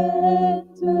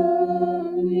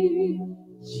 tenderly,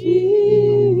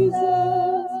 Jesus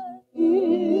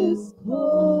is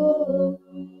calling.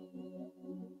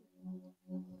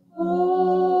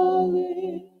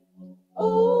 Calling,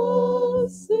 oh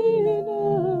sinners,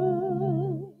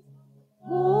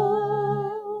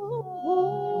 come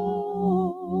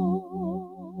home.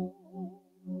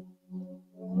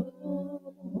 Come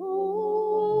home.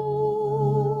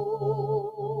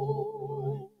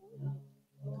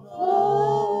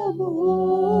 Come home.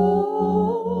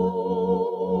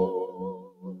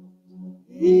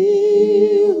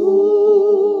 Ye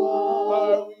who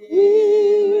are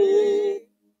weary,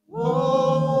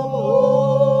 come home.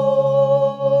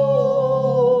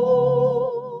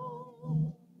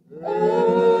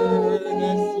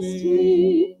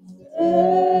 Earnestly,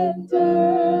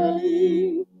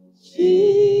 tenderly,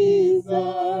 Jesus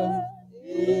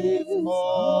is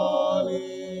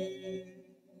calling.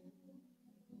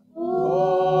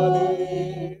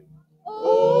 Calling,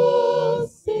 oh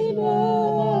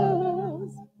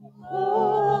sinners,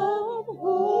 come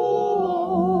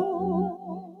home.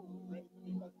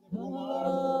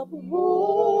 Come home.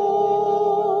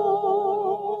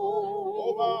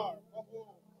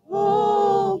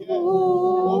 Come home.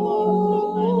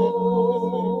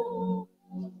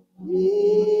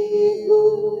 We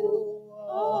who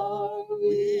are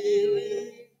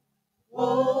weary,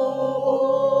 come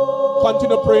home.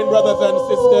 Continue praying, brothers and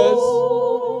sisters.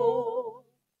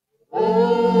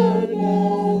 Earnestly,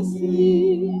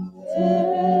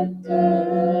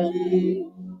 tenderly,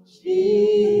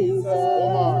 Jesus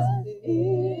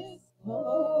is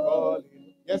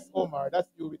calling. Yes, Omar, that's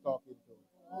you we're talking to.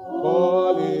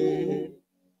 Calling,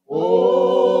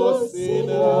 oh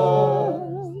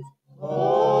sinners,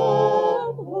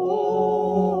 come home.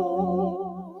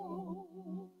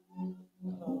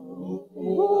 Come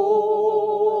home.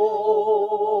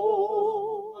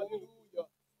 Hallelujah.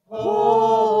 Come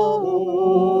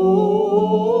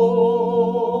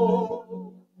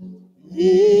home.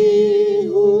 Ye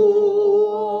who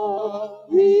are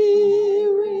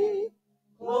weary,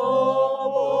 come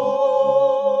home.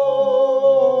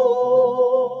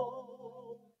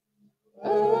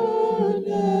 Earnestly,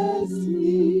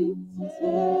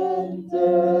 tenderly,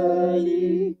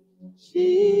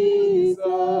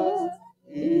 Jesus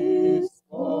is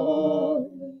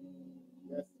calling.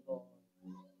 Yes, Lord.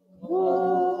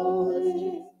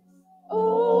 Calling,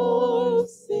 oh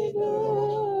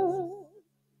sinners,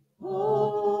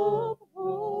 come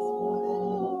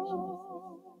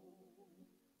home.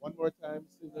 One more time,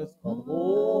 sinners, come Come home.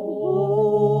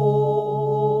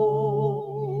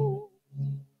 home.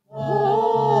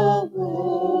 Come home.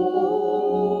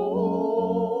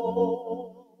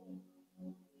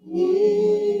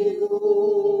 Ye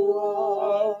who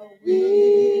are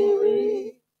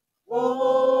weary,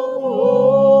 come home.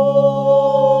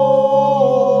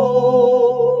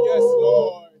 Yes,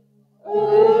 Lord.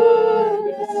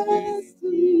 Earnestly,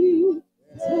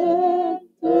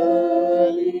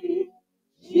 tenderly,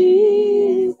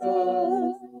 Jesus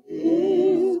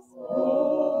is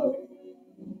calling.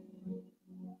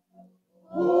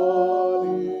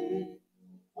 Calling,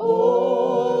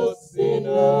 oh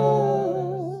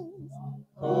sinners,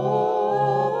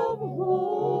 come home.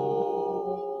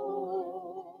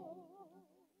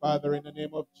 Father, in the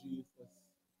name of Jesus,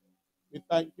 we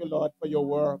thank you, Lord, for your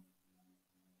work.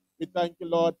 We thank you,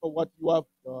 Lord, for what you have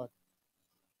done.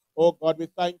 Oh God, we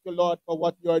thank you, Lord, for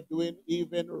what you are doing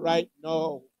even right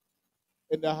now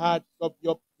in the hearts of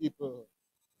your people.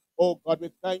 Oh God, we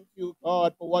thank you,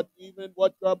 God, for what you're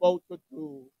about to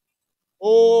do.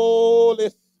 Holy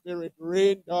Spirit,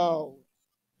 rain down.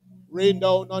 Rain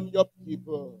down on your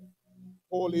people.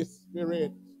 Holy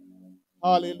Spirit,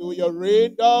 hallelujah,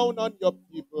 rain down on your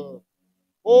people.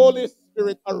 Holy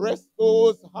Spirit, arrest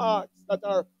those hearts that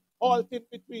are halting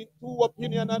between two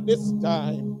opinions at this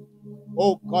time.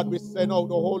 Oh God, we send out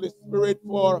the Holy Spirit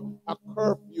for a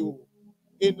curfew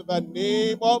in the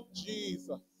name of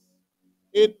Jesus.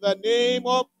 In the name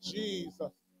of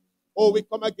Jesus. Oh, we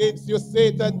come against you,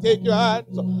 Satan. Take your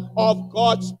hands off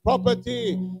God's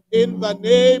property in the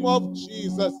name of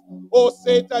Jesus. Oh,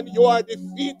 Satan, you are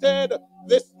defeated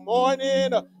this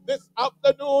morning, this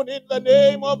afternoon, in the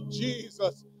name of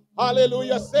Jesus.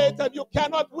 Hallelujah. Satan, you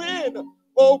cannot win.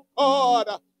 Oh, God.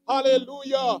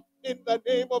 Hallelujah. In the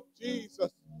name of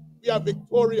Jesus. We are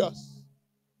victorious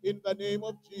in the name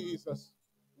of Jesus.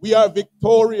 We are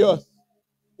victorious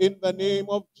in the name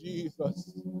of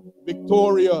Jesus.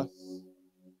 Victorious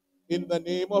in the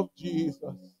name of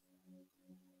Jesus.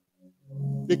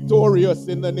 Victorious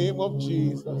in the name of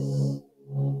Jesus.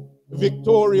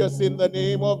 Victorious in the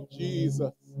name of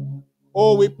Jesus.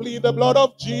 Oh, we plead the blood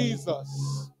of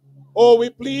Jesus. Oh, we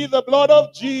plead the blood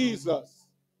of Jesus.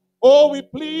 Oh, we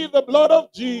plead the blood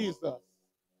of Jesus.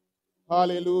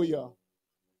 Hallelujah.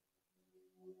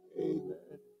 Amen.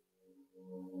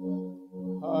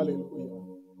 Hallelujah.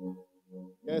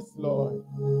 Yes, Lord.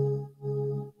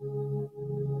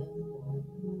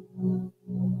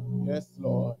 Yes,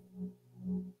 Lord.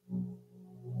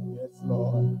 Yes,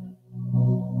 Lord.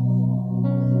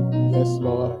 Yes,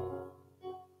 Lord.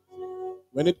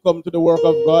 When it comes to the work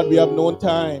of God, we have no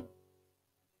time.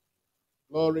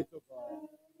 Glory to God.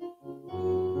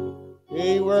 We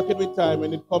ain't working with time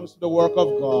when it comes to the work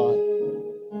of God.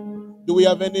 Do we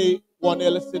have anyone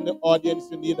else in the audience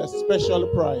who need a special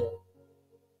prayer?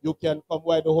 You can come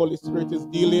while the Holy Spirit is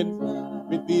dealing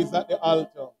with these at the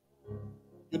altar.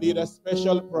 You need a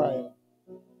special prayer.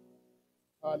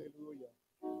 Hallelujah.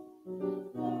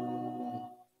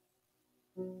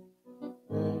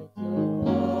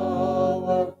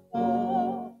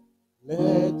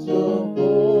 Let your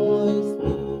voice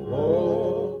be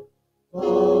heard.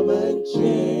 Come and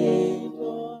change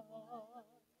our heart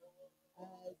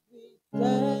as we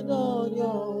stand on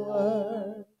your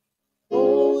word.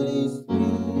 Holy Spirit,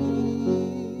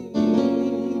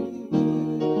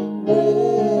 rain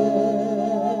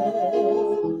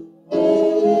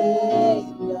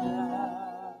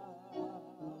down.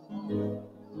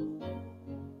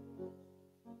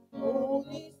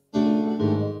 Holy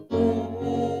Spirit,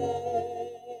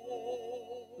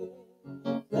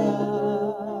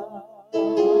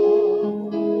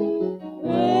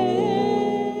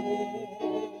 rain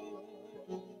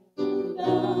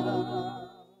down.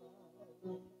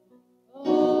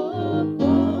 Oh,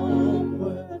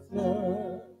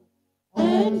 comforter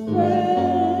and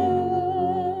friend,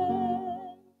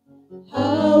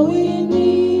 how we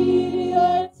need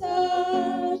your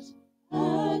touch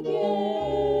again.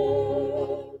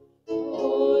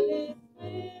 Holy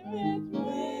Spirit,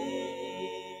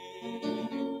 rain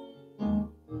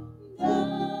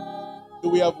down. Do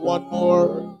we have one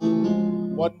more?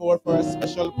 One more for a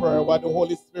special prayer while the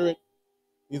Holy Spirit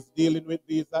is dealing with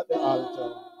these at the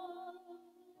altar.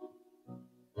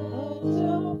 Let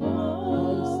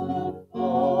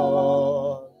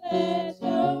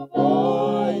your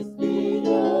voice be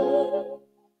heard.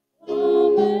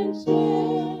 Come and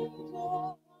change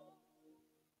our hearts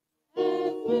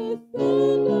as we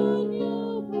stand on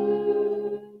your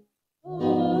word.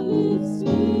 Holy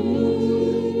Spirit,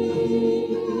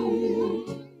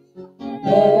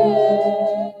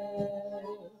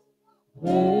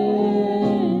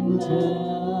 rain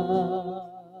down.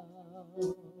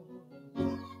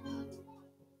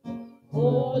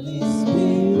 Holy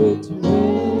Spirit,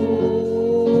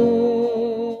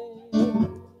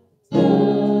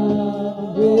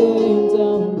 rain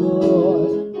down,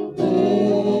 Lord,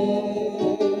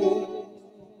 rain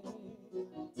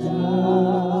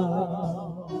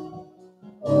down.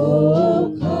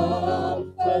 Oh,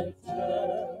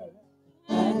 comforter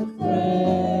and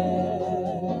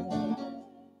friend,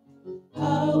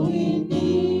 how we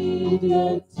need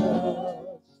your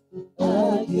touch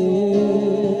again.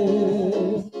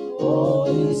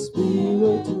 Holy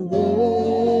Spirit, rain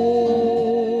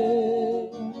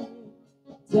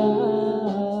down,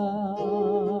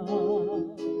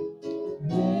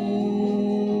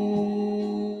 rain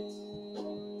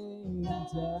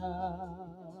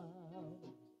down.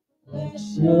 Let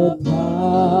your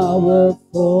power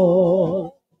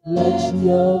fall, let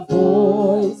your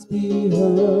voice be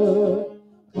heard.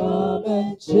 Come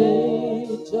and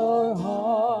change our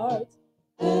hearts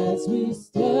as as we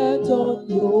stand on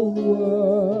your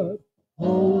word.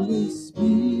 Holy Spirit,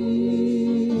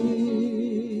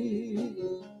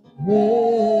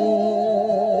 rain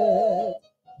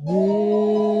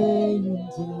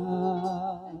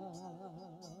down.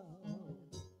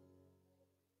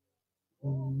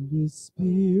 Holy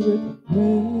Spirit, rain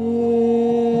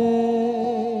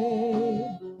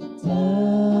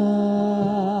down.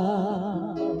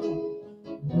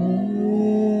 Rain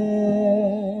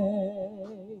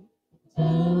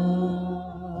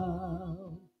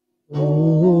down.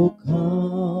 Oh,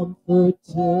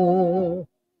 comforter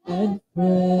and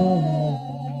friend,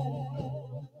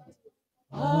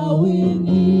 how we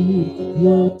need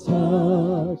your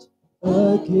touch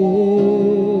again.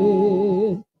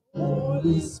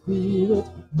 Holy Spirit,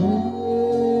 rain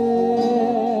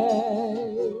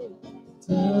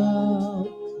down,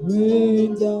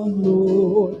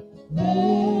 Lord, rain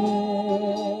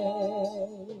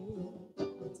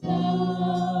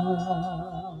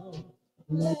down.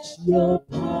 Let your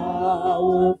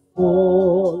power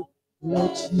fall,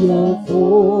 let your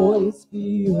voice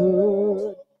be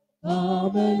heard.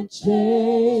 Come and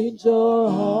change our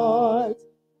hearts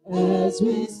as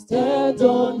we stand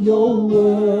on your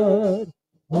word.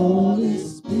 Holy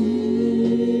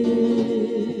Spirit,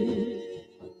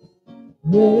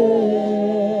 rain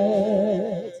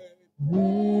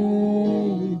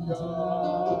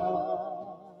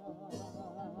down.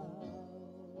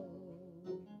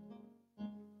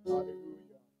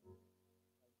 Hallelujah.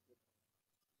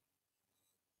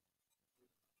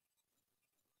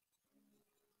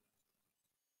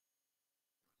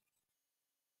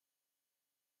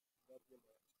 Love you,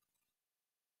 Lord.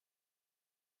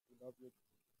 We love you.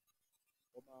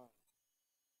 Come on.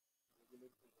 We're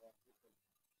willing to walk with you.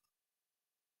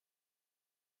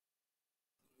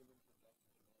 We're willing to walk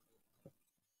with you.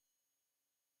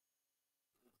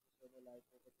 We turn the life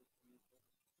over to Jesus.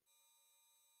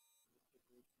 To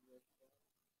do your stuff.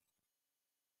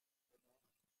 Come on.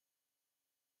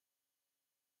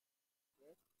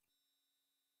 Yes.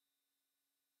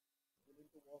 Willing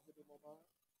to walk with him, Mama.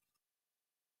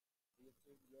 We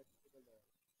say yes to the Lord.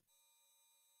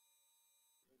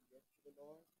 Say yes to the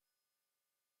Lord.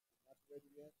 Not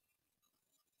ready yet.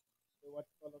 Say what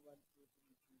Solomon said to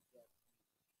me, Jesus.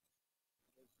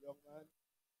 This young man,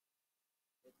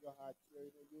 let your heart share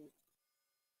in your youth.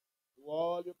 Do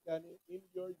all you can in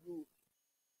your youth.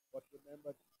 But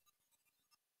remember,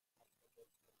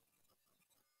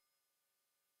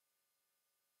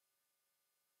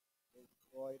 there's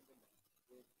joy in the Lord.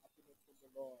 There's happiness in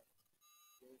the Lord.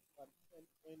 There's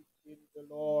contentment in the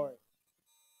Lord.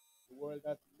 The world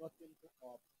has nothing to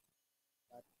offer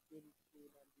but sin, shame,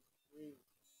 and disgrace.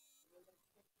 The world has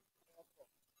nothing to offer.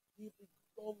 Even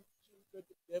young children,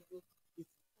 the devil is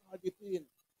targeting.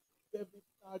 The devil is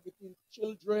targeting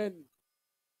children.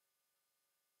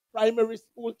 Primary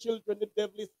school children, the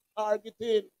devil is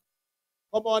targeting.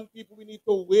 Come on, people, we need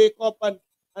to wake up and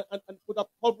put a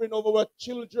covering over our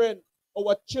children.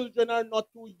 Our children are not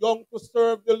too young to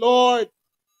serve the Lord.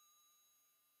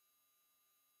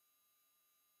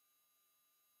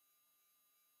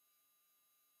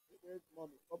 Where's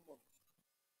mommy? Come on.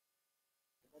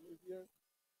 Mommy here?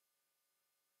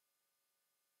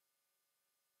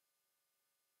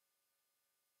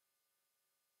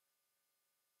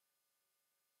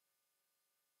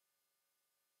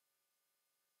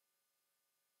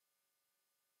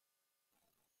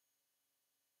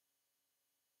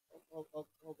 Come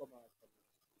on.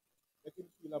 Let him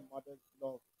feel a mother's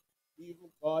love. Even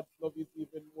God's love is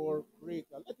even more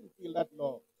greater. Let him feel that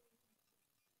love.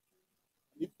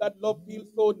 If that love feels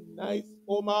so nice,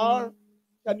 Omar,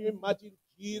 can you imagine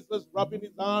Jesus rubbing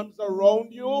his arms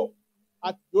around you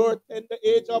at your tender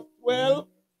age of 12?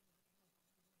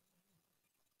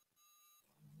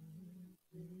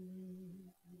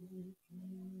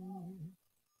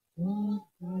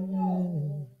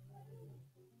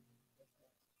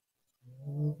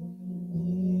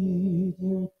 Need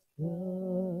your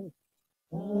touch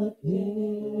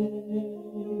again.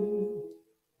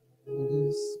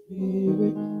 Holy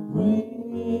Spirit, rain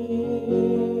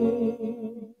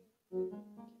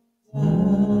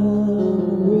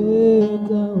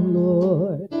down,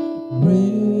 Lord,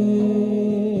 rain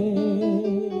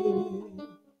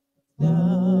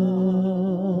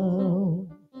down.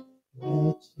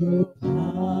 Let your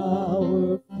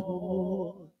power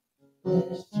fall.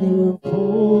 Let your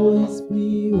voice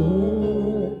be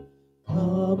heard.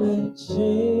 Come and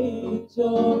change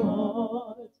our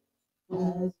hearts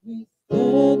as we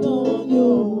stand on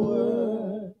your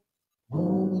word.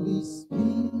 Holy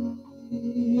Spirit,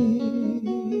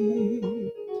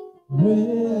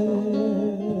 rain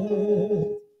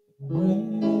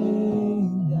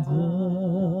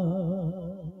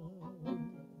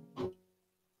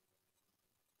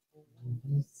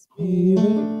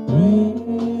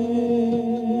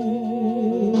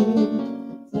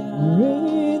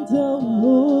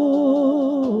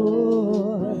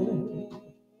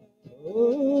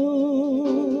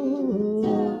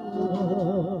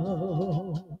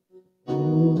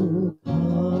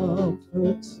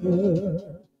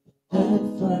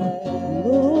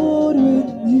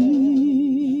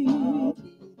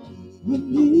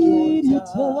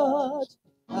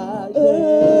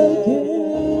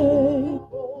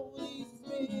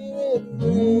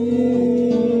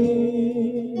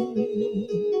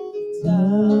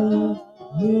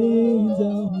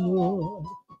down, Lord,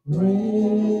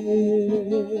 rain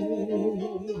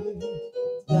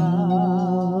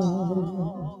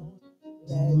down.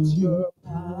 Let your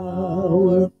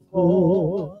power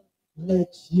fall.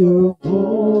 Let your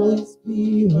voice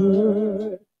be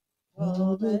heard.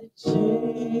 Come and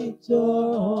change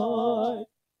our heart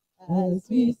as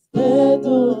we stand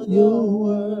on your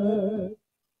word.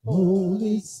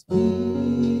 Holy Spirit,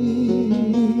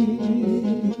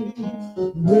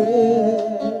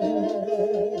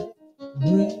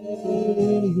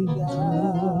 rain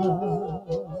down.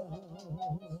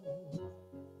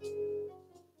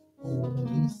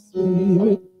 Holy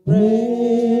Spirit,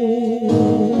 rain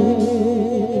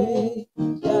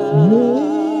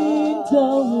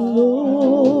down,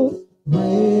 Lord,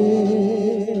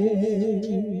 rain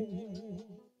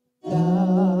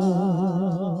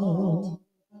down.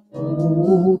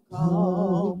 Oh,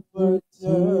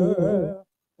 comforter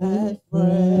and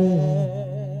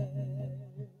friend,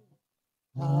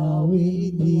 how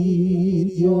we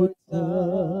need your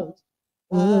touch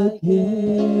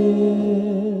again.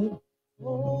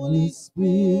 Holy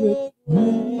Spirit,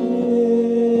 rain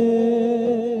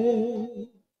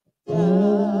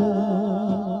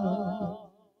down,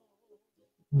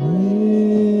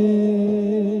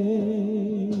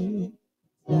 rain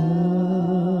down.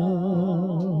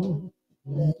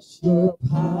 Let your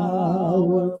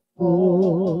power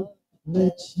fall,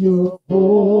 let your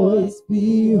voice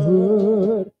be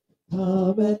heard.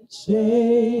 Come and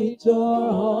change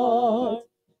our heart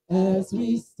as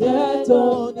we stand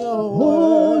on your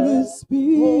Holy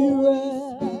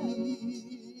Spirit.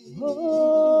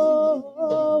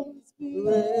 Holy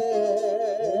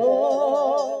Spirit,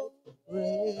 oh,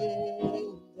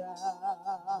 rain down.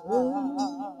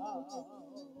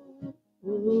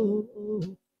 Oh,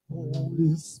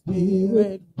 Holy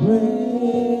Spirit, rain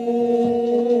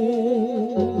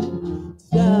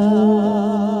down,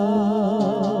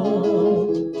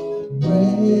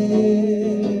 rain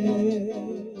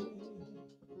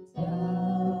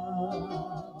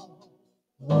down.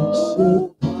 Let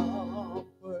your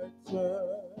comforter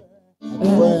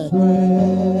and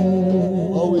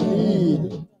friend,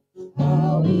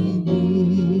 how we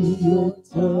need your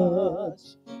touch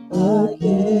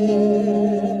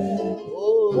again.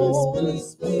 Holy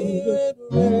Spirit,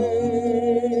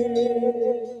 rain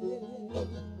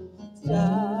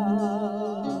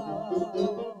down,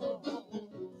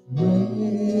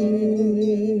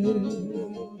 rain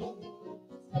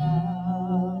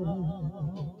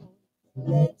down.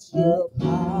 Let your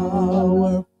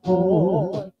power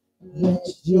fall, let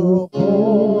your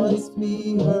voice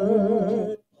be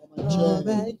heard. Come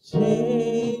and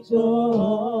change our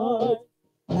heart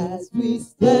as we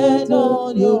stand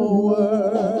on your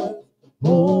word.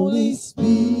 Holy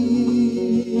Spirit,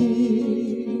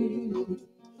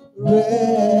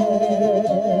 rain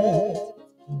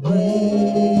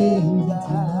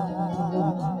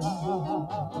down.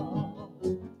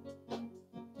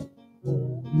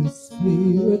 Holy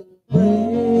Spirit,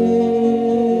 rain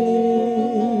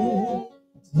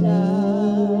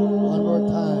down. One more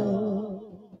time.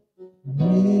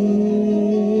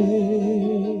 Rain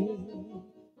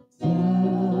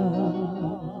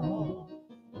down.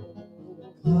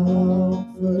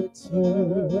 Comforter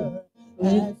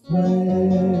and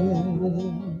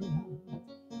friend,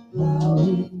 how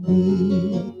we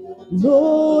need,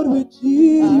 Lord, we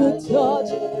need your touch.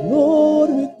 Lord,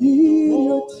 we need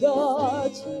your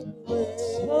touch.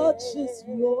 Touch us,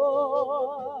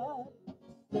 Lord.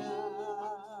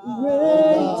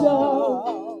 Rain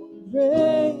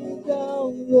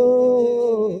down,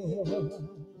 Lord.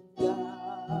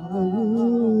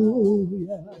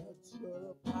 Hallelujah.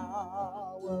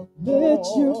 Let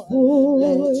your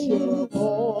voice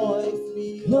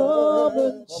be come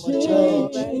and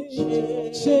change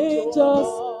us,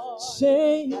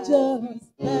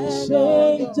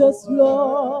 change us,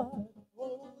 Lord.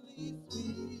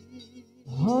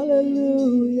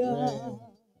 Hallelujah.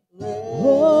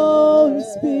 Holy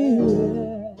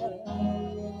Spirit.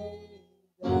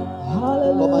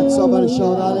 Hallelujah. Come on, somebody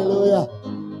shout hallelujah.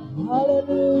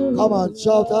 Hallelujah. Come on,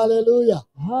 shout hallelujah.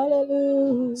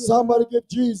 Hallelujah. Somebody give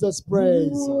Jesus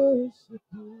praise. We worship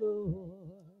you, Lord.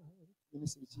 Let me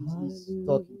see Jesus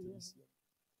talking to us.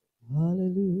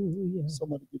 Hallelujah.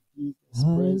 Somebody give Jesus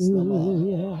praise.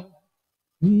 Hallelujah.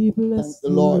 We bless Thank the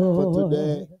Lord you, for Lord.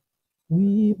 today.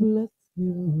 We bless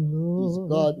you, He's Lord.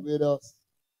 God with us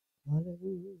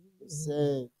Hallelujah. to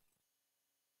save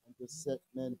and to set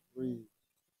men free.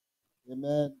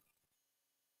 Amen.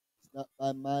 It's not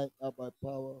by might, not by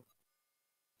power,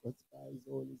 but it's by His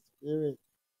Holy Spirit.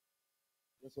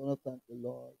 Just want to thank the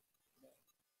Lord.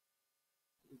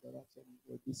 we're going to have some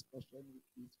more discussion with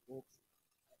these folks.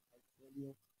 I tell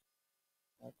you,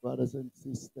 my brothers and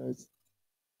sisters,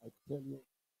 I tell you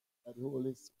that the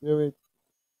Holy Spirit,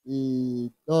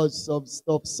 He does some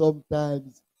stuff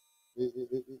sometimes.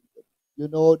 You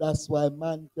know, that's why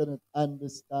man cannot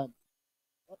understand.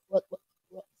 What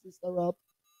Sister Rob?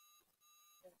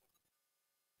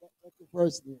 What's the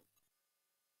first name?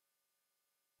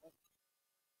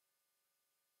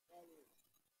 Valerie.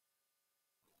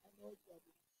 I know it's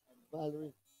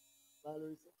Valerie.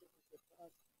 Valerie said to me,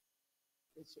 "Pastor,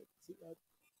 they should see that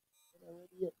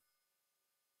already yet.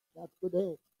 Not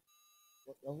today,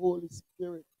 but the Holy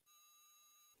Spirit.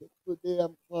 Today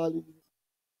I'm calling you.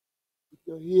 If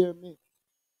you hear me,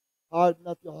 harden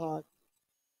not your heart,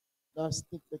 nor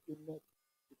stick the neck.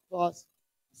 Because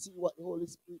you see what the Holy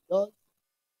Spirit does?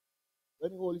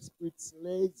 When the Holy Spirit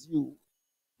slays you,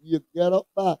 you get up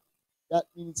back. That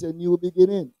means a new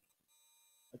beginning.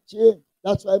 A change.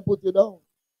 That's why I put you down.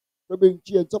 To bring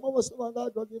change. Some of us don't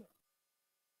got drug, you know.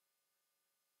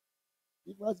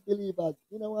 Even as believers,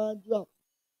 you know, one drop.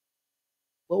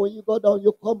 But when you go down,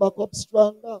 you come back up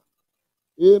stronger.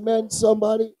 Amen,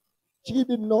 somebody. She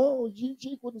didn't know.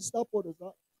 She couldn't stop others.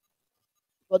 Huh?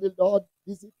 But the Lord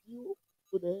visit you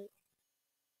today.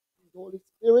 The Holy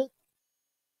Spirit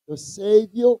to save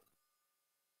you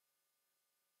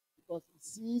because He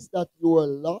sees that you are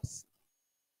lost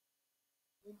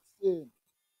in sin.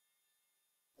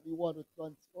 And He wants to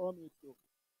transform you to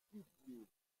give you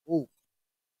hope,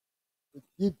 to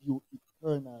give you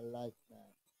eternal life,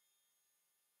 man.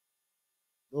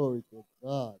 Glory to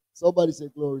God. Somebody say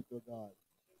glory to God.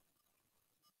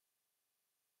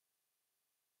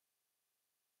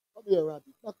 Come here,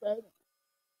 Rabbi. Not crying.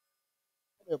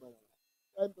 Come here, brother.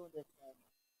 Time don't take time.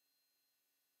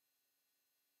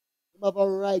 You have a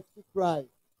right to cry.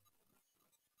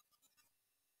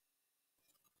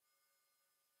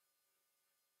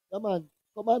 Come on.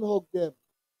 Come and hug them.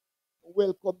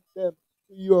 Welcome them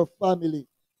to your family.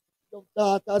 Young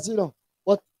daughters, you know.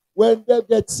 But when they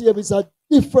get saved, it's a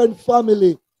different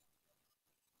family.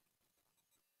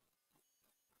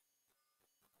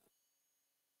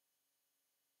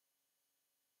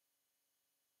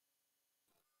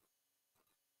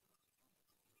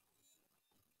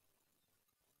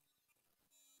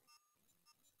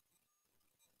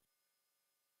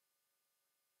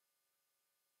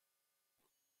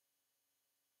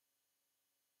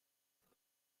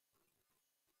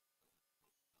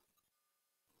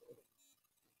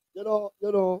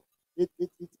 It is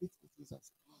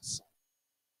awesome.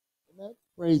 Amen.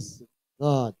 Praise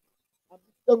God. And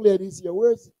this young lady is here.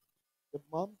 Where's the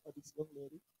mom of this young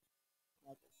lady?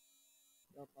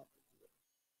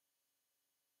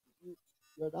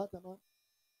 Your daughter, man?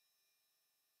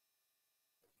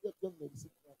 Young lady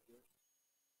sitting up there.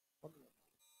 Come here.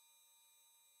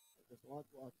 I just want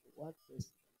to ask you one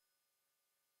question.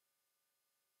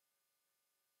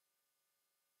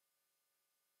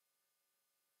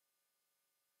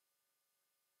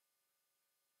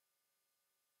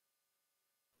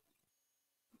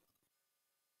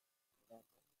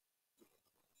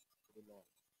 To the Lord.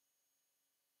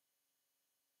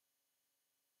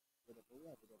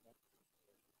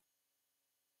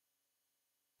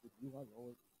 Did you have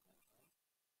always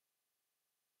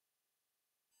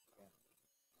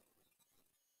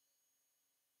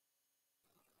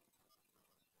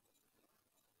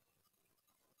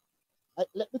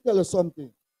let me tell you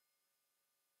something.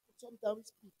 Sometimes we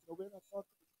speak, you know, we're not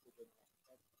talking to children.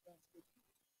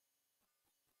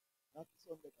 Not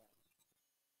Sunday night.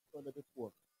 Sunday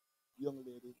before. Young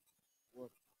lady was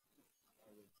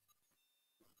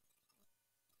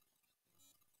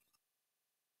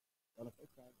one of her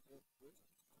time.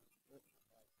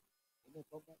 And then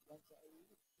come back one time.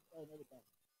 Try another time.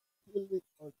 Kill it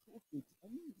or two kids. I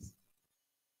mean,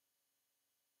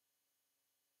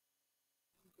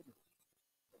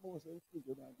 some of us are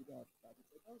children and do that. He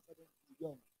said, no, I don't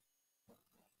young. Out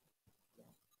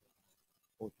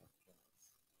of class.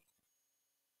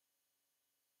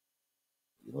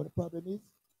 You know what the problem is?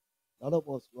 A lot of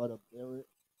us rather bury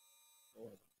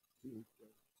our children.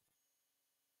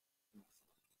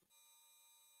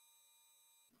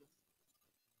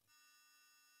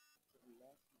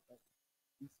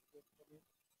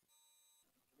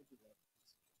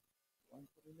 One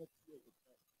for the next year with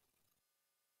that.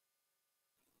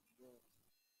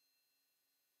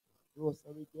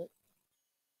 Grocery get.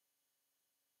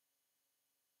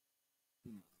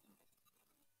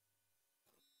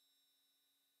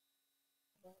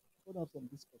 We're going to have some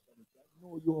discussion with that.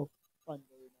 Know your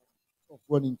pondering of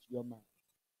running to your mind.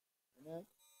 Amen.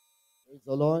 Praise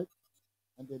the Lord.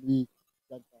 And then we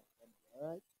can talk from there.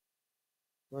 All right.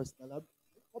 Personal.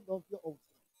 come down to your house.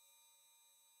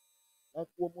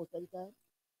 That's home most of the time.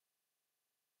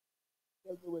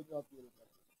 Tell me when you are feeling better.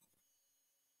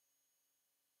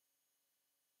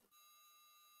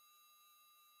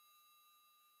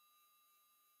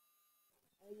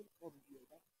 I will come here.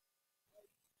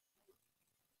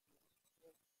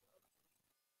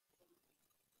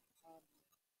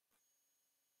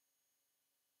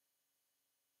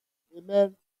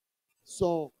 Amen.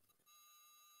 So,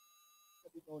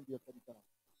 let me down there for the time.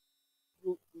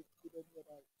 You don't hear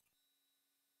that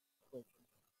question.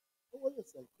 How are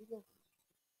yourself?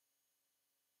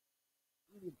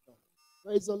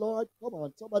 Praise the Lord. Come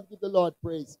on, somebody give the Lord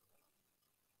praise.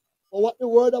 For what the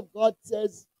word of God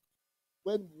says,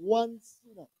 when one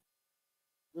sinner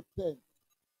repents,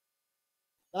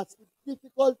 that's the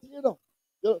difficulty,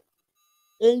 The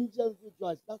angels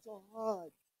rejoice. That's how hard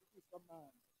it is for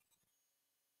man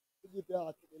to give their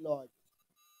heart to the Lord.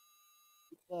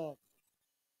 Because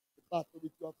the battle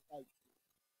which you have fight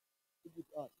to give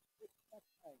heart. That's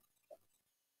time.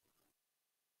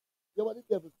 You know what the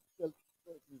devil tells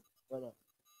his brother,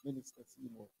 Minister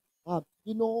Seymour? You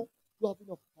have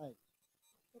enough time.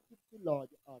 Give the Lord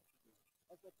your heart today.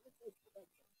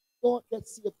 Don't get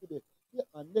saved today. Yeah,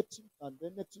 and next week, and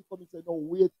then next week come and say, no,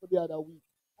 wait for the other week.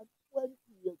 And 20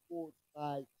 years goes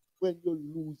by when you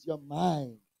lose your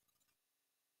mind.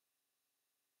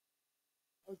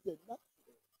 I said, not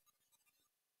today.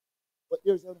 But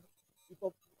if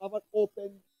you have an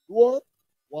open door,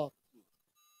 walk through.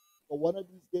 But one of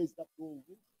these days that door will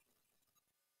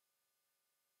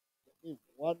be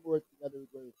one more thing that we're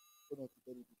going to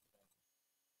benefit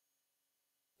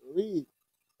from. Read.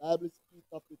 Bible speaks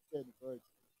of the 10 virgins.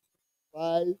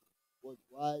 5 was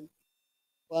wise,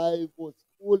 5 was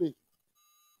foolish.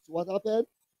 So what happened?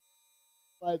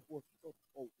 5 was not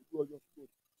out. The door just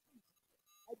closed.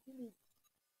 I believe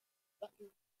that the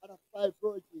other 5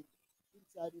 virgins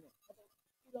inside,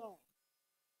 good heart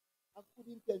and good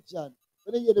intention.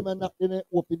 When they hear the man knock, they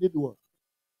open the door.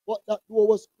 But that door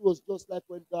was closed just like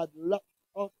when God locked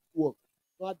off the door.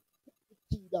 God put the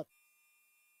key that.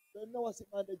 Then now I see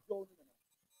man, they drowning.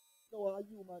 Now a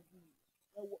human being.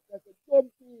 There's a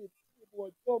jumping,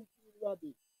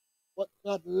 rabbit. But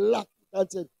God locked it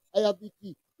and said, I have the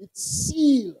key. It's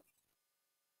sealed.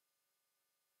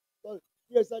 So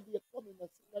here's a day coming.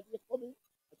 A day coming.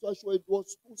 So I show you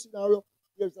those 2 scenarios.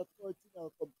 Here's a 3rd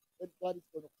scenario coming. Then God is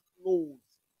going to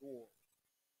close the door.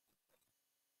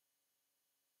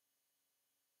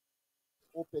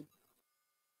 Open.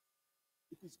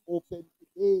 It is open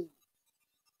today.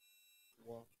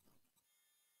 Wow.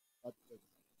 God bless you.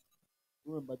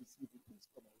 Remember this evening, please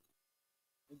come out.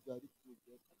 Enjoy the food.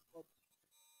 Yes, and come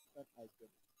and item.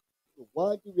 So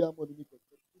why do we have money? Because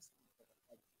this is for the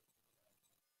country.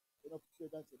 We're not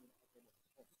afraid that you're going to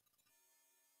come.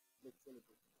 Let's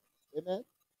celebrate. Amen.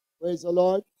 Praise the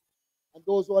Lord. And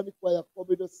those who are in the choir, come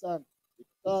with the song.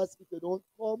 Because if you don't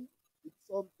come with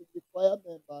something, the choir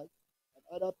members and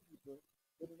other people,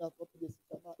 then you're not going to play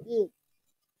Sister Martin.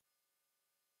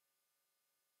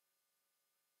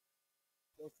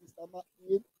 So Sister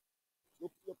Martin,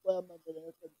 look to your choir member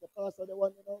and say, the pastor, the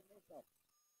one you know,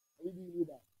 we deal with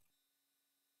that.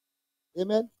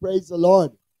 Amen. Praise the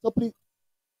Lord. So please,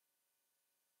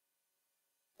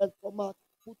 let's come out.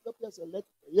 Put up yourself. Let's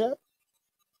hear.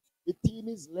 The theme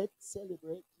is let's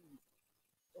celebrate Jesus.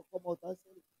 So come out and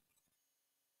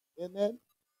celebrate. Amen.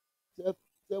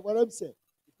 So what I'm saying,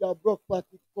 if you have broke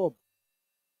pocket, come.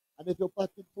 And if your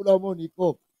pocket full of money,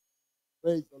 come.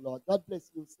 Praise the Lord. God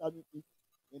bless you. Stand with me.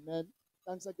 Amen.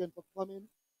 Thanks again for coming.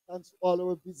 Thanks to all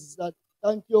our visitors.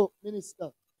 Thank you,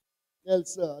 Minister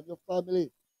Nelson and your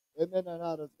family. Amen and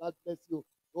others. God bless you.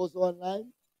 Those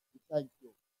online, we thank you.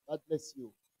 God bless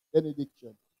you.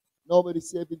 Benediction. Nobody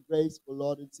saving grace for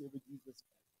Lord and Savior Jesus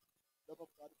Christ. Love of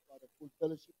God, Father, full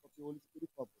fellowship of the Holy Spirit,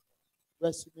 comfort.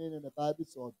 Rest remain in the Bible,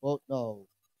 so both now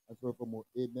and forevermore.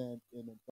 Amen. Amen.